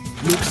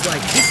 Looks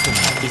like this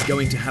one is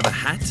going to have a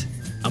hat,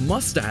 a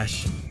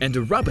mustache, and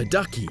a rubber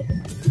ducky.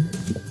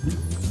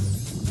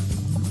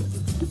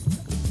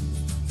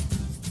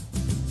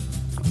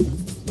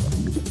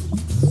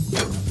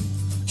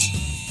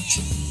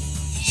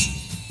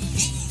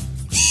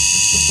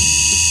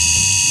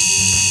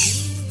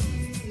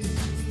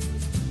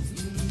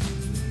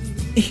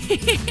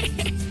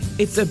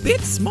 It's a bit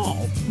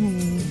small.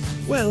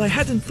 Well, I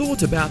hadn't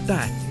thought about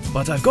that,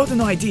 but I've got an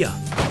idea.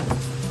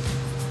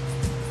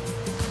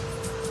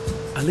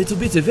 A little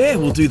bit of air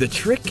will do the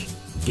trick.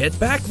 Get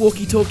back,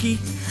 walkie-talkie.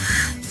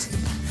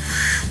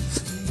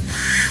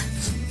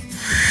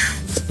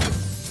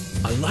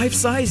 A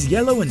life-size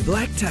yellow and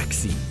black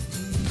taxi.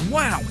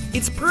 Wow,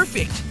 it's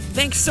perfect.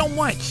 Thanks so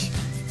much.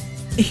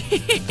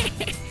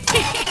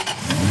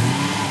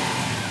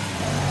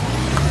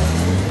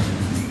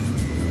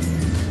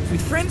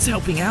 With friends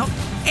helping out,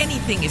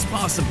 anything is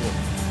possible.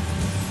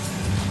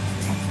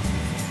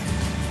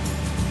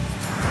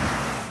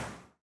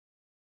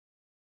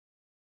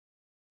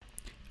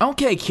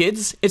 Okay,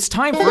 kids, it's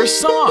time for a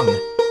song.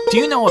 Do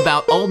you know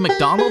about Old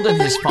MacDonald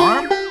and his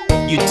farm?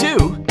 You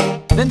do?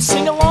 Then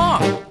sing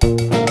along.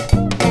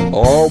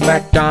 Old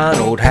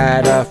MacDonald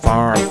had a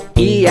farm,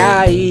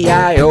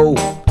 E-I-E-I-O.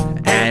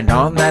 And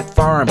on that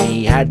farm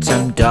he had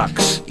some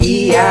ducks,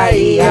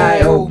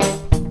 E-I-E-I-O.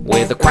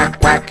 With a quack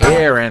quack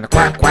here and a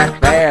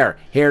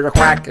Here a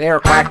quack, there a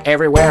quack,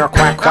 everywhere a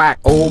quack, quack.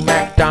 Old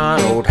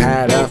MacDonald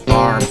had a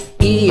farm,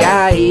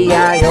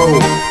 E-I-E-I-O.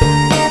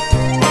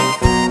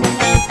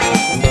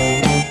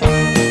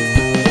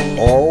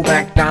 Old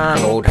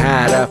MacDonald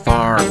had a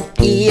farm,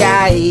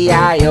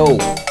 E-I-E-I-O.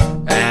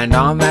 And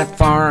on that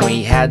farm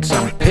he had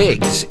some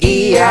pigs,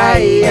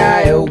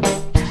 E-I-E-I-O.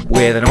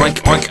 With an oink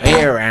oink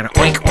here and an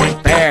oink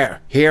oink there.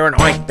 Here an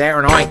oink, there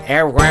an oink,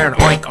 everywhere an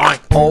oink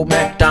oink. Old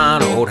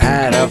MacDonald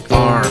had a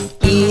farm,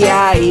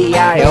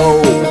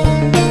 E-I-E-I-O.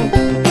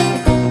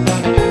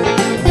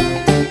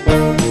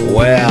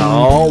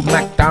 Well, old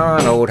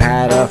MacDonald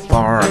had a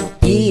farm,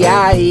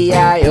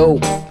 E-I-E-I-O.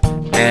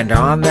 And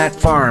on that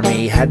farm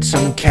he had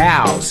some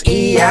cows,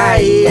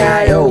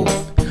 E-I-E-I-O.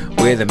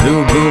 With a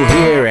moo moo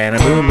here and a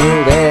moo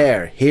moo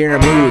there. Here a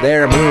moo,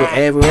 there a moo,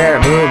 everywhere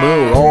a moo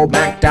moo. Old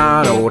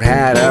MacDonald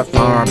had a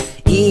farm,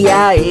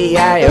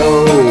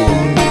 E-I-E-I-O.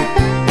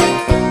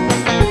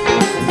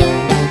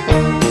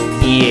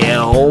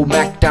 Yeah, old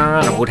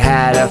MacDonald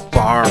had a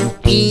farm,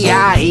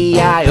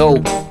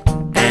 E-I-E-I-O.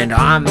 And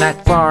on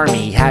that farm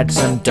he had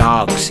some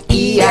dogs,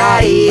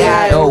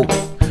 E-I-E-I-O.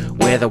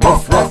 With a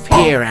woof woof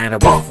here and a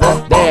woof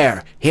woof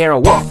there. Here a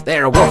woof,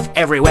 there a woof,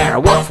 everywhere a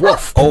woof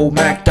woof. Old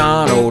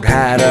MacDonald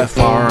had a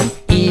farm,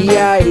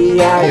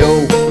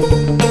 E-I-E-I-O.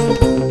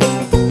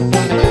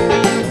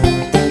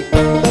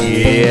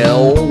 Yeah,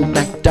 old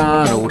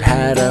MacDonald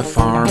had a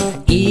farm,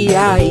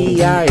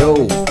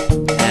 E-I-E-I-O.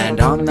 And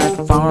on that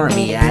farm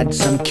he had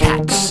some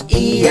cats,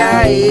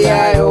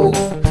 E-I-E-I-O.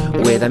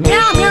 With a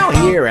meow meow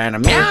here and a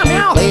meow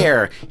meow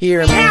there.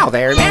 Here a meow,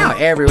 there a meow,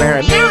 everywhere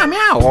a meow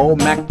meow. Old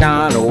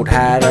MacDonald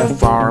had a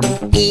farm,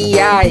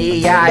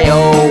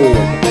 E-I-E-I-O.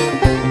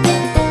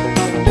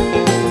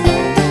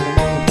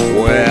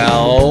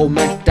 Well, old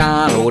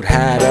MacDonald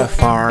had a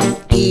farm,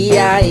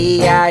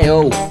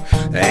 E-I-E-I-O.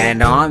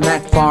 And on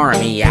that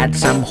farm he had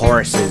some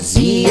horses,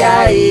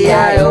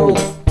 E-I-E-I-O.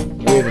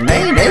 With a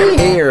neigh-neigh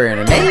here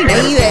and a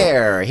neigh-neigh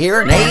there.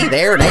 Here a neigh,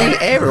 there a neigh,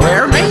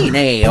 everywhere a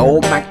neigh-neigh.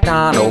 Old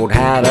MacDonald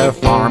had a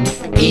farm,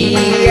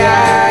 E-I-E-I-O.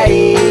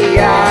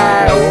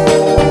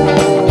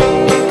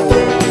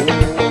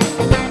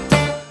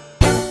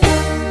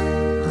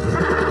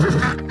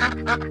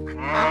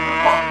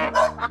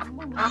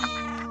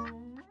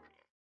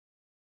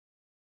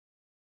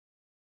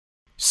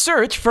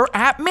 Search for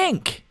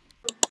appMink.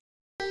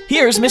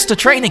 Here's Mr.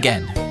 Train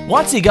again.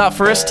 What's he got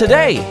for us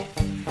today?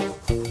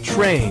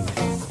 Train.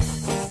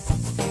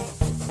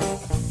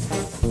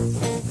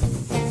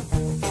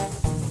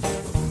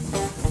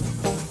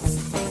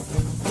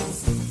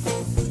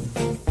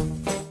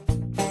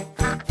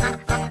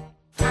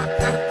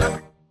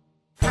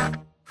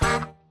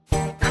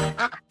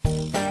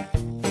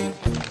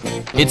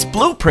 It's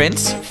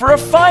blueprints for a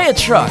fire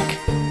truck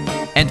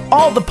and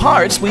all the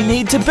parts we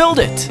need to build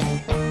it.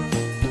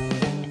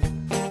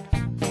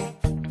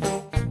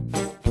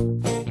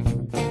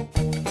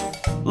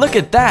 Look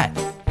at that!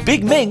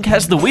 Big Mink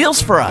has the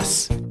wheels for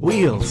us.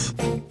 Wheels.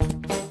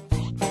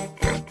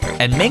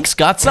 And Mink's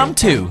got some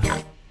too.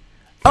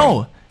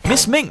 Oh,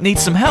 Miss Mink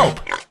needs some help.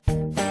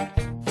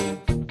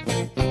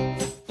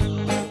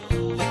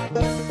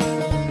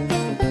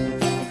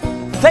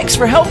 Thanks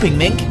for helping,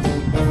 Mink.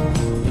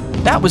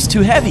 That was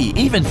too heavy,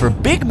 even for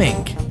Big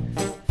Mink.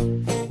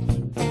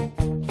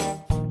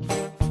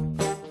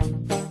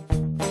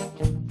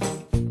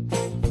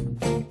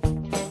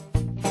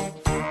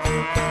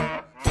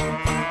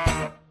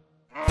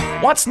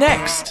 What's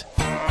next?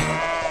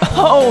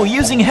 Oh,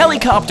 using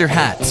helicopter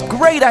hats.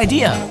 Great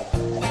idea.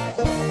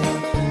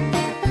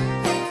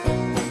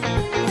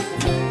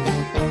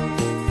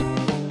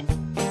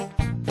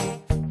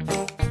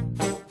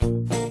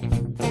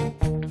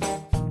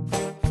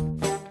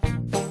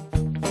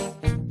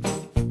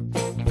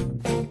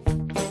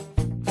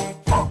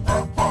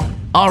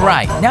 All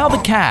right, now the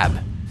cab.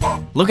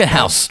 Look at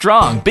how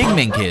strong Big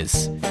Mink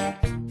is.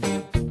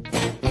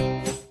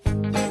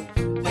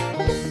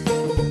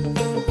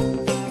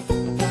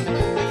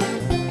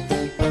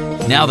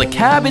 Now the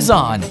cab is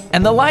on,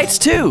 and the lights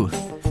too.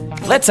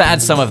 Let's add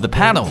some of the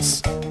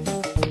panels.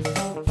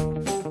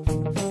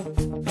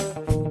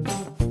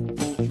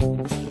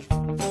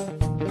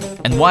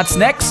 And what's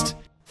next?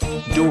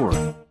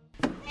 Door.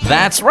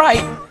 That's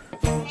right.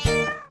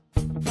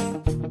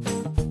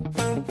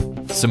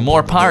 Some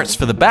more parts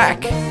for the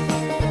back.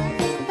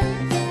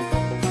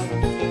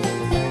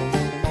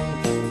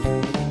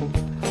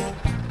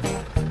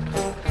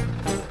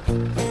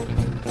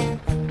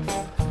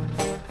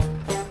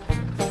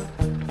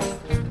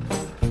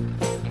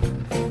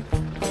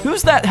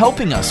 Who's that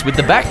helping us with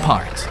the back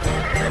part?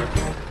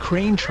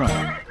 Crane truck.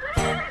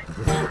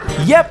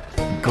 Yep,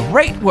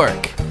 great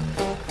work.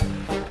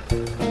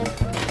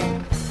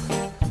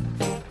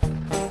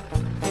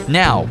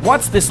 Now,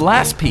 what's this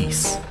last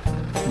piece?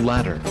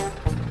 Ladder.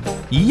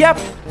 Yep,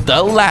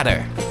 the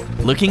ladder.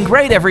 Looking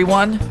great,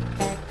 everyone.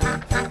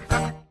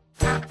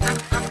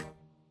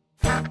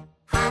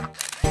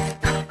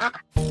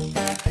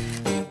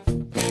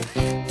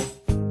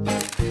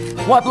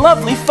 What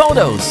lovely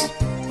photos!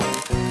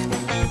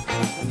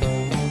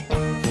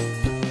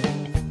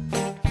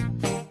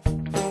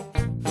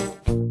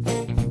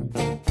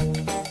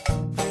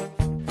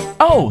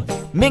 Oh,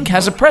 Mink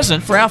has a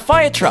present for our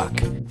fire truck.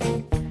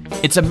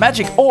 It's a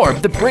magic orb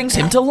that brings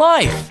him to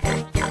life.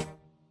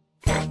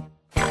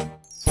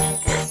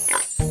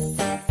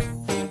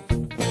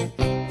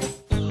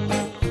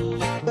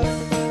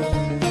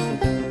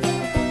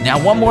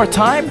 Now one more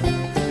time.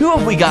 Who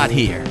have we got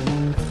here?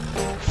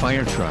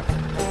 Fire truck.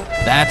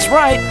 That's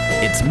right,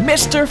 it's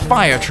Mr.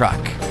 Fire Truck.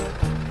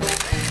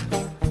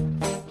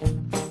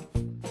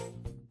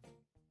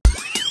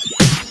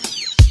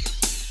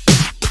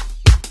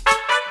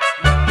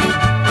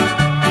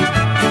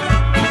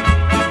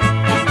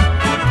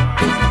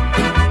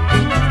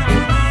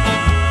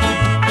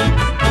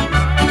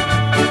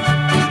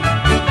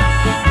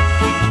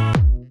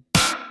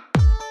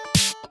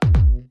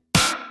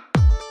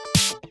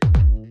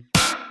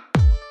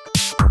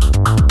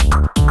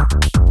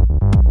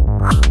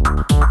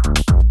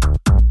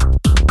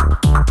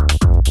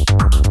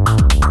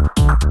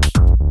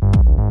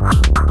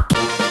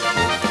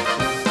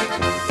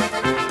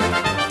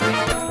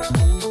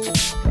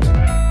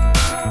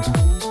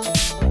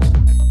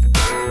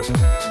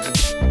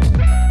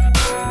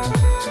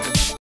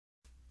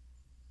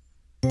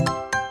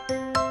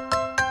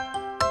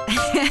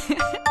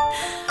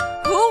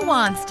 Who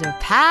wants to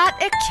pat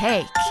a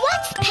cake?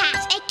 What's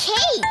pat a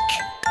cake?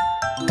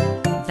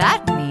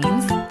 That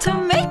means to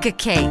make a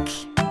cake.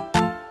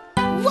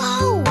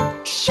 Whoa!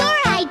 Sure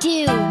I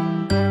do!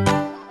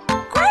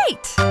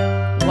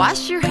 Great!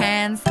 Wash your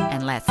hands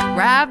and let's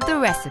grab the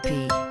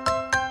recipe.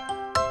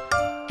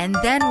 And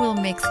then we'll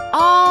mix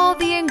all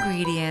the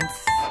ingredients.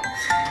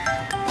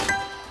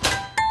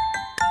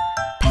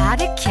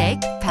 Pat a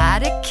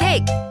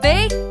cake,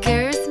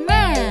 baker's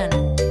man.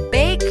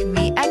 Bake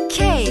me a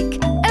cake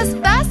as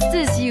fast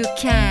as you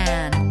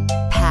can.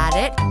 Pat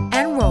it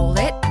and roll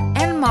it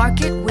and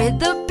mark it with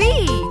the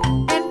B.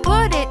 And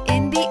put it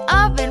in the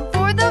oven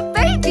for the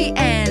baby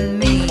and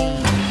me.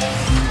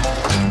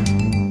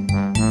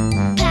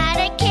 Pat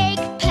a cake,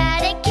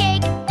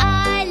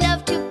 I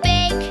love to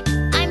bake.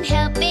 I'm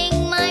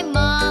helping my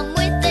mom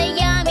with a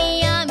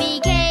yummy, yummy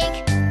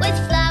cake. With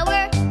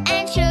flour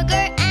and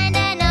sugar and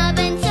an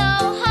oven so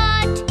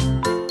hot.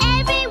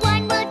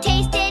 Everyone will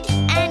taste it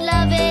and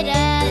love it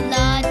a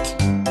lot.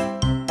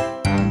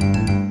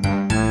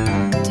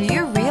 Do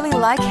you really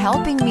like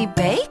helping me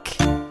bake?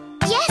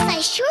 Yes,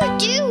 I sure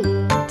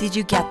do. Did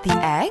you get the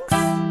eggs?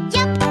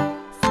 Yep,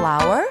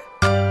 Flour?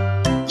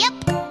 yep,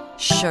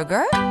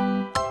 Sugar?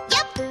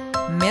 yep,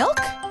 Milk?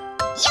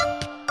 yep.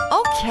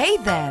 Okay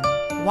then.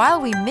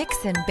 While we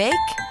mix and bake,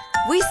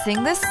 we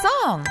sing this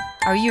song.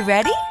 Are you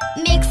ready?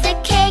 Mix a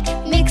cake,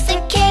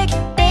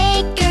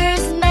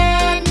 baker's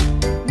man.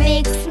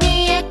 Mix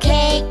me a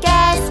cake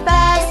as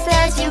fast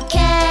as you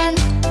can.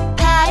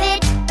 Pat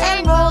it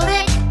and roll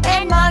it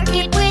and mark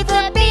it with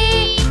a B.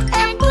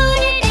 And put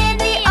it in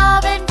the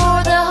oven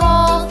for the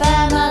whole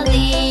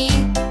family.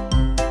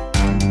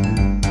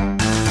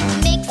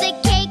 Mix a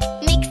cake,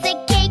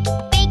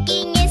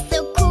 baking is so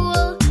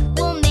cool.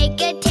 We'll make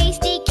a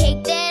tasty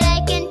cake that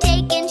I can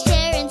take and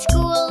share in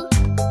school.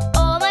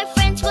 All my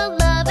friends will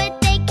love it,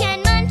 they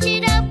can munch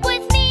it up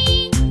with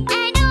me.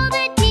 And all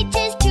the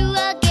teachers too,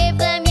 I'll give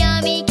them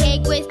yummy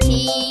cake with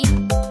tea.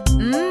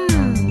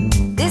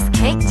 This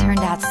cake turned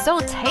out so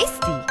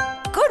tasty.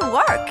 Good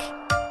work.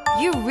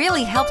 You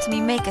really helped me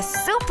make a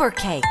super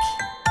cake.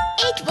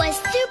 It was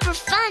super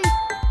fun.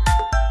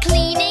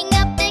 Cleaning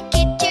up the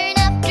kitchen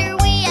after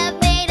we have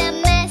made a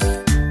mess.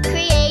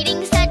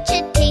 Creating such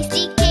a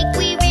tasty cake,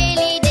 we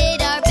really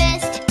did our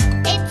best.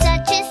 It's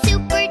such a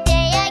super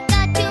day, I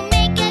got to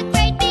make a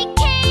great big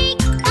cake.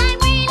 I'm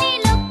really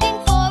looking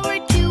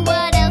forward to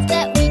what else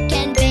that we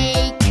can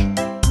bake.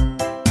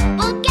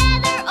 We'll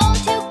gather all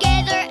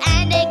together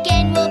and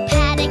again we'll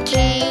pat a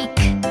cake.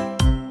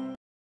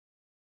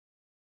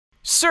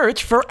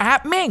 Search for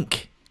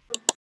appMink.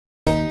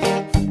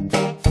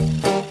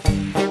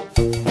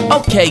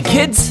 Okay,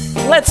 kids,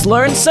 let's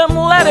learn some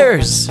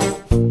letters.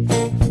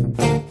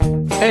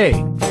 A.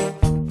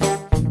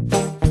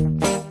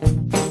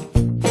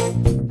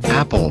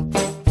 Apple.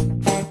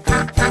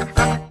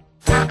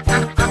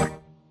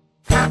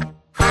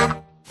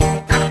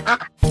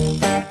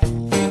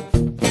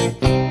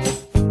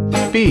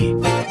 B.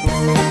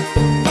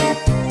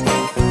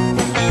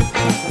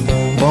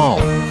 Ball.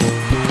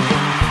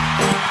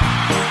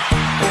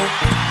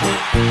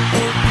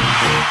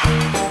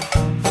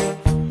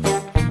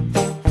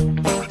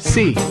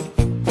 C.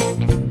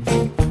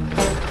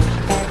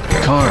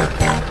 Car.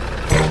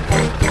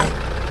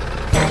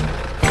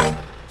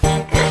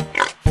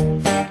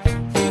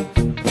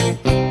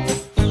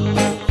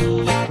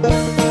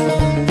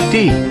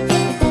 D.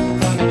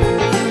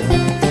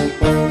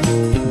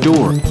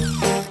 Door.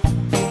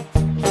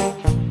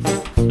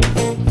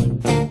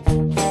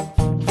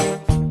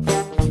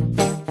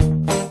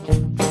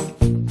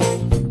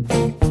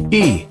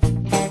 E.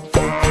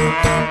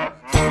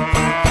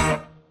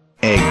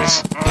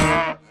 Eggs.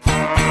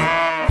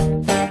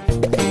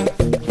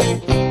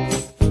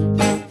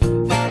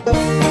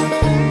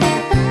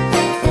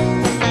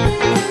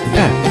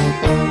 F.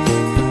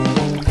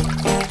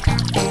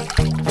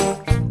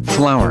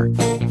 Flower.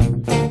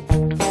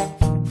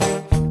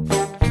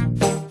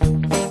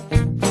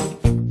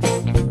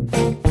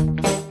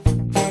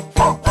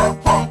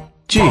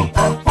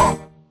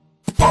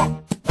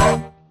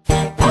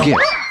 Gift.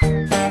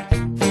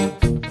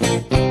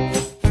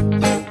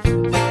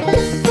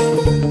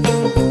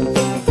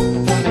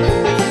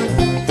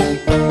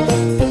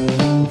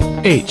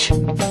 H.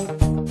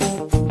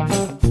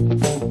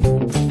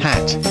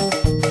 Hat.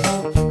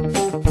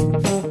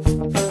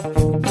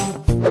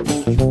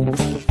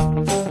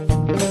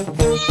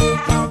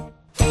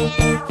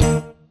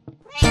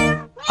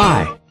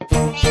 I.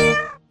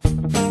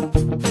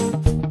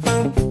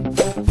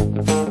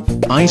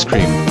 Ice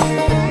cream.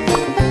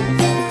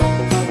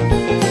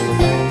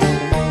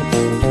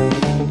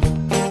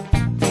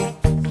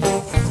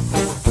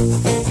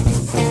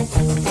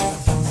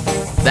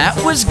 That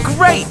was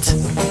great!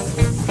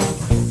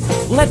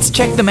 Let's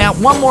check them out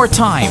one more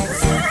time.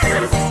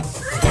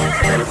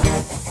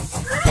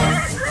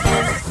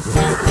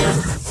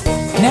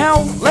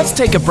 Now, let's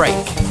take a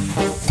break.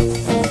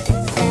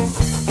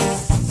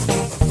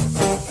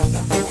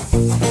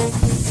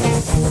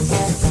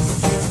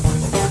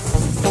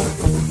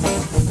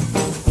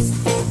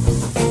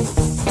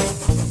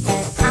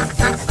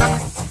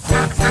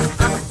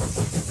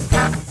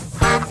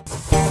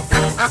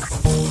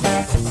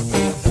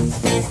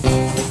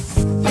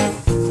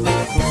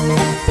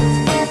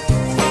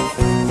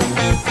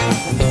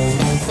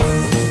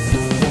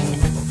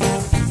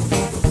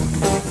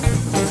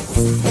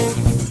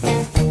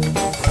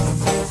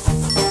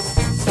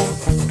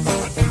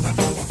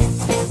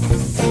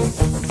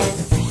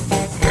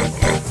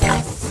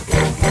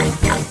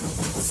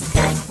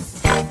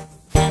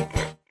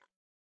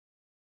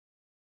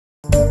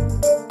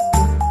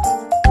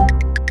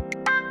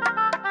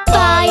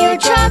 Fire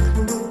truck,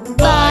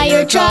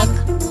 fire truck.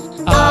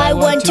 I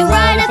want to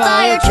ride a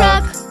fire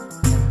truck.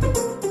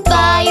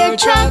 Fire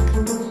truck,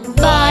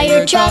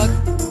 fire truck.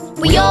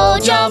 We all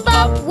jump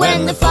up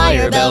when the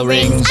fire bell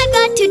rings. I've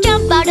got to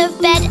jump out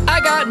of bed. I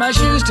got my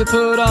shoes to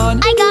put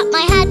on. I got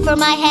my hat for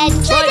my head.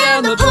 Slide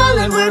down the pole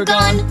and we're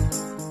gone.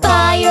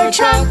 Fire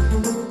truck,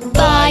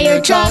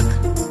 fire truck.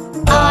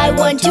 I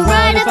want to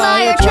ride a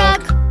fire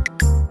truck.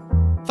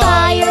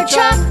 Fire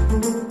truck,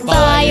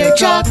 fire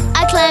truck.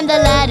 I climb the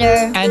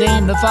ladder and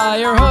aim the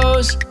fire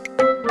hose.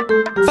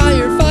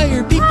 Fire,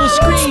 fire, people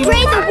scream.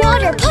 Spray the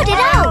water, put it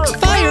out.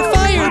 Fire,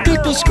 fire,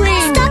 people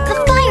scream. Stop the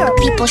fire,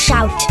 people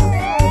shout.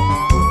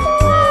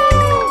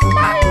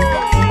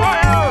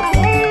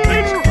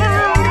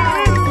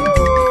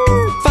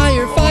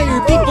 Fire,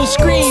 fire, people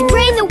scream.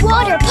 Spray the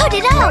water, put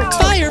it out.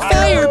 Fire,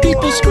 fire,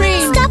 people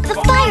scream. Stop the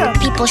fire,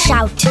 people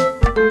shout.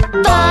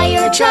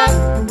 Fire truck,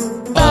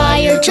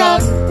 fire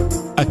truck.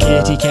 A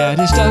kitty cat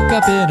is stuck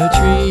up in a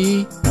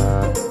tree.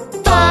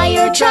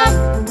 Fire truck,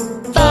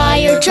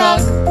 fire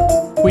truck.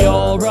 We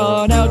all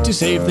run out to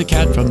save the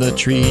cat from the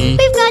tree.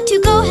 We've got to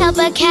go help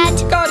a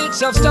cat. Got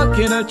itself stuck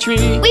in a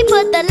tree. We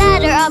put the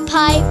ladder up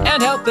high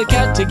and help the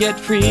cat to get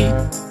free.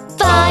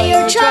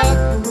 Fire truck,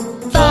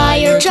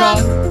 fire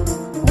truck.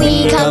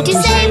 We come to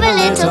save a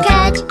little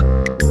cat.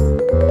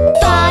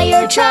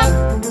 Fire truck,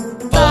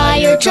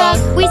 fire truck.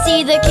 We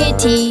see the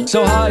kitty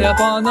so high up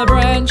on the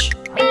branch.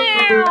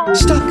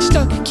 Stuck,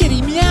 stuck,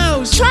 kitty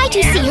meows. Try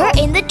to see her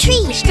in the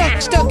tree.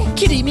 Stuck, stuck,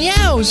 kitty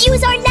meows.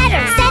 Use our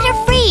ladder, set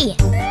her free.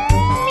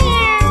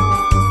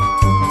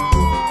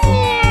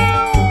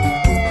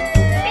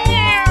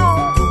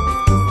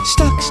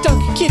 Stuck,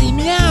 stuck, kitty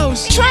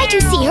meows. Try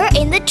to see her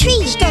in the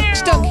tree. Stuck,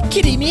 stuck,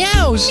 kitty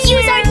meows.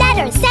 Use our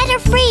ladder, set her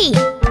free.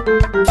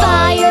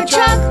 Fire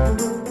truck,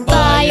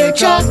 fire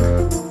truck.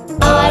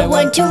 I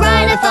want to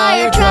ride a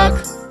fire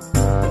truck.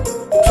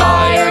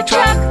 Fire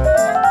truck,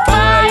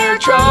 fire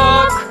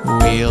truck.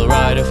 We'll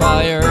ride a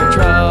fire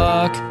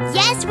truck.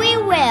 Yes, we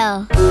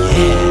will.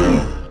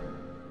 Yeah.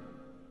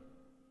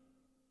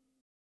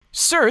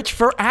 Search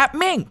for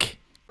appMink.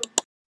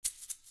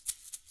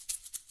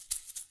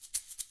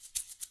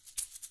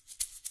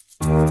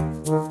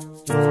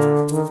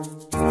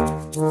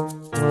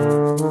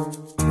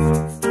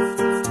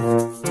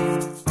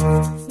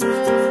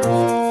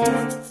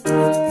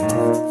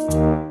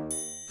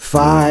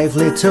 Five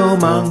little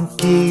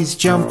monkeys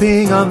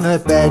jumping on the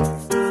bed.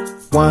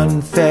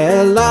 One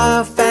fell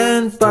off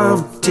and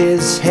bumped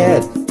his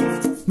head.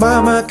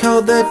 Mama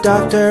called the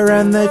doctor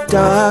and the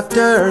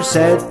doctor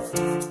said,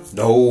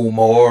 "No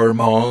more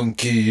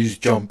monkeys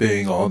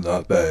jumping on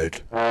the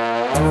bed."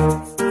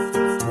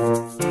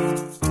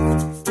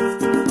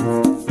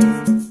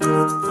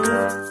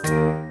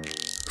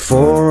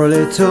 Four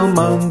little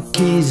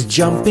monkeys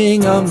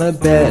jumping on the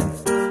bed.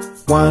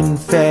 One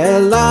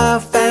fell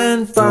off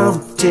and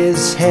bumped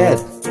his head.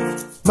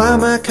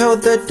 Mama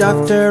called the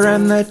doctor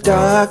and the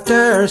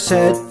doctor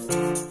said,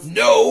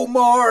 "No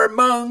more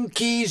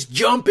monkeys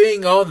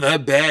jumping on the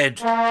bed."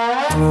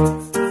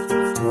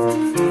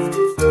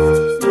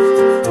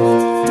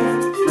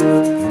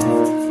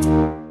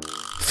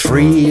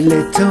 Three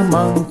little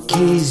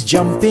monkeys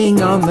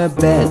jumping on the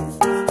bed.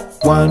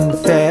 One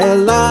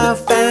fell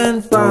off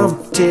and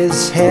bumped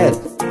his head.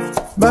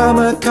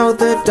 Mama called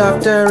the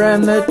doctor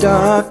and the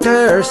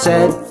doctor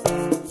said,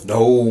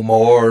 "No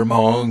more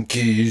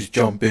monkeys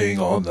jumping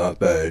on the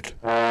bed."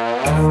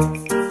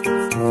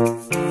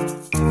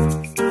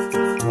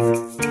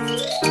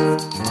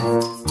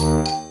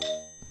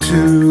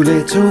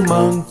 little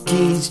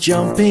monkeys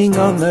jumping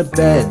on the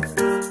bed.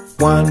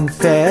 One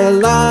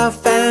fell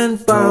off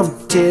and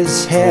bumped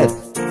his head.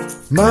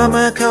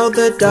 Mama called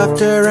the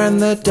doctor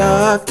and the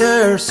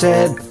doctor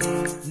said,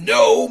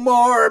 No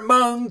more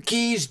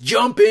monkeys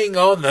jumping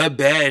on the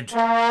bed.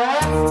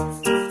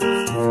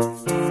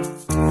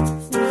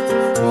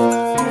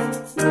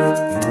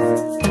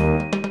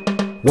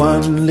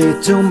 One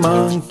little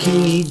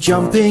monkey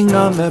jumping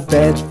on the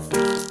bed.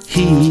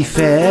 He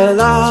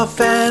fell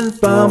off and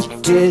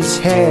bumped his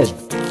head.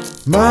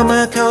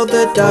 Mama called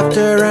the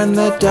doctor and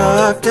the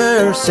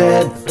doctor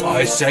said,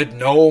 I said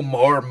no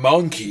more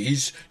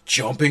monkeys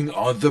jumping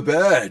on the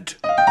bed.